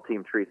football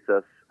team treats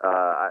us,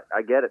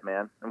 I get it,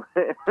 man.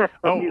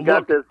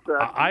 Got this.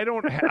 I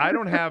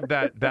don't have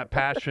that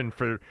passion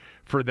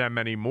for them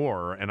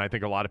anymore, and I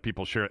think a lot of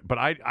people share it. But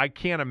I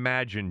can't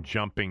imagine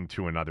jumping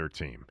to another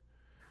team.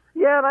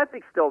 Yeah, and I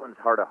think still in his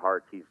heart of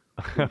hearts, he's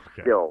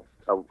still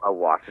a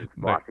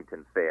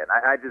Washington fan.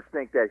 I just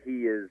think that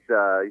he is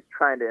he's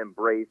trying to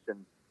embrace,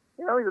 and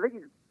I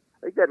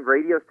think that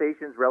radio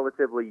station's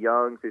relatively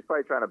young, so he's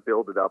probably trying to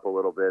build it up a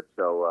little bit.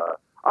 So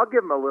I'll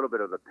give him a little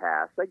bit of a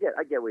pass. I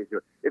get what he's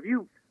doing. If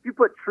you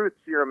put truth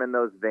serum in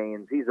those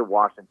veins, he's a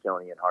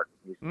Washingtonian heart.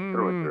 He's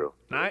through and through.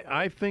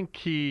 I think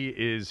he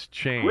is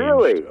changed.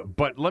 Really?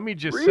 But let me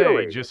just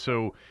say, just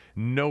so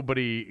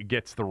nobody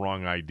gets the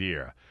wrong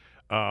idea.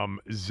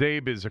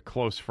 Zabe is a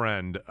close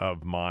friend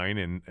of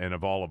mine and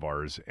of all of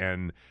ours,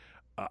 and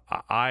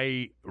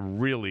I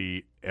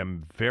really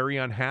am very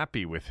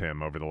unhappy with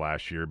him over the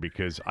last year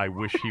because I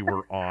wish he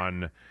were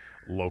on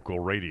local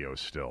radio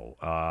still,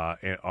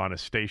 on a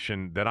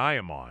station that I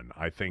am on.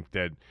 I think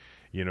that,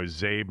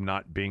 Zabe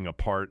not being a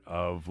part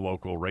of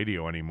local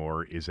radio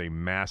anymore is a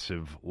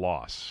massive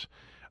loss.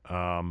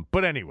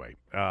 But anyway,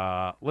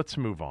 let's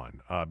move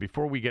on.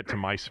 Before we get to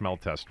my smell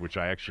test, which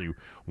I actually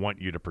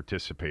want you to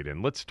participate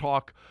in, let's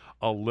talk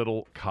a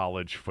little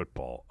college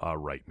football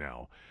right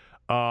now.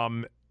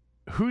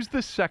 Who's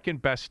the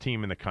second best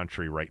team in the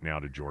country right now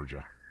to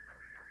Georgia?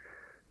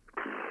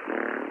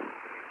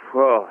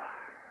 Well,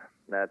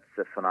 That's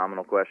a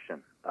phenomenal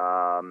question.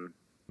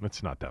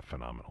 It's not that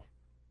phenomenal.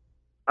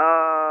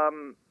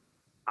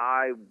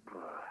 I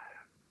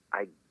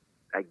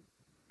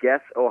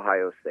guess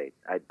Ohio State.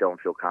 I don't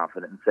feel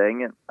confident in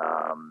saying it.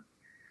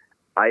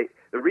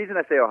 The reason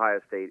I say Ohio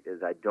State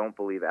is I don't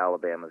believe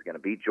Alabama is going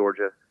to beat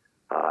Georgia.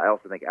 I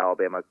also think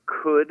Alabama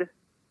could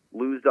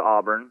lose to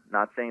Auburn.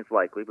 Not saying it's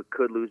likely, but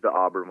could lose to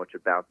Auburn, which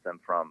would bounce them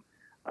from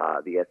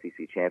the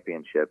SEC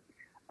championship.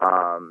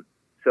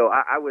 So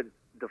I would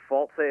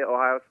default say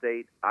Ohio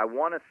State. I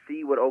want to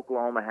see what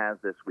Oklahoma has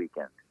this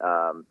weekend.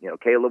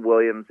 Caleb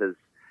Williams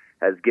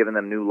has given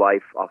them new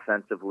life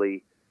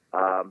offensively.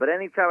 But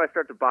anytime I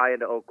start to buy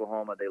into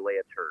Oklahoma, they lay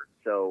a turd.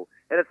 So,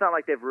 and it's not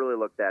like they've really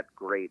looked that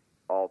great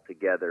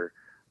altogether.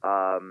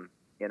 And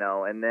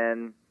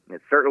then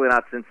it's certainly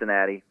not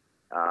Cincinnati.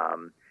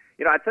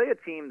 I tell you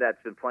a team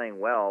that's been playing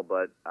well,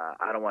 but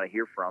I don't want to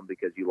hear from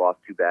because you lost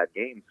 2 bad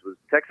games, was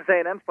Texas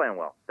A&M's playing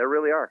well. They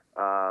really are.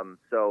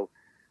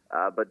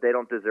 But they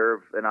don't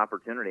deserve an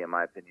opportunity, in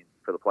my opinion,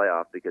 for the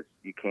playoff because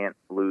you can't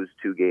lose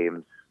 2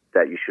 games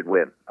that you should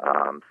win.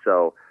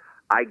 So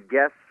I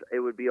guess it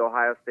would be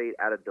Ohio State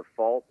at a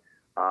default.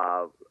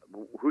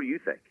 Who do you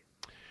think?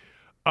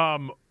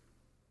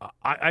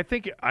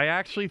 I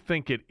actually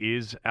think it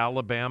is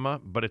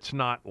Alabama, but it's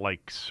not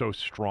like so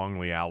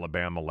strongly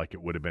Alabama like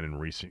it would have been in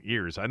recent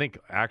years. I think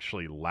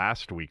actually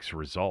last week's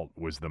result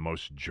was the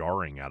most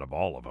jarring out of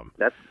all of them.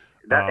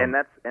 And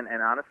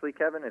honestly,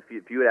 Kevin, if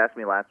you had asked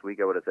me last week,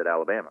 I would have said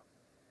Alabama.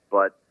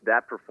 But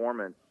that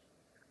performance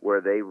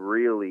where they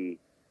really,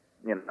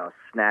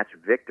 snatched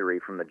victory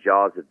from the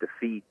jaws of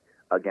defeat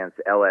against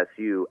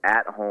LSU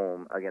at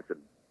home against a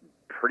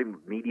pretty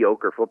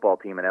mediocre football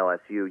team in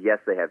LSU. Yes,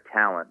 they have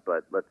talent,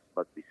 but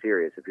let's be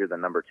serious. If you're the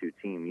number 2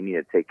 team, you need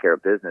to take care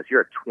of business.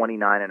 You're a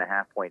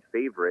 29.5-point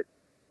favorite,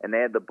 and they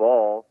had the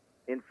ball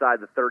inside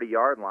the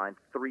 30-yard line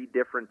 3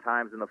 different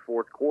times in the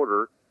fourth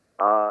quarter,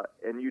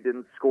 and you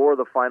didn't score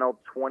the final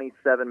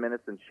 27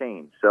 minutes and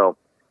change. So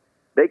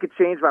they could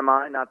change my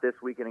mind, not this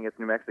weekend against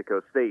New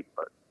Mexico State,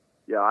 but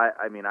I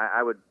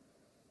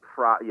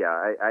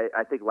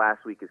think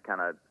last week has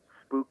kind of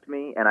spooked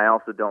me, and I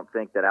also don't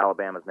think that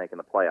Alabama's making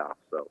the playoffs,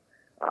 so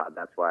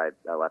that's why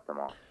I left them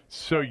off.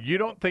 So you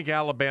don't think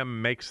Alabama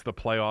makes the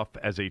playoff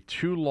as a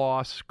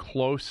 2-loss,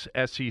 close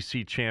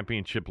SEC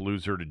championship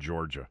loser to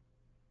Georgia?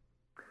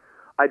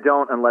 I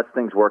don't, unless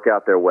things work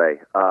out their way.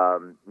 I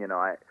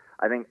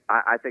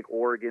think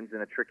Oregon's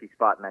in a tricky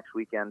spot next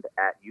weekend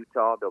at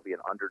Utah. They'll be an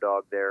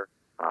underdog there.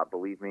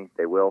 Believe me,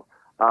 they will.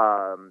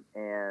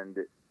 And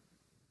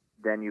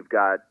then you've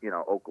got,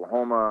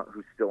 Oklahoma,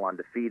 who's still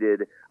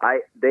undefeated.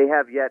 They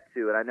have yet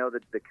to, and I know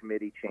that the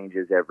committee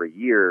changes every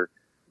year,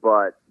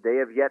 but they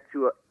have yet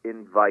to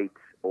invite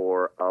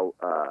or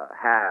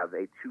have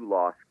a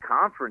 2-loss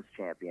conference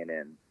champion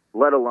in,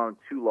 let alone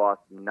 2-loss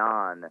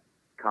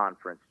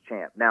non-conference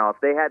champ. Now,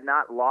 if they had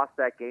not lost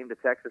that game to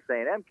Texas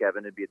A&M,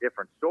 Kevin, it'd be a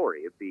different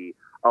story. It'd be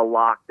a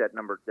lock that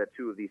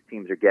 2 of these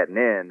teams are getting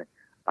in.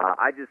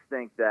 I just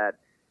think that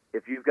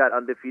if you've got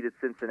undefeated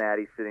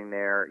Cincinnati sitting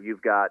there,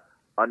 you've got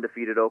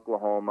undefeated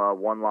Oklahoma,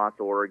 1-loss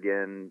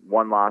Oregon,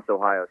 1-loss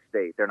Ohio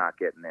State, they're not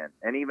getting in.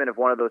 And even if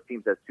one of those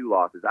teams has 2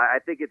 losses, I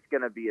think it's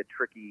going to be a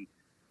tricky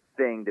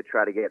thing to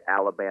try to get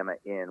Alabama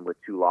in with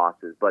 2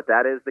 losses. But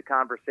that is the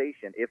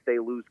conversation. If they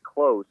lose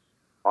close,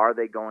 are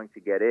they going to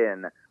get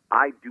in?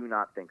 I do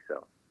not think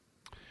so.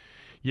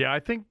 Yeah, I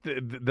think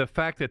the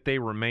fact that they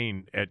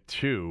remain at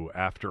 2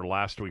 after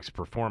last week's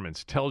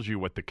performance tells you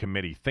what the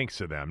committee thinks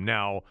of them.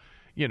 Now,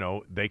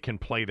 they can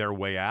play their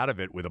way out of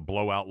it with a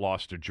blowout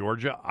loss to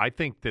Georgia. I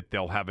think that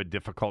they'll have a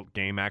difficult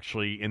game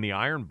actually in the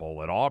Iron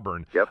Bowl at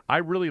Auburn. Yep. I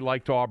really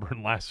liked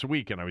Auburn last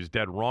week, and I was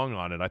dead wrong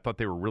on it. I thought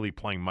they were really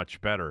playing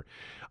much better.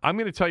 I'm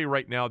going to tell you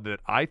right now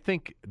that I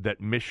think that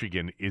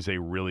Michigan is a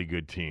really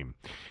good team.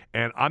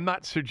 And I'm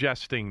not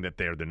suggesting that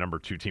they're the number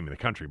 2 team in the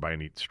country by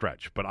any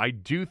stretch, but I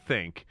do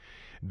think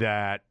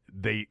that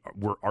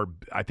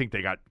I think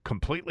they got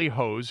completely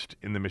hosed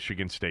in the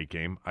Michigan State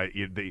game.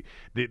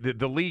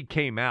 The league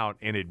came out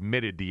and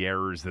admitted the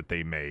errors that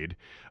they made.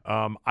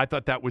 I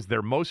thought that was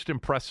their most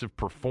impressive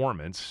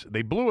performance.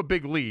 They blew a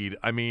big lead.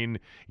 I mean,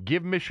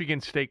 give Michigan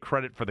State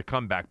credit for the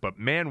comeback, but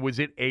man, was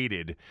it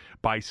aided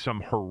by some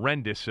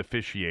horrendous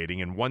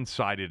officiating and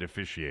one-sided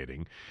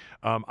officiating.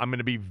 I'm going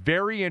to be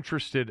very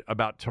interested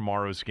about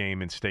tomorrow's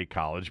game in State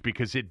College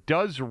because it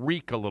does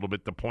reek a little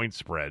bit the point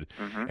spread.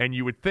 Mm-hmm. And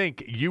you would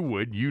think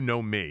you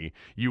know me,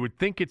 you would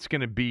think it's going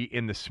to be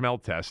in the smell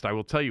test. I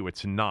will tell you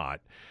it's not.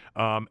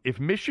 If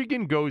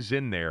Michigan goes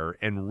in there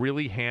and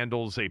really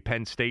handles a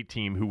Penn State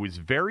team who was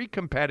very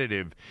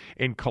competitive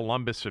in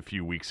Columbus a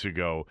few weeks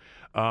ago,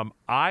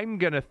 I'm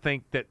going to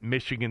think that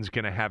Michigan's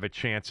going to have a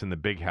chance in the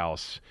Big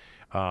House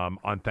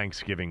on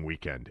Thanksgiving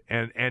weekend.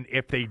 And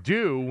if they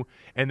do,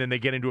 and then they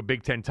get into a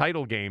Big Ten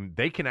title game,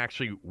 they can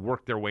actually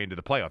work their way into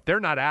the playoff.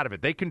 They're not out of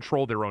it. They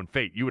control their own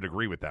fate. You would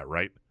agree with that,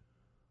 right?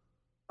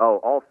 Oh,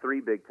 all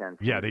 3 Big Ten teams.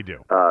 Yeah, they do.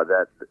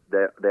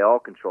 They all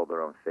control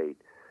their own fate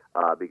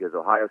because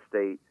Ohio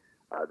State,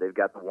 they've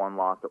got the 1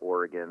 loss to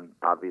Oregon.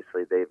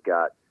 Obviously, they've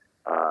got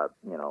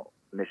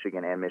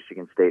Michigan and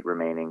Michigan State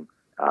remaining.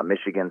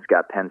 Michigan's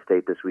got Penn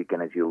State this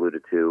weekend, as you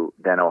alluded to,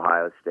 then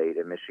Ohio State,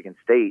 and Michigan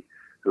State,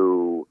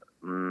 who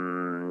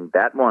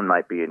that one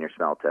might be in your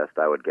smell test,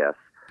 I would guess.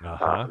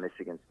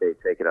 Michigan State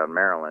taking on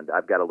Maryland.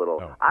 I've got a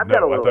little. I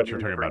thought you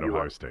were talking about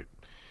Ohio State.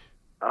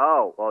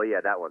 Oh, well,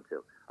 yeah, that one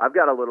too. I've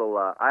got a little.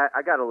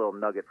 I got a little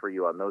nugget for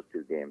you on those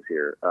two games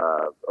here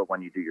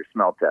when you do your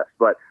smell test.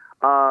 But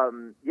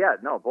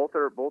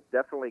both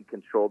definitely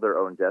control their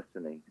own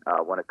destiny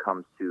when it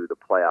comes to the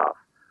playoff.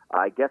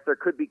 I guess there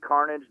could be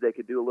carnage. They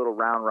could do a little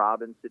round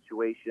robin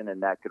situation,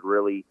 and that could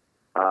really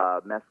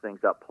mess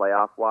things up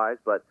playoff wise.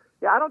 But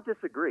yeah, I don't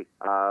disagree.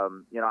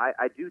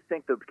 I do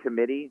think the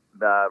committee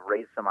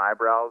raised some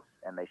eyebrows,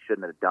 and they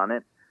shouldn't have done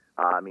it.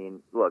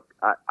 Look,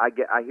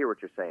 I hear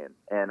what you're saying,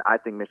 and I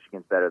think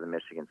Michigan's better than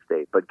Michigan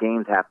State, but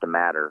games have to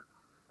matter.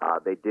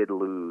 They did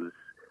lose.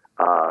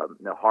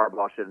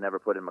 Harbaugh should have never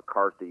put in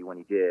McCarthy when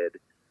he did,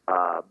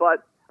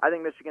 but I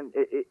think Michigan,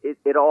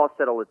 it all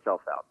settled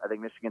itself out. I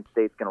think Michigan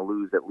State's going to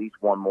lose at least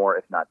one more,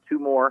 if not two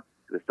more.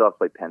 They still have to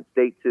play Penn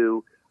State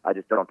too. I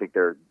just don't think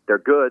they're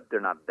good.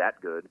 They're not that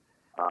good.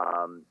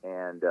 I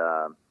think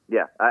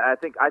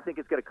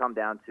it's going to come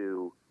down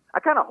to.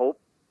 I kind of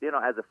hope,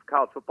 as a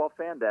college football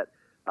fan, that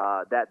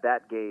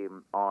that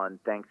game on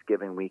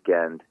Thanksgiving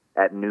weekend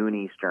at noon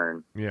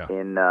Eastern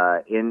in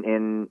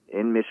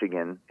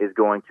Michigan is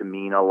going to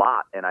mean a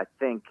lot. And I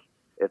think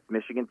if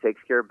Michigan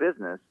takes care of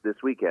business this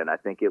weekend, I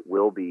think it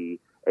will be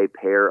a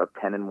pair of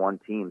 10-1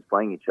 teams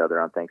playing each other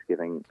on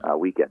Thanksgiving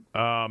weekend.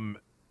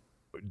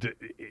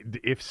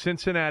 If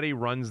Cincinnati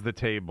runs the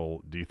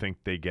table, do you think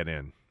they get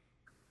in?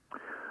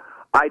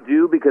 I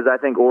do, because I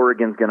think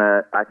Oregon's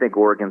gonna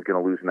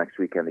lose next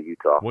weekend to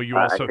Utah. Well, you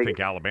also think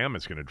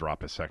Alabama's going to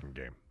drop a second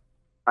game.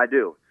 I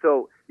do.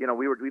 So,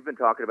 we've been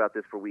talking about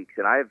this for weeks,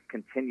 and I have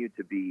continued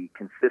to be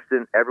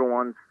consistent.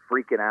 Everyone's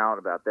freaking out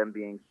about them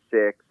being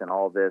 6 and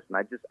all this,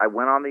 and I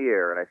went on the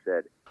air and I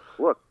said,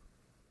 look,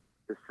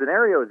 the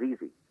scenario is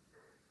easy.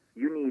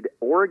 You need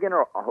Oregon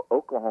or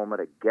Oklahoma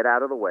to get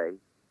out of the way,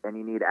 and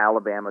you need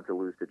Alabama to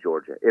lose to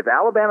Georgia. If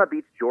Alabama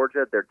beats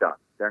Georgia, they're done.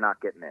 They're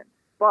not getting in.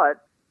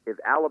 But if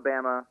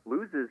Alabama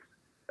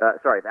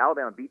if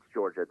Alabama beats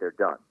Georgia, they're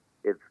done.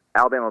 If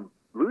Alabama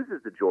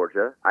loses to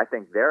Georgia, I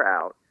think they're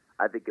out.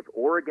 I think if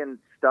Oregon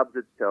stubs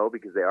its toe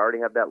because they already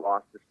have that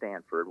loss to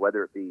Stanford,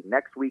 whether it be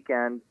next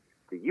weekend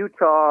to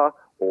Utah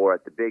or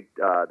at the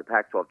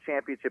Pac-12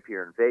 championship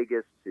here in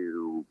Vegas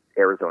to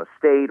Arizona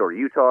State or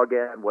Utah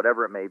again,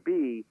 whatever it may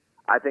be,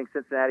 I think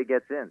Cincinnati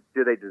gets in.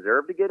 Do they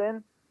deserve to get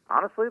in?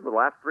 Honestly, the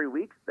last 3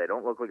 weeks, they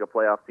don't look like a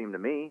playoff team to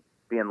me.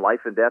 Being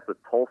life and death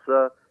with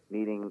Tulsa,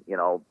 needing,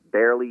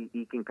 barely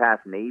eking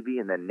past Navy,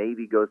 and then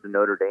Navy goes to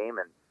Notre Dame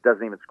and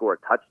doesn't even score a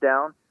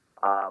touchdown.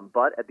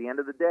 But at the end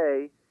of the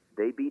day,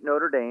 they beat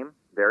Notre Dame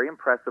very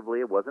impressively.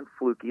 It wasn't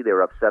fluky. They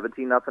were up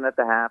 17-0 at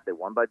the half. They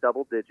won by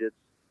double digits.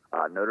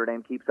 Notre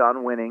Dame keeps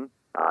on winning.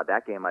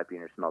 That game might be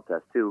in your smell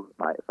test too,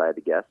 if I had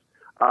to guess.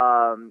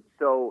 I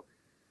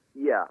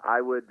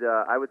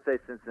would say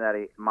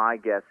Cincinnati. My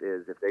guess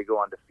is if they go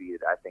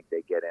undefeated, I think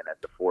they get in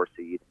at the 4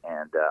 seed.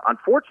 And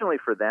unfortunately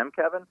for them,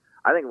 Kevin,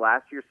 I think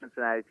last year's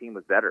Cincinnati team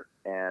was better,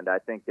 and I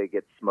think they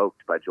get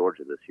smoked by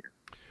Georgia this year.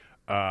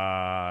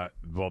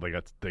 Well, they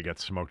got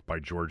smoked by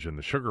Georgia in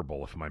the Sugar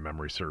Bowl, if my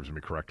memory serves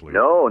me correctly.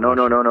 No.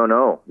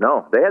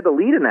 They had the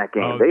lead in that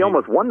game. They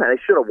almost won that.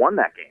 They should have won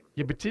that game.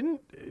 Yeah, but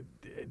didn't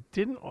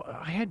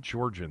I had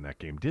Georgia in that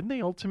game? Didn't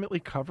they ultimately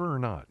cover or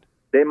not?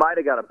 They might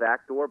have got a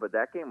backdoor, but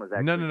that game was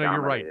actually No,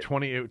 you're right.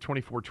 dominated.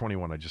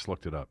 24-21. I just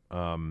looked it up.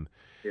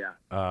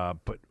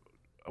 But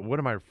what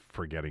am I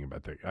forgetting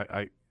about that?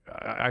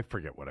 I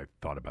forget what I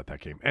thought about that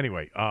game.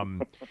 Anyway,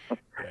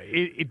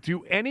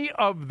 do any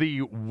of the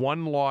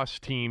one-loss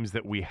teams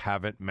that we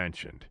haven't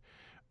mentioned,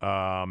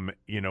 and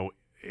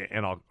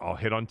I'll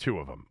hit on 2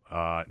 of them,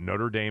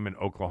 Notre Dame and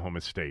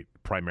Oklahoma State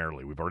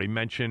primarily. We've already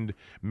mentioned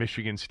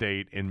Michigan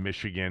State and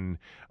Michigan,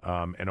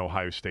 and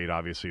Ohio State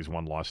obviously as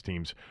one-loss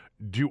teams.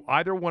 Do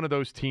either one of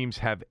those teams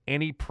have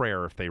any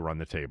prayer if they run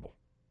the table?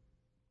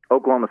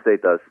 Oklahoma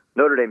State does.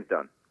 Notre Dame's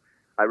done.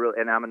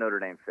 And I'm a Notre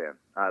Dame fan.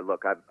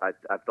 Look,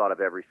 I've thought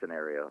of every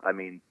scenario. I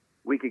mean,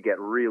 we could get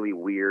really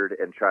weird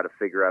and try to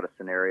figure out a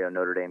scenario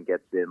Notre Dame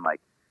gets in,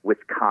 like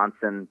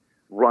Wisconsin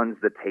runs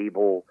the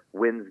table,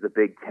 wins the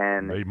Big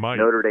Ten. They might.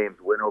 Notre Dame's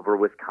win over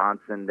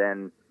Wisconsin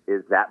then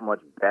is that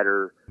much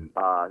better.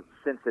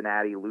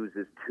 Cincinnati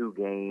loses 2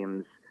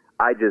 games.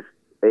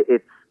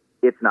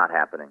 It's not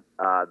happening.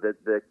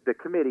 The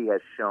committee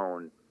has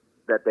shown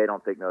that they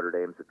don't think Notre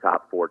Dame's a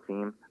top 4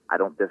 team. I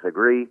don't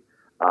disagree.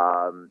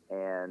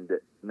 And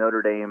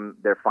Notre Dame,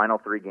 their final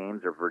 3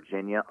 games are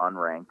Virginia,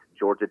 unranked,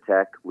 Georgia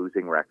Tech,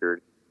 losing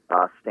record,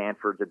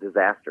 Stanford's a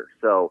disaster.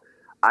 So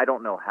I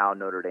don't know how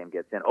Notre Dame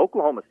gets in.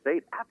 Oklahoma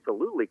State,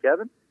 absolutely,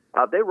 Kevin.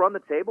 They run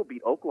the table,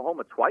 beat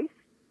Oklahoma twice.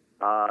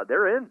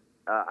 They're in.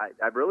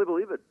 I really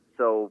believe it.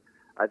 So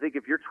I think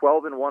if you're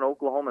 12-1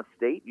 Oklahoma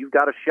State, you've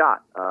got a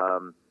shot.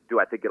 Do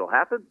I think it'll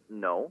happen?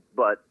 No,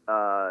 but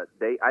I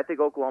think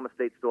Oklahoma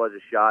State still has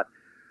a shot.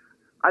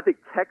 I think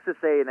Texas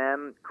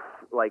A&M,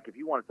 like if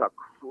you want to talk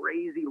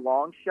crazy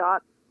long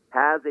shot,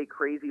 has a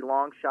crazy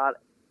long shot,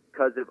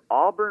 because if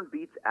Auburn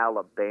beats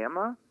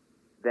Alabama,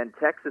 then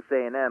Texas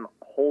A&M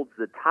holds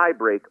the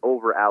tiebreak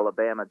over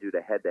Alabama due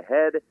to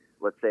head-to-head.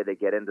 Let's say they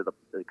get into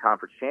the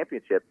conference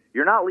championship.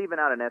 You're not leaving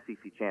out an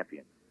SEC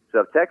champion. So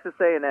if Texas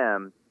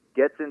A&M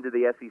gets into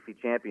the SEC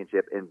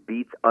championship and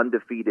beats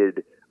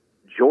undefeated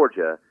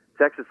Georgia,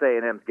 Texas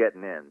A&M's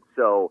getting in.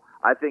 So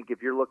I think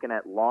if you're looking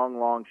at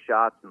long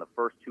shots and the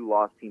first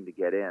two-loss team to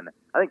get in,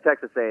 I think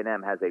Texas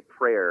A&M has a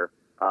prayer.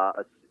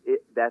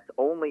 That's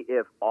only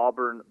if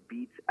Auburn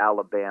beats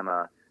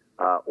Alabama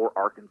or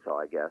Arkansas,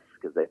 I guess,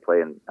 because they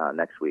play in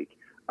next week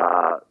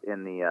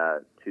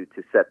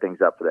to set things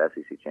up for the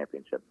SEC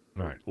championship.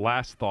 All right.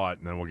 Last thought,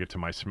 and then we'll get to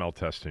my smell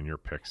test and your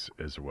picks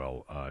as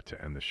well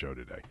to end the show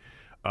today.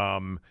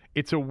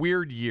 It's a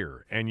weird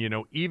year. And,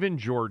 even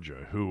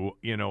Georgia, who,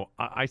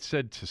 I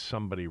said to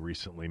somebody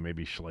recently,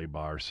 maybe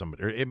Schleybaugh or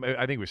somebody,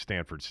 I think it was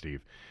Stanford,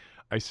 Steve.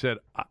 I said,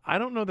 I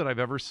don't know that I've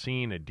ever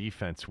seen a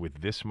defense with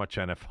this much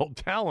NFL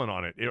talent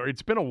on it.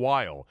 It's been a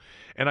while.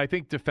 And I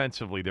think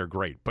defensively they're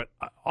great. But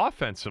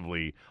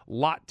offensively, a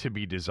lot to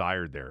be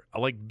desired there.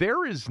 Like,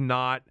 there is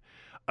not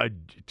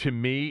to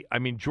me, I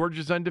mean,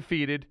 Georgia's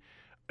undefeated.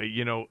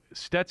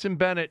 Stetson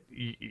Bennett,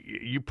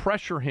 you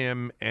pressure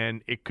him,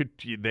 and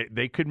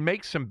they could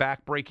make some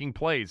back-breaking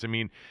plays. I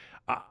mean,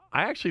 I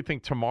actually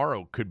think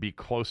tomorrow could be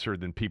closer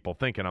than people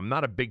think, and I'm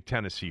not a big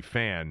Tennessee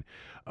fan,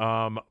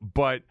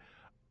 but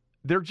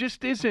there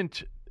just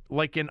isn't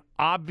like an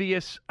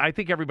obvious – I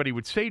think everybody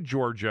would say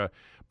Georgia,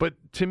 but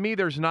to me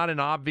there's not an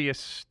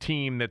obvious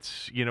team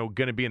that's,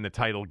 going to be in the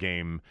title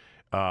game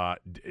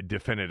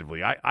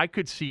definitively. I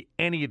could see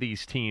any of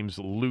these teams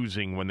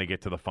losing when they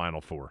get to the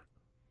Final Four.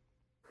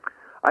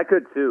 I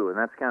could too, and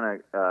that's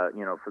kind of,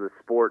 for the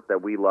sport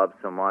that we love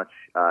so much,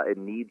 it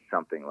needs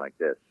something like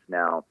this.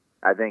 Now,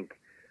 I think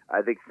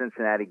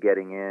Cincinnati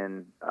getting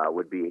in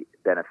would be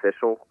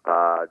beneficial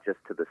just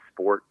to the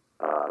sport.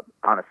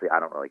 Honestly, I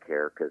don't really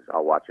care because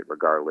I'll watch it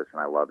regardless,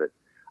 and I love it.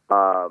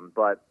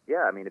 But,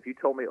 yeah, I mean, if you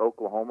told me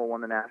Oklahoma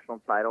won the national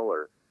title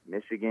or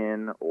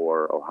Michigan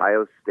or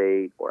Ohio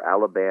State or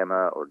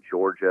Alabama or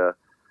Georgia,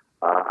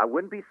 I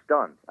wouldn't be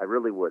stunned. I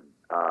really wouldn't,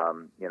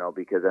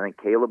 because I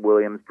think Caleb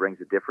Williams brings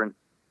a different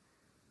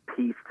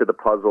piece to the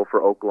puzzle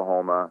for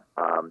Oklahoma.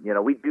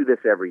 We do this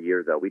every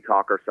year, though. We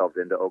talk ourselves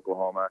into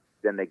Oklahoma.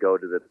 Then they go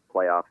to the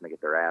playoff and they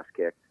get their ass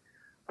kicked.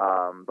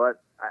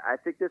 But I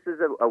think this is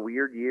a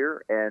weird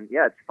year. And,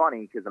 yeah, it's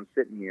funny because I'm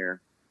sitting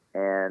here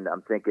and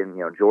I'm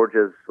thinking,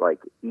 Georgia's like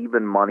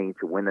even money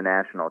to win the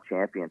national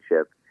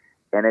championship.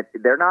 And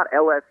they're not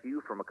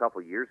LSU from a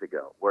couple years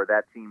ago, where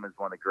that team is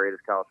one of the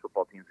greatest college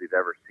football teams we've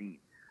ever seen.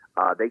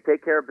 They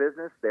take care of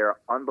business. They're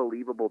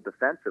unbelievable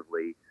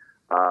defensively.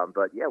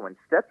 But, yeah, when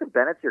Stetson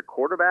Bennett's your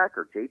quarterback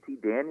or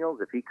JT Daniels,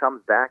 if he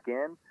comes back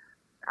in,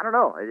 I don't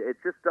know. It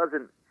just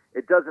doesn't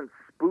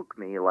spook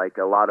me like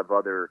a lot of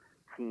other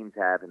teams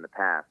have in the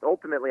past.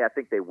 Ultimately, I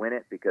think they win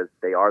it because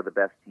they are the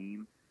best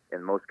team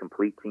and most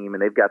complete team,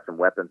 and they've got some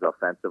weapons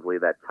offensively.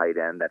 That tight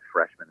end, that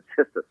freshman is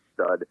just a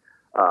stud.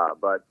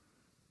 But,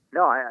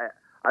 no,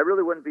 I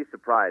really wouldn't be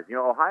surprised.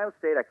 Ohio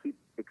State, I keep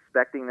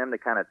expecting them to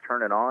kind of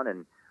turn it on,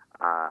 and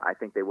I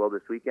think they will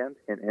this weekend.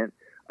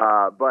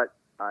 But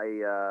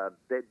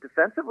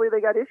defensively,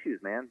 they got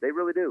issues, man. They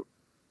really do.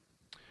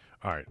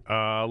 All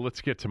right, let's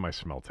get to my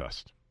smell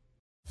test.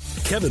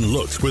 Kevin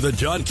looks where the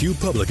John Q.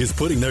 Public is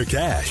putting their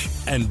cash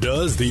and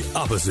does the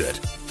opposite.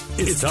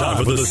 It's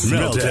time for the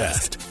smell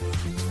test.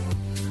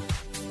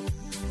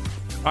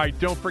 All right,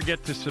 don't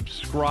forget to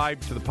subscribe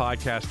to the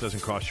podcast.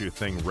 Doesn't cost you a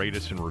thing. Rate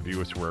us and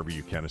review us wherever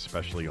you can,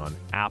 especially on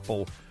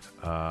Apple.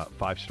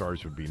 5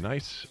 stars would be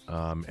nice.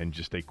 And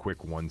just a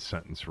quick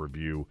one-sentence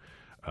review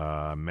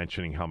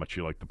mentioning how much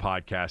you like the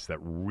podcast. That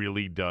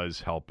really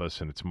does help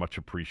us, and it's much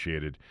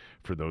appreciated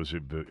for those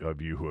of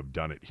you who have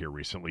done it here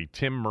recently.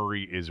 Tim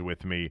Murray is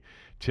with me.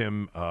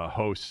 Tim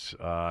hosts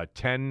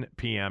 10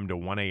 p.m. to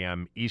 1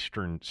 a.m.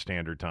 Eastern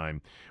Standard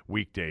Time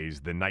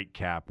weekdays, the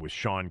Nightcap with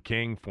Sean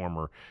King,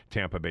 former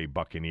Tampa Bay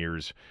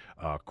Buccaneers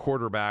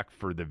quarterback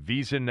for the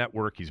Visa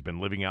Network. He's been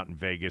living out in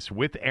Vegas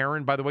with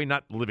Aaron, by the way,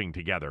 not living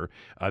together.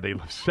 They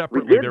live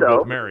separately. They're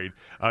both married.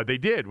 They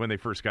did when they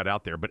first got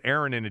out there. But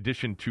Aaron, in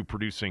addition to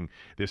producing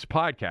this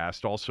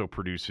podcast, also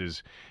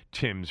produces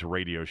Tim's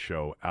radio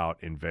show out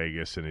in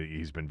Vegas, and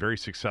he's been very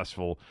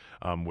successful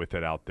with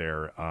it out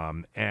there.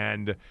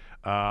 And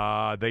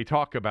they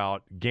talk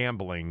about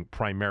gambling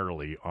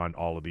primarily on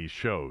all of these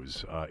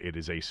shows. It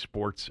is a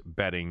sports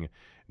betting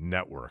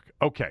network.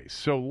 Okay,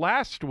 so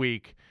last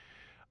week,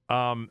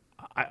 I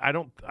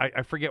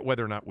forget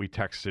whether or not we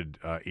texted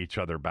each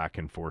other back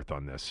and forth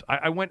on this.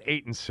 I went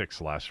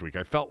 8-6 last week.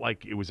 I felt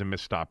like it was a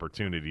missed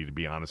opportunity, to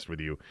be honest with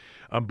you.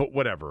 But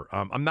whatever.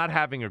 I'm not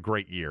having a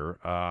great year.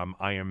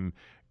 I am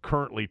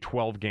currently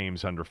 12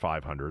 games under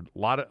 500. A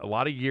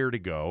lot of year to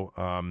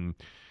go.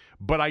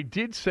 But I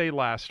did say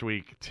last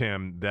week,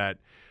 Tim, that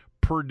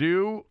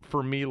Purdue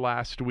for me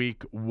last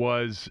week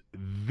was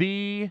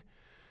the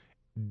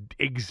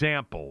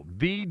example,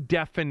 the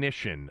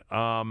definition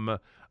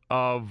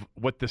of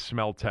what the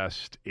smell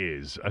test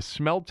is. A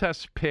smell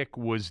test pick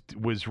was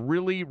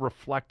really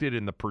reflected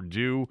in the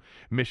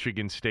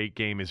Purdue-Michigan State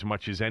game as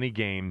much as any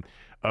game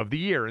of the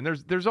year. And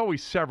there's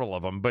always several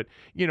of them, but,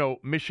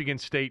 Michigan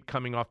State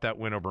coming off that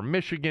win over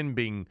Michigan,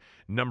 being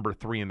number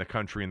 3 in the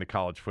country in the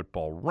college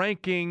football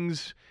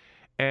rankings,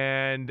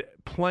 and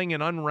playing an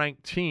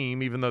unranked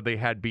team, even though they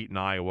had beaten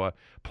Iowa,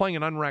 playing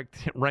an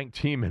unranked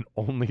team and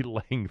only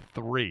laying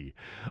 3.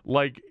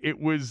 Like, it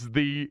was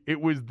the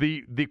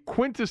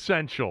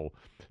quintessential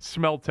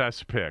smell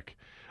test pick,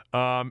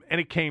 and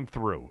it came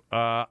through.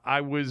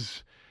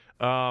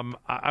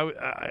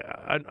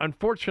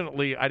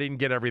 Unfortunately, I didn't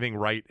get everything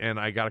right, and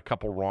I got a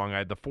couple wrong. I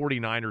had the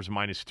 49ers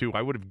 -2.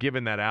 I would have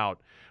given that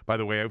out. By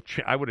the way,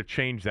 I would have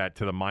changed that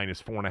to the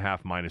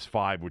 -4.5,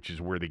 -5, which is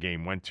where the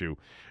game went to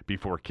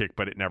before kick,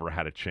 but it never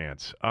had a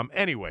chance.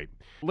 Anyway,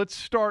 let's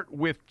start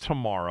with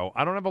tomorrow.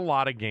 I don't have a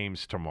lot of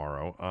games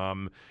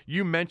tomorrow.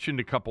 You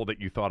mentioned a couple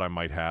that you thought I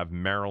might have,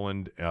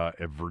 Maryland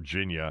and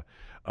Virginia,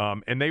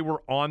 and they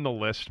were on the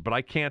list, but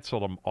I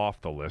canceled them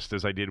off the list,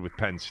 as I did with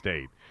Penn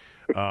State.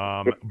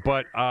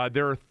 But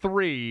there are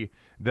 3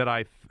 that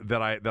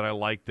I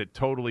like that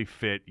totally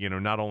fit,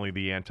 not only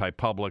the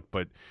anti-public,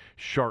 but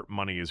sharp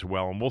money as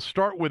well. And we'll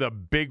start with a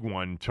big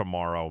one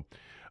tomorrow.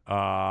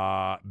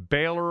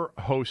 Baylor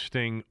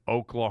hosting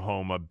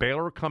Oklahoma.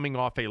 Baylor coming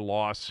off a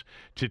loss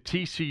to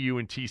TCU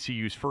in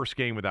TCU's first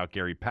game without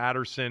Gary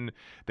Patterson.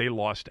 They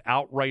lost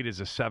outright as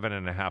a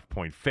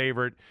 7.5-point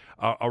favorite.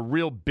 A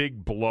real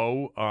big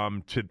blow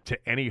to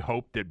any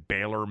hope that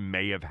Baylor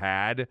may have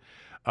had.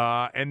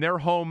 And they're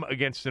home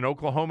against an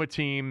Oklahoma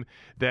team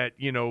that,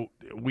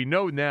 we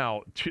know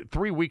now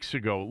 3 weeks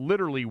ago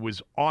literally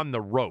was on the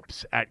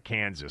ropes at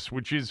Kansas,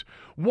 which is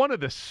one of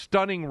the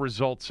stunning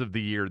results of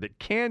the year, that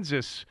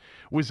Kansas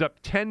was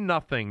up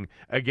 10-0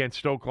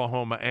 against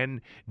Oklahoma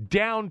and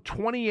down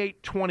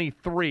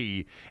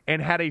 28-23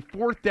 and had a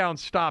 4th down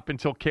stop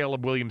until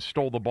Caleb Williams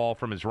stole the ball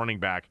from his running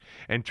back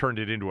and turned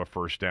it into a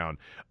first down.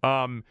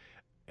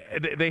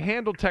 They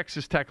handled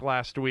Texas Tech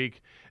last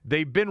week.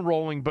 They've been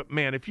rolling, but,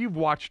 man, if you've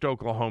watched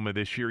Oklahoma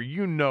this year,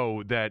 you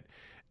know that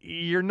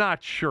you're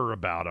not sure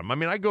about them. I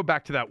mean, I go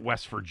back to that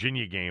West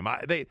Virginia game.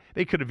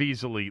 They could have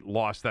easily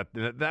lost that.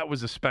 That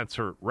was a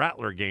Spencer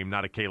Rattler game,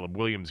 not a Caleb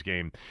Williams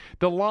game.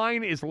 The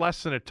line is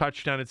less than a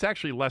touchdown. It's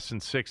actually less than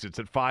 6. It's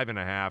at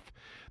 5.5.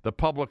 The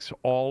public's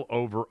all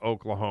over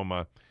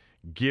Oklahoma.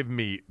 Give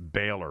me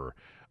Baylor.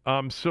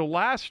 So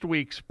last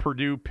week's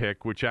Purdue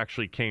pick, which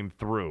actually came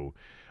through,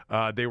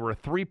 they were a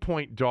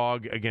 3-point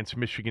dog against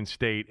Michigan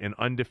State, an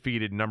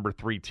undefeated number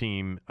 3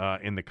 team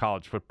in the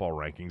college football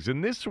rankings.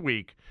 And this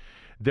week,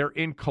 they're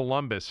in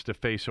Columbus to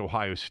face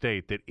Ohio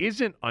State that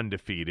isn't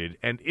undefeated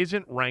and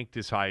isn't ranked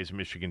as high as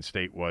Michigan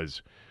State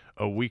was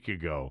a week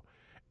ago.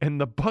 And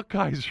the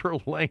Buckeyes are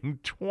laying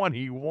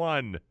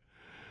 21.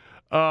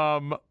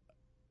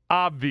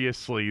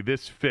 Obviously,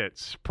 this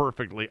fits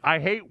perfectly. I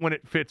hate when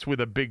it fits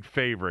with a big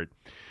favorite.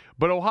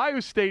 But Ohio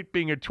State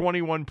being a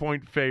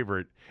 21-point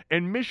favorite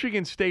and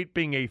Michigan State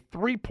being a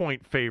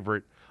 3-point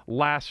favorite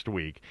last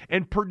week,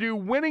 and Purdue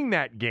winning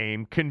that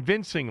game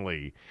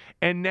convincingly,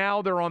 and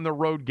now they're on the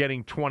road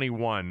getting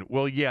 21.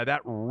 Well, yeah,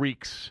 that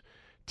reeks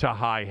to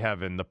high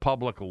heaven. The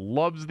public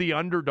loves the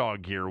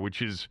underdog here,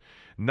 which is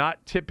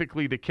not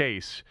typically the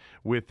case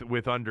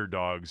with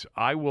underdogs.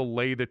 I will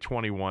lay the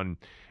 21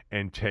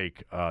 and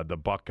take the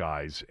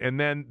Buckeyes. And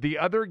then the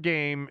other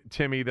game,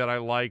 Timmy, that I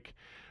like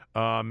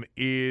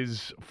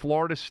is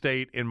Florida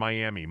State and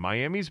Miami.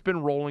 Miami's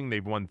been rolling.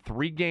 They've won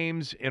 3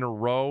 games in a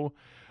row.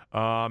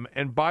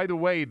 And by the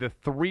way, the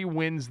 3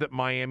 wins that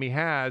Miami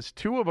has,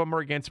 2 of them are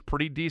against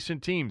pretty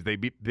decent teams. They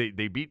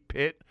beat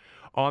Pitt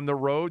on the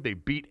road. They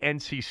beat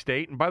NC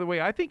State. And by the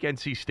way, I think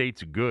NC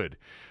State's good.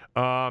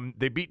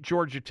 They beat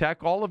Georgia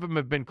Tech. All of them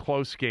have been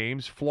close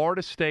games.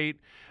 Florida State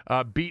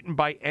beaten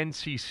by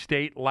NC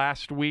State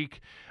last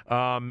week.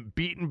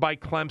 Beaten by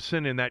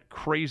Clemson in that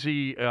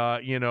crazy,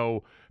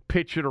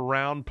 pitch it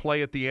around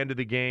play at the end of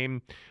the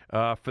game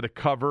for the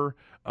cover.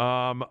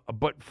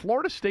 But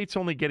Florida State's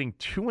only getting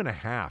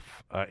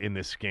 2.5 in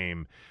this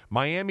game.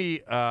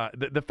 Miami,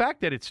 the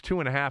fact that it's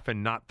 2.5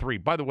 and not 3,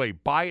 by the way,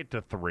 buy it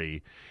to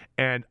 3,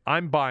 and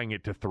I'm buying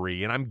it to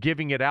 3, and I'm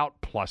giving it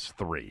out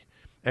 +3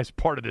 as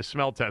part of the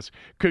smell test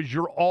because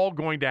you're all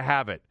going to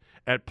have it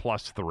at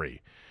 +3.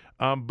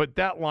 But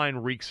that line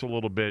reeks a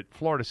little bit.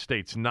 Florida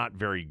State's not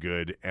very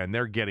good, and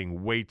they're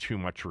getting way too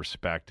much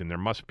respect, and there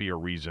must be a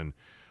reason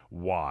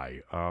why.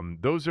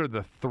 Those are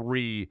the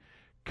 3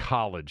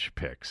 college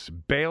picks.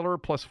 Baylor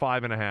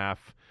 +5.5,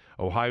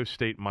 Ohio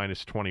State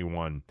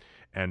 -21,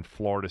 and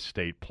Florida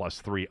State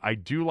 +3. I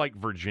do like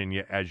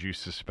Virginia, as you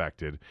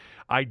suspected.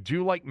 I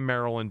do like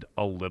Maryland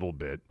a little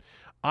bit.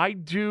 I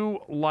do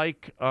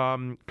like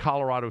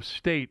Colorado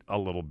State a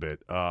little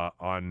bit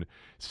on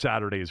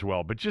Saturday as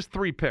well. But just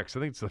 3 picks. I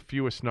think it's the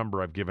fewest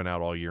number I've given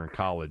out all year in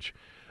college.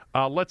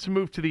 Let's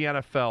move to the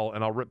NFL,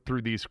 and I'll rip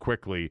through these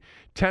quickly.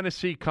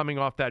 Tennessee, coming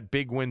off that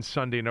big win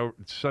Sunday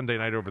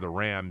night over the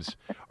Rams,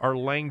 are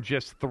laying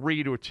just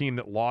 3 to a team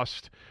that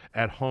lost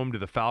at home to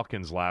the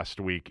Falcons last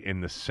week in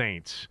the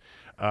Saints.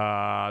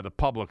 The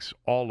public's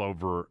all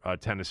over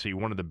Tennessee,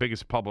 one of the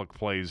biggest public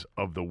plays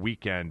of the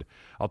weekend.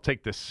 I'll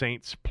take the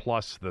Saints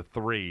plus the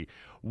 3.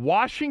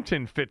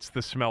 Washington fits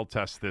the smell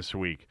test this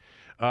week.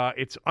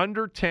 It's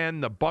under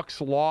 10. The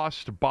Bucs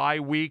lost bye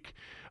week.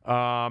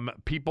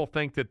 People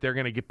think that they're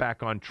going to get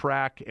back on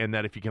track and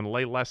that if you can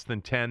lay less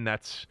than 10,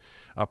 that's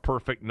a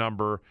perfect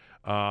number.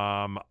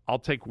 I'll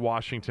take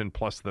Washington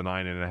plus the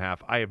 9.5.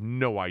 I have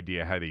no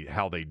idea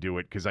how they do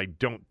it because I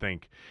don't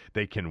think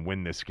they can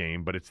win this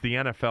game. But it's the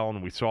NFL,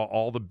 and we saw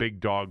all the big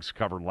dogs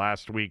covered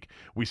last week.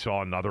 We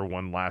saw another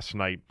one last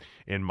night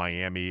in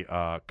Miami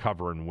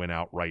cover and win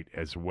outright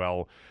as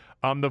well.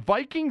 The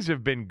Vikings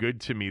have been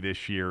good to me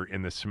this year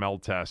in the smell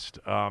test.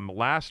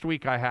 Last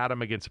week I had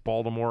them against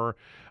Baltimore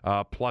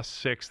plus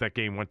 6. That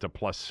game went to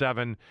plus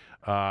 7.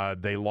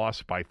 They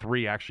lost by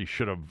 3. Actually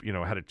should have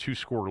had a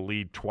 2-score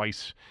lead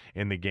twice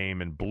in the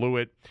game and blew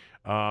it.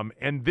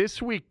 And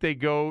this week they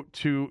go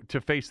to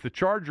face the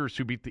Chargers,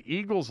 who beat the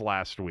Eagles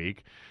last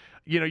week.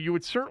 You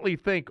would certainly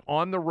think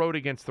on the road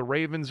against the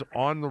Ravens,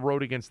 on the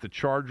road against the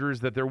Chargers,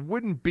 that there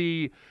wouldn't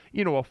be,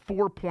 a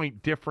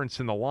 4-point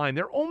difference in the line.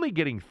 They're only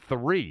getting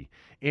 3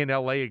 in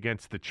L.A.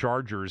 against the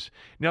Chargers.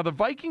 Now, the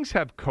Vikings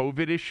have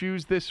COVID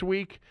issues this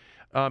week.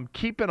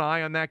 Keep an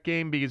eye on that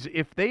game because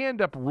if they end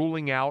up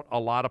ruling out a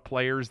lot of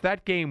players,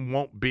 that game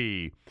won't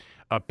be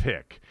a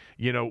pick.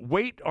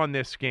 Wait on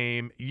this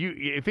game.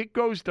 If it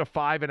goes to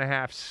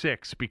 5.5,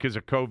 6 because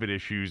of COVID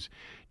issues,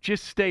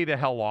 just stay the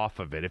hell off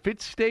of it. If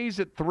it stays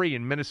at 3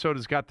 and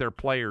Minnesota's got their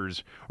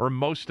players, or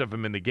most of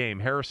them in the game,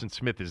 Harrison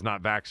Smith is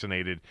not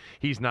vaccinated.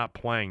 He's not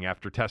playing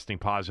after testing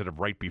positive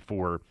right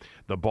before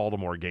the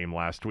Baltimore game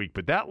last week.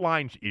 But that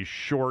line is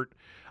short.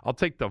 I'll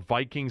take the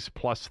Vikings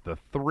plus the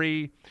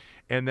 3.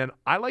 And then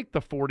I like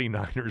the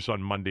 49ers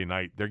on Monday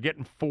night. They're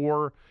getting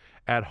 4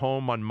 at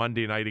home on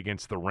Monday night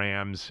against the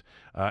Rams.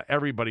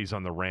 Everybody's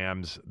on the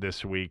Rams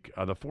this week.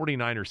 The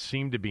 49ers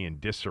seem to be in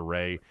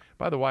disarray.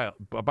 By the way,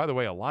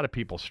 a lot of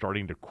people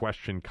starting to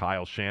question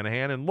Kyle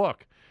Shanahan. And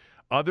look,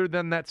 other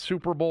than that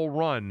Super Bowl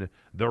run,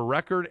 the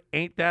record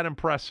ain't that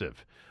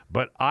impressive.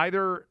 But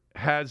either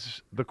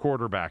has the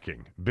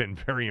quarterbacking been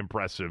very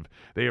impressive.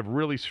 They have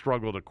really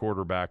struggled at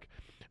quarterback.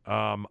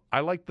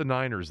 I like the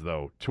Niners,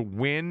 though, to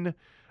win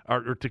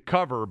or to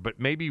cover, but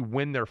maybe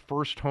win their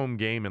first home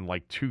game in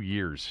like 2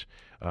 years,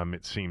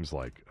 it seems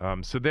like.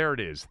 So there it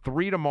is.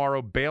 3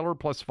 tomorrow, Baylor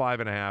plus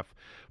 5.5,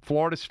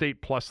 Florida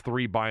State plus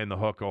 3 buying the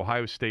hook,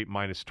 Ohio State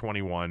minus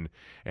 21,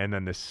 and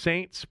then the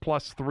Saints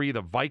plus 3,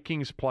 the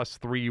Vikings plus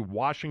 3,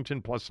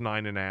 Washington plus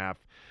 9.5,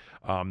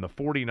 the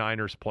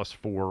 49ers plus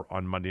 4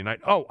 on Monday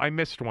night. Oh, I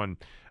missed one.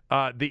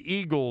 The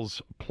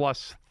Eagles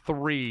plus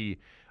 3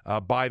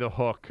 by the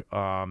hook,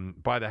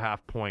 by the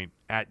half point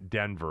at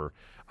Denver.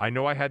 I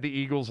know I had the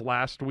Eagles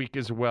last week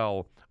as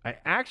well. I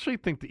actually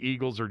think the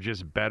Eagles are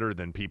just better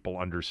than people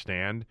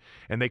understand,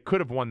 and they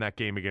could have won that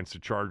game against the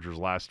Chargers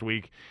last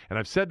week. And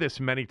I've said this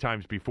many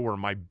times before.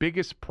 My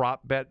biggest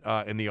prop bet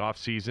in the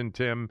offseason,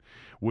 Tim,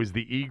 was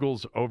the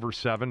Eagles over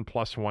 7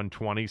 plus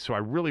 120. So I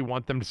really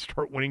want them to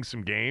start winning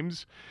some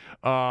games.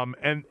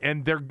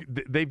 And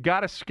they've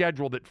got a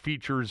schedule that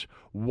features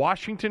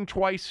Washington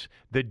twice,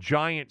 the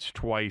Giants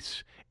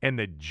twice, and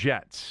the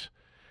Jets.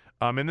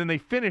 And then they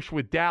finish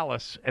with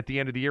Dallas at the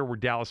end of the year, where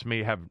Dallas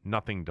may have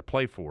nothing to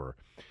play for.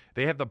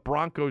 They have the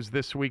Broncos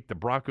this week. The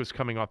Broncos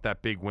coming off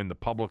that big win. The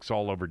public's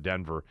all over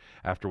Denver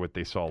after what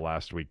they saw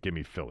last week. Give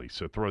me Philly.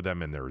 So throw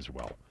them in there as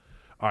well.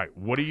 All right,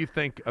 what do you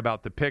think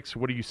about the picks?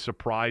 What are you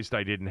surprised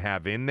I didn't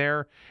have in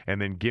there?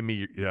 And then give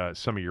me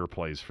some of your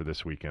plays for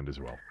this weekend as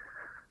well.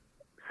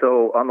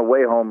 So on the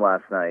way home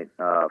last night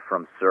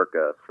from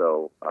Circa,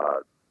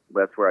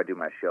 that's where I do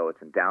my show.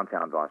 It's in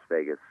downtown Las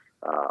Vegas.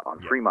 On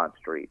Fremont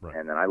Street, right.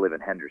 And then I live in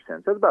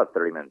Henderson, so it's about a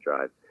 30-minute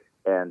drive.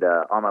 And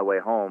on my way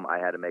home, I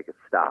had to make a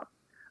stop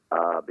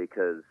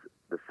because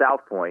the South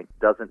Point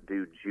doesn't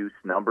do juice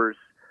numbers.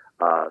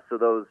 So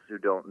those who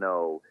don't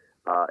know,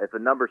 if a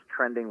number's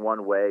trending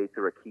one way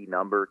through a key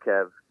number,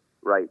 Kev,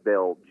 right,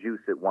 they'll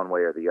juice it one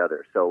way or the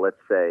other. So let's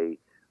say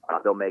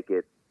they'll make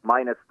it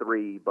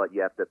 -3, but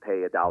you have to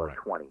pay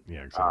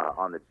 $1.20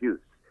 on the juice.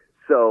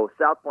 So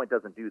South Point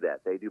doesn't do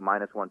that. They do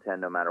 -110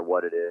 no matter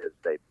what it is.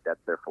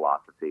 That's their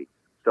philosophy.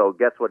 So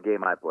guess what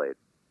game I played?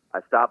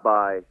 I stopped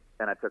by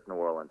and I took New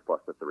Orleans plus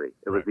the 3.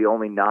 It was the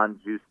only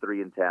non-juice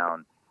 3 in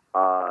town.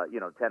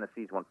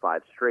 Tennessee's won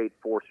 5 straight,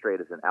 4 straight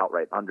as an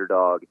outright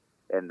underdog,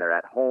 and they're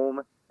at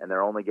home and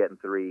they're only getting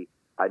 3.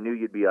 I knew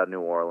you'd be on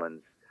New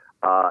Orleans.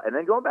 And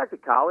then going back to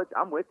college,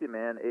 I'm with you,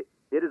 man.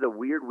 It is a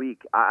weird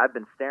week. I've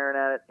been staring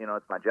at it.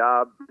 It's my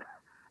job.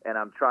 And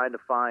I'm trying to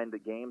find the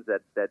games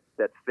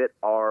that fit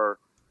our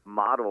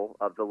model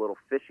of the little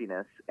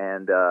fishiness.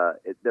 And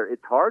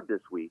it's hard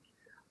this week.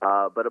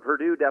 But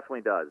Purdue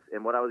definitely does.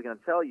 And what I was going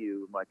to tell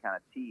you, my kind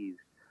of tease,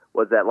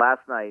 was that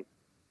last night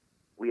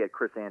we had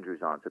Chris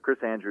Andrews on. So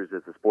Chris Andrews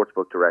is the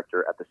sportsbook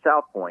director at the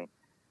South Point.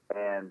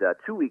 And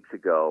 2 weeks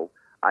ago,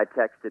 I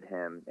texted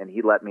him, and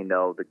he let me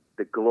know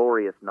the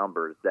glorious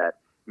numbers that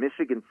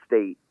Michigan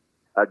State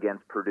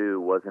against Purdue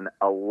was an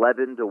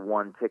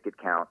 11-1 ticket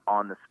count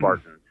on the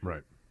Spartans.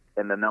 Right.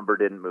 and the number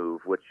didn't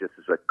move, which just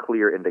is a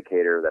clear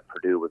indicator that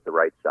Purdue was the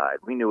right side.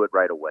 We knew it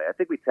right away. I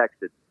think we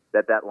texted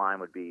that line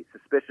would be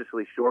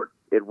suspiciously short.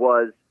 It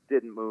was,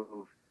 didn't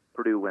move.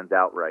 Purdue wins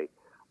outright.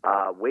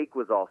 Wake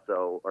was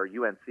also, or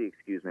UNC,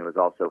 excuse me, was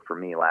also for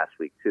me last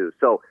week too.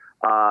 So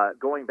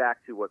going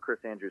back to what Chris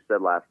Andrews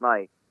said last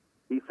night,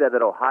 he said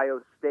that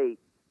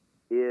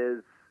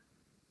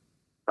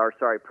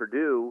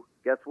Purdue,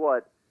 guess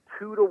what?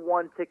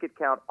 2-1 ticket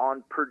count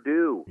on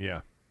Purdue.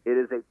 Yeah. It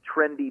is a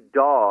trendy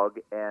dog,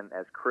 and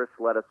as Chris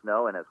let us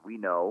know, and as we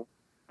know,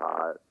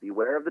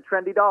 beware of the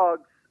trendy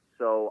dogs.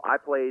 So I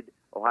played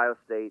Ohio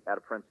State at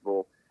a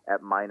principal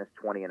at minus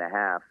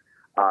 20.5.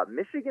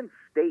 Michigan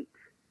State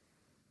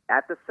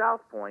at the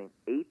South Point,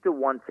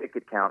 8-1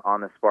 ticket count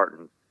on the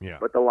Spartans. Yeah.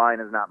 But the line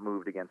has not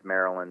moved against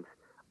Maryland.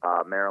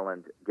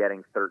 Maryland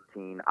getting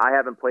 13. I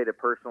haven't played it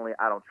personally.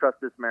 I don't trust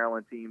this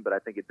Maryland team, but I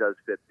think it does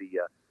fit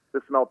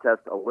the smell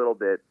test a little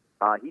bit.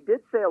 He did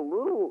say a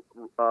little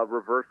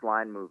reverse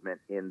line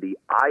movement in the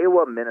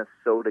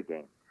Iowa-Minnesota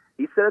game.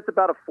 He said it's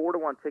about a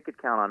 4-1 ticket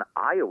count on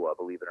Iowa,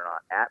 believe it or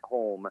not, at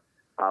home.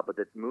 But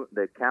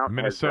the count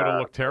Minnesota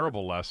looked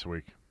terrible last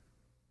week.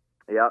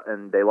 Yeah,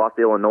 and they lost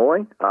to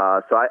Illinois.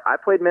 So I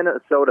played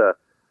Minnesota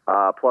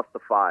plus the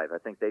 5. I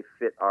think they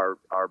fit our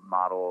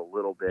model a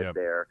little bit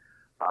there.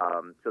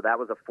 So that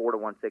was a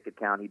 4-1 ticket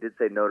count. He did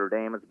say Notre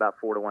Dame is about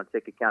 4-1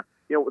 ticket count.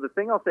 You know, the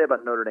thing I'll say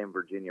about Notre Dame,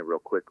 Virginia, real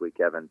quickly,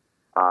 Kevin.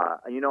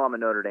 You know I'm a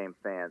Notre Dame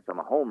fan, so I'm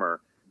a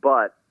homer.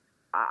 But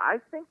I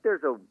think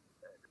there's a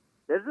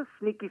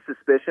sneaky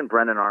suspicion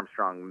Brennan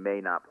Armstrong may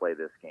not play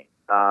this game.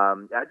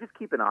 I just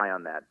keep an eye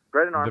on that.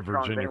 Brennan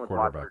Armstrong, the Virginia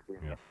quarterback.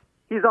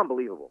 He's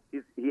unbelievable. He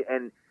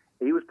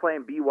was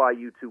playing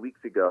BYU 2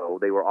 weeks ago.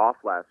 They were off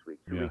last week.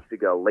 2 weeks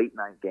ago, late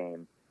night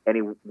game. And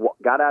he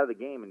got out of the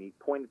game, and he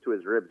pointed to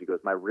his ribs. He goes,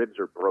 "My ribs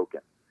are broken."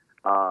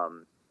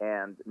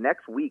 And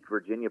next week,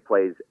 Virginia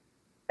plays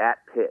at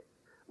Pitt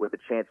with a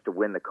chance to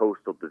win the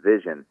Coastal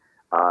Division.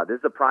 This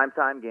is a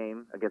primetime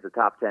game against a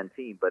top 10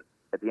 team, but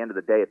at the end of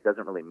the day, it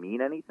doesn't really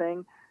mean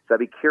anything. So I'd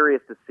be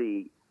curious to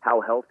see how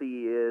healthy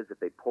he is, if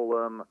they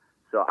pull him.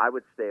 So I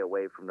would stay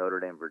away from Notre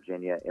Dame,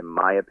 Virginia, in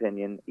my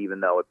opinion, even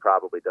though it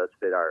probably does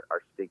fit our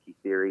stinky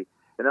theory.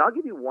 And then I'll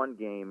give you one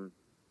game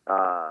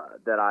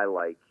that I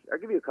like. I'll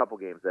give you a couple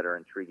games that are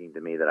intriguing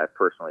to me that I've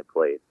personally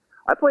played.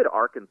 I played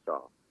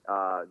Arkansas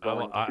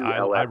going to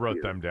LSU. I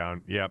wrote them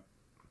down. Yep.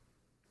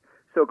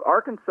 So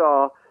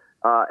Arkansas,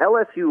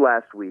 LSU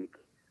last week,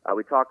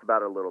 we talked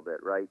about it a little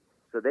bit, right?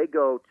 So they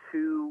go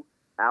to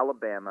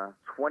Alabama,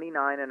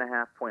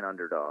 29.5-point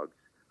underdogs.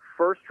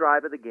 First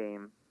drive of the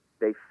game,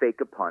 they fake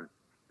a punt.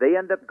 They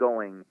end up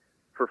going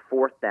for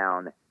fourth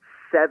down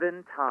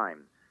 7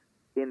 times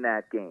in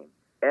that game.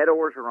 Ed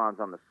Orgeron's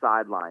on the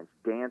sidelines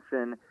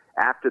dancing.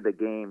 After the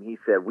game, he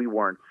said, "We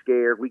weren't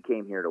scared. We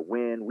came here to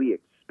win. We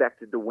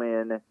expected to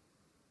win."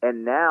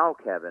 And now,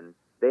 Kevin,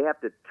 they have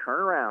to turn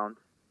around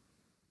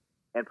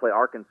and play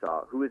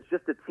Arkansas, who is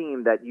just a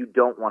team that you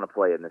don't want to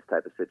play in this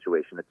type of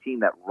situation, a team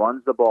that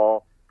runs the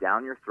ball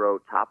down your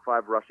throat, top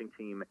 5 rushing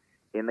team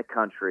in the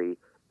country.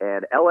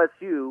 And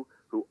LSU,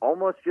 who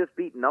almost just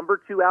beat number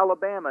 2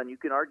 Alabama, and you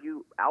can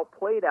argue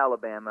outplayed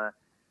Alabama,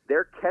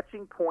 they're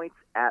catching points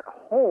at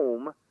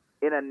home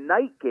in a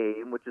night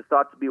game, which is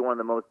thought to be one of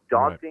the most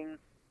daunting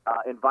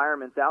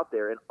environments out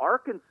there. And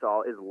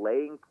Arkansas is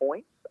laying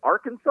points.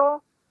 Arkansas,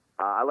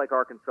 I like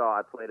Arkansas.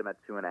 I played them at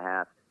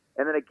 2.5.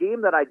 And then a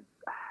game that I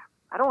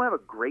don't have a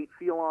great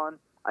feel on.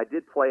 I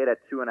did play it at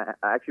 2.5.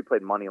 I actually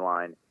played money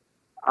line.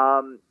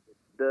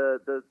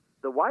 The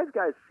wise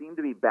guys seem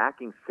to be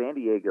backing San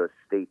Diego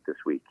State this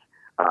week.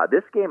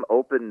 This game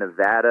opened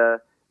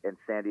Nevada and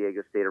San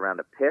Diego State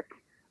around a pick.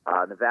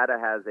 Nevada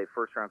has a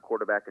first-round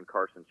quarterback in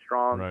Carson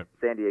Strong. Right.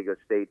 San Diego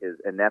State is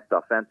inept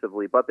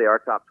offensively, but they are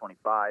top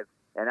 25.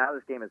 And now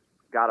this game has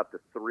got up to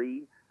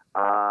 3.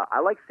 I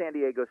like San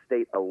Diego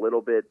State a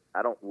little bit.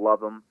 I don't love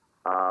them,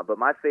 but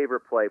my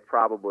favorite play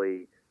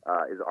probably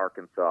is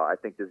Arkansas. I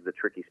think this is the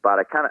tricky spot.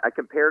 I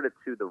compared it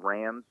to the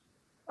Rams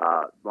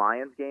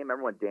Lions game.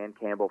 Remember when Dan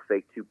Campbell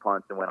faked 2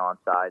 punts and went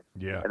onside?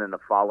 Yeah. And then the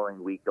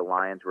following week, the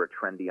Lions were a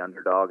trendy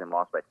underdog and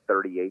lost by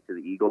 38 to the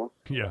Eagles.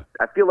 Yeah.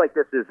 I feel like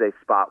this is a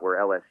spot where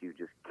LSU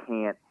just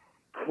can't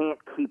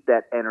keep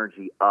that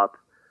energy up,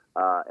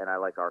 and I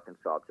like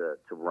Arkansas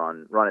to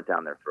run it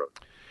down their throat.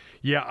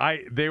 Yeah,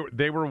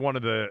 they were one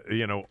of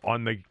the,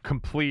 on the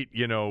complete,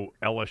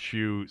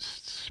 LSU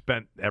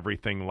spent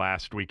everything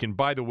last week. And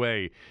by the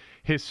way,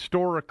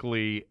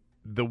 historically,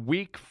 the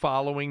week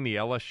following the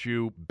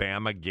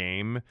LSU-Bama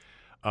game,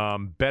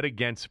 bet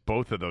against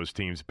both of those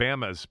teams.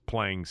 Bama's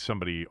playing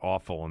somebody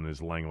awful and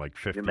is laying like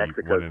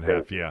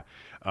 51.5. Yeah,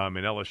 and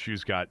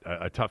LSU's got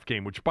a tough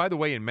game, which, by the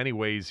way, in many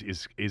ways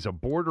is a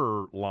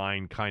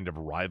borderline kind of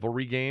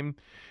rivalry game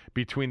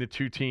between the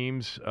two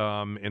teams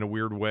in a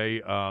weird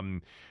way.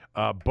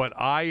 But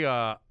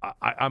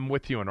I'm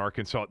with you on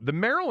Arkansas. The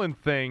Maryland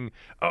thing.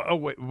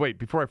 Wait!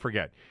 Before I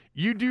forget,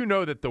 you do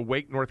know that the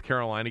Wake North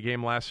Carolina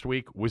game last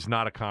week was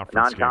not a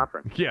conference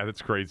non-conference game. Yeah,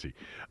 that's crazy.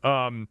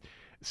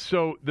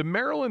 So the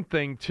Maryland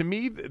thing, to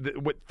me,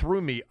 what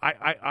threw me,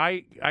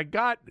 I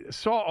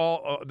saw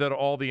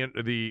all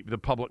the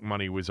public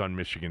money was on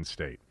Michigan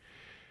State.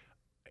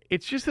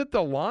 It's just that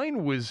the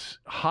line was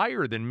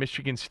higher than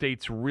Michigan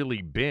State's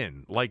really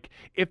been. Like,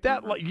 if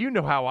that, you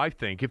know how I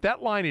think, if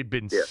that line had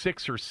been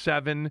 6 or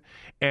 7,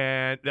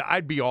 and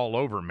I'd be all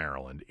over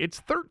Maryland.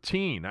 It's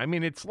 13. I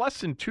mean, it's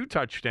less than 2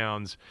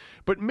 touchdowns,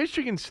 but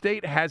Michigan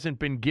State hasn't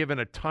been given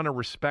a ton of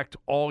respect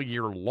all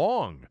year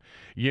long,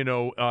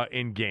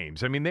 in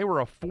games. I mean, they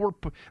were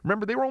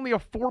they were only a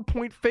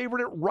 4-point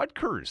favorite at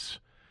Rutgers.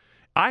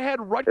 I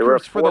had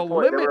Rutgers for the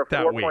limit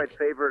that week.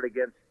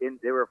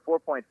 They were a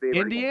 4-point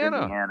favorite Indiana.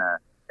 against Indiana,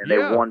 and they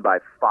won by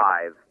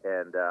 5.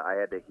 And I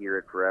had to hear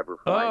it forever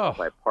from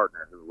my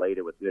partner who laid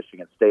it with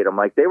Michigan State. I'm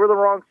like, they were the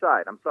wrong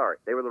side. I'm sorry,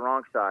 they were the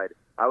wrong side.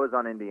 I was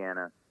on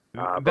Indiana,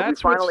 but we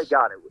finally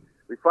got it.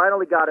 We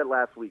finally got it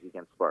last week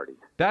against Sparty.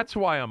 That's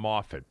why I'm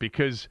off it,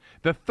 because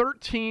the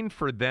 13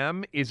 for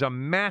them is a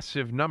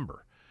massive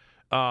number.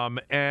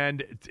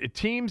 And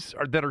teams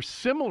that are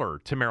similar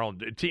to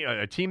Maryland,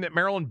 a team that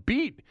Maryland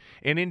beat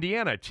in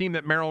Indiana, a team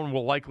that Maryland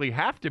will likely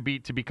have to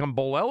beat to become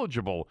bowl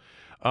eligible.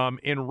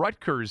 In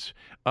Rutgers,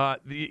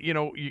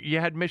 you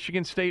had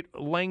Michigan State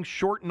laying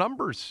short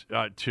numbers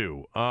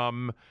too.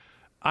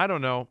 I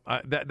don't know.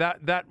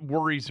 That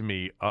worries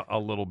me a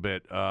little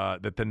bit.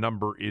 That the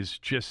number is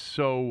just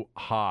so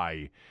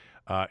high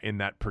in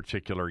that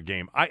particular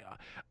game.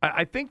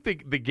 I think the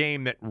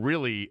game that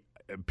really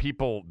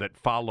people that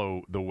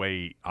follow the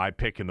way I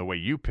pick and the way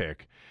you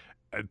pick,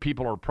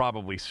 people are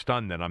probably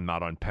stunned that I'm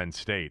not on Penn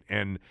State.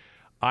 And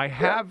I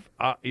have,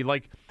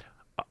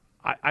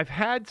 I've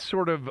had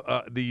sort of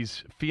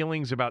these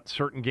feelings about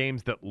certain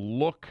games that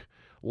look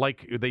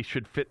like they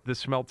should fit the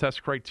smell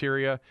test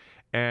criteria.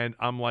 And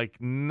I'm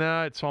like,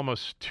 nah, it's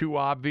almost too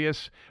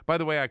obvious. By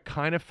the way, I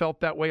kind of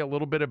felt that way a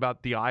little bit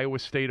about the Iowa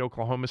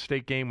State-Oklahoma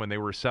State game when they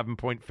were a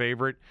 7-point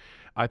favorite.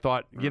 I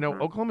thought,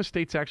 Oklahoma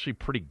State's actually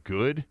pretty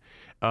good.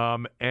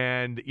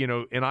 And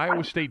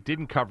Iowa State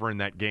didn't cover in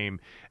that game.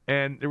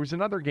 And there was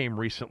another game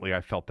recently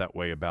I felt that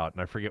way about,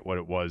 and I forget what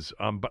it was.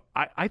 But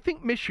I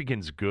think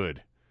Michigan's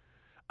good.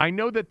 I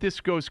know that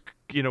this goes,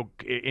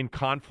 in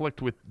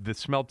conflict with the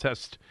smell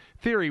test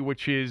theory,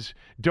 which is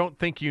don't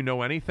think you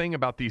know anything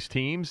about these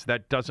teams.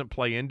 That doesn't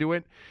play into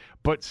it.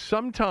 But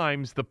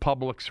sometimes the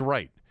public's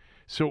right.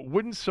 So it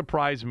wouldn't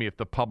surprise me if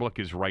the public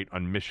is right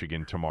on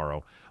Michigan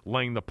tomorrow,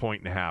 laying the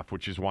 1.5,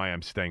 which is why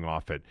I'm staying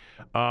off it.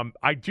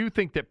 I do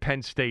think that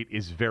Penn State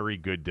is very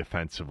good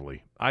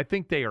defensively. I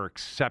think they are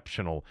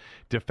exceptional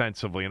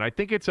defensively, and I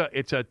think it's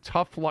a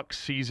tough luck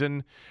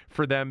season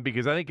for them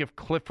because I think if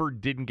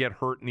Clifford didn't get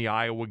hurt in the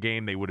Iowa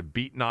game, they would have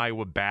beaten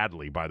Iowa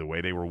badly, by the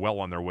way. They were well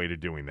on their way to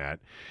doing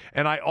that.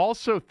 And I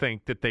also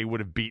think that they would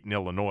have beaten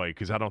Illinois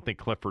because I don't think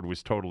Clifford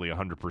was totally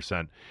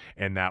 100%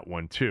 in that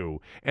one,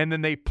 too. And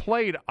then they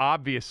played,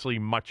 obviously,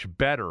 much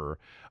better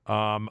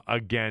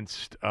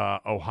against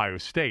Ohio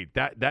State.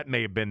 That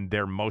may have been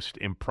their most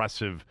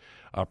impressive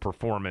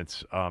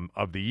performance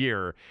of the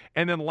year.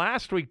 And then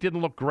last week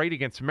didn't look great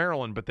against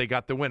Maryland, but they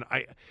got the win.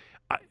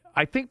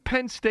 I think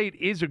Penn State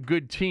is a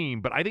good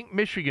team, but I think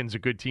Michigan's a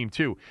good team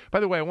too. By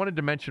the way, I wanted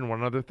to mention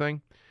one other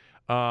thing.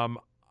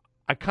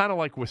 I kind of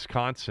like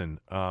Wisconsin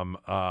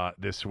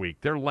this week.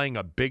 They're laying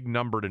a big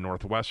number to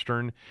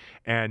Northwestern,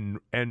 and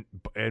Tim,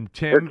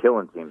 they're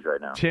killing teams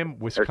right now. Tim,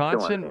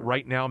 Wisconsin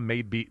right now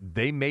may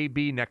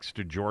be next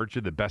to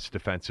Georgia the best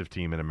defensive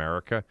team in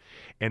America,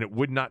 and it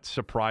would not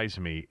surprise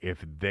me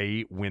if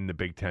they win the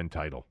Big Ten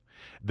title.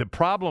 The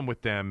problem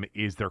with them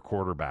is their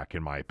quarterback,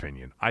 in my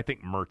opinion. I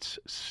think Mertz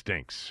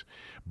stinks,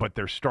 but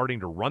they're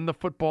starting to run the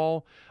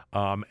football,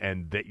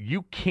 and that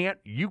you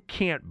can't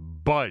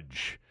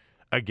budge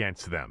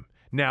against them.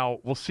 Now,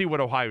 we'll see what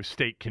Ohio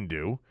State can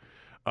do,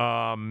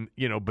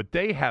 but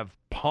they have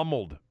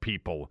pummeled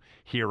people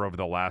here over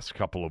the last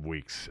couple of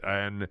weeks.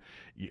 And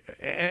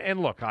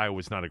look,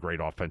 Iowa's not a great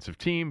offensive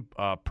team.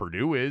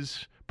 Purdue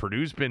is.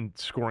 Purdue's been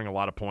scoring a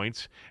lot of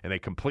points, and they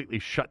completely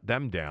shut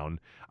them down.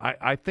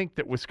 I think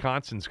that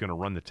Wisconsin's going to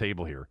run the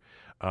table here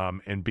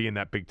and be in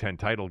that Big Ten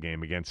title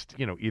game against,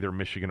 either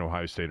Michigan,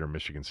 Ohio State, or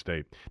Michigan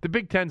State. The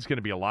Big Ten's going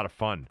to be a lot of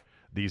fun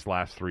these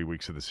last 3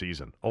 weeks of the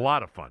season. A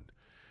lot of fun.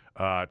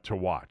 To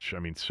watch. I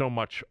mean, so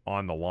much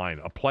on the line.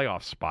 A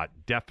playoff spot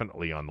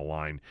definitely on the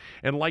line.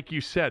 And like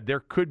you said, there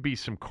could be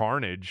some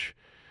carnage.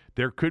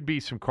 There could be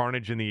some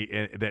carnage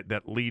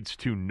that leads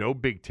to no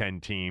Big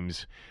Ten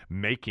teams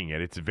making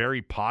it. It's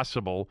very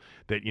possible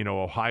that,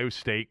 Ohio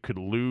State could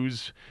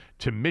lose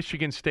to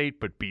Michigan State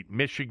but beat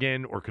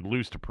Michigan, or could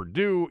lose to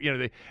Purdue.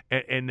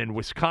 And then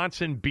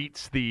Wisconsin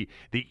beats the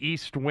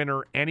East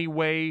winner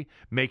anyway,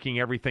 making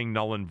everything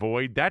null and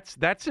void.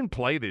 That's in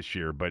play this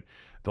year, but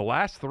the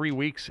last 3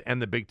 weeks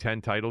and the Big Ten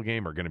title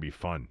game are going to be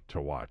fun to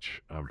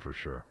watch, for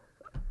sure.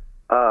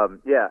 And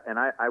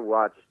I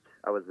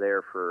was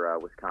there for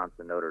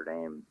Wisconsin Notre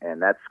Dame, and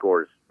that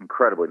score is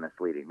incredibly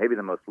misleading. Maybe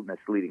the most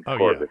misleading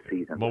score of the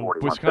season. Well,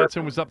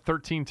 Wisconsin was up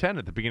 13-10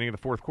 at the beginning of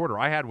the fourth quarter.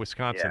 I had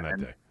Wisconsin that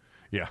day.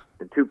 Yeah.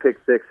 And 2 pick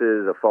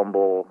sixes, a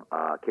fumble,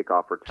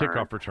 kickoff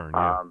return.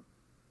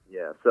 Yeah.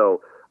 Yeah.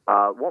 So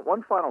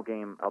one final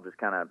game I'll just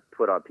kind of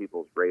put on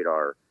people's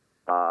radar.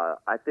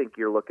 I think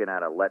you're looking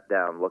at a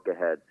letdown,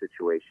 look-ahead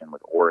situation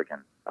with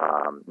Oregon.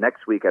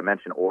 Next week, I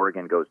mentioned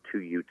Oregon goes to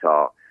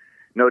Utah.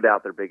 No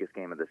doubt their biggest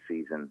game of the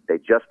season. They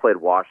just played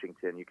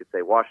Washington. You could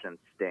say Washington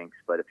stinks,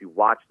 but if you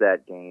watch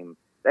that game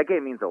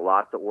means a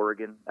lot to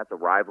Oregon. That's a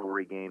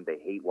rivalry game. They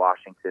hate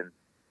Washington.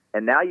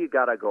 And now you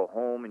got to go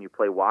home and you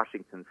play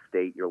Washington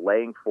State. You're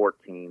laying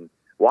 14.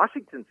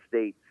 Washington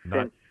State,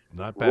 since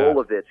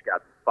Rolovich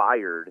got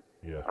fired,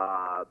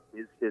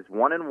 is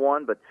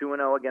 1-1, but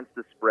 2-0 against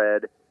the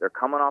spread. They're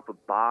coming off a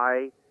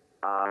bye.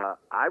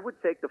 I would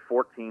take the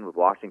 14 with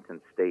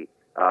Washington State.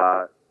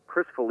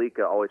 Chris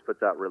Felica always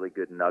puts out really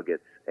good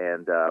nuggets,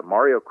 and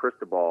Mario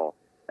Cristobal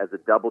as a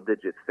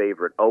double-digit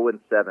favorite, 0-7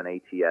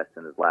 ATS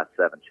in his last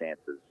 7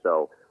 chances.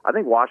 So I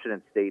think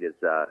Washington State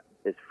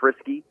is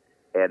frisky,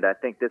 and I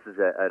think this is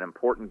an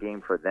important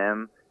game for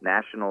them.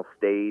 National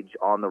stage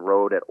on the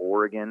road at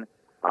Oregon.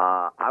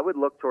 I would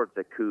look towards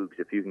the Cougs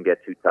if you can get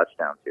 2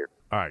 touchdowns here.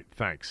 All right,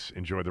 thanks.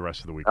 Enjoy the rest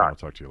of the weekend. I'll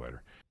talk to you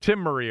later. Tim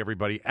Murray,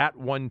 everybody, at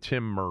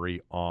 @1TimMurray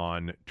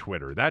on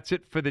Twitter. That's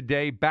it for the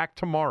day. Back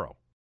tomorrow.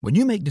 When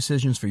you make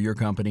decisions for your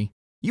company,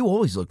 you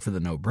always look for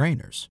the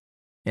no-brainers.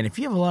 And if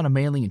you have a lot of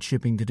mailing and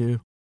shipping to do,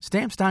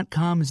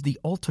 Stamps.com is the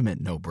ultimate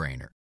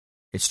no-brainer.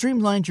 It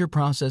streamlines your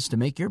process to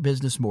make your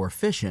business more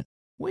efficient,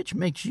 which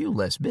makes you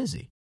less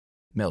busy.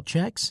 Mail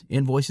checks,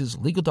 invoices,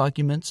 legal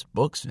documents,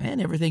 books,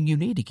 and everything you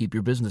need to keep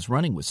your business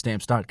running with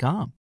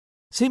Stamps.com.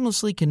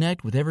 Seamlessly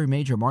connect with every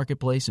major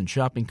marketplace and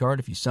shopping cart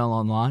if you sell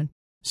online.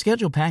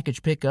 Schedule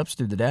package pickups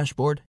through the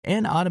dashboard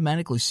and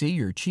automatically see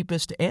your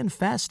cheapest and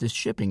fastest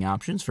shipping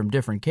options from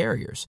different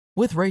carriers,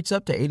 with rates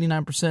up to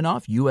 89%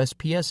 off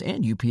USPS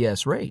and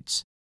UPS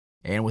rates.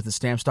 And with the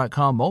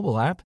Stamps.com mobile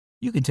app,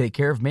 you can take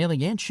care of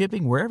mailing and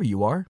shipping wherever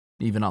you are,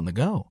 even on the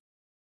go.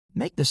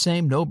 Make the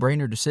same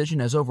no-brainer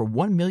decision as over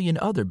 1 million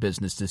other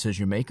business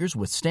decision makers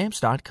with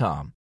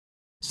Stamps.com.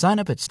 Sign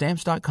up at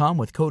Stamps.com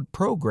with code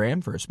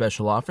PROGRAM for a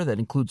special offer that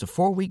includes a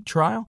 4-week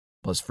trial,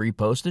 plus free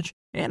postage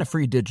and a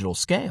free digital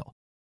scale.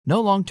 No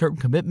long-term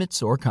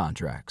commitments or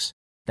contracts.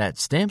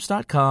 That's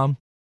Stamps.com,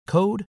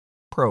 code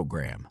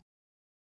PROGRAM.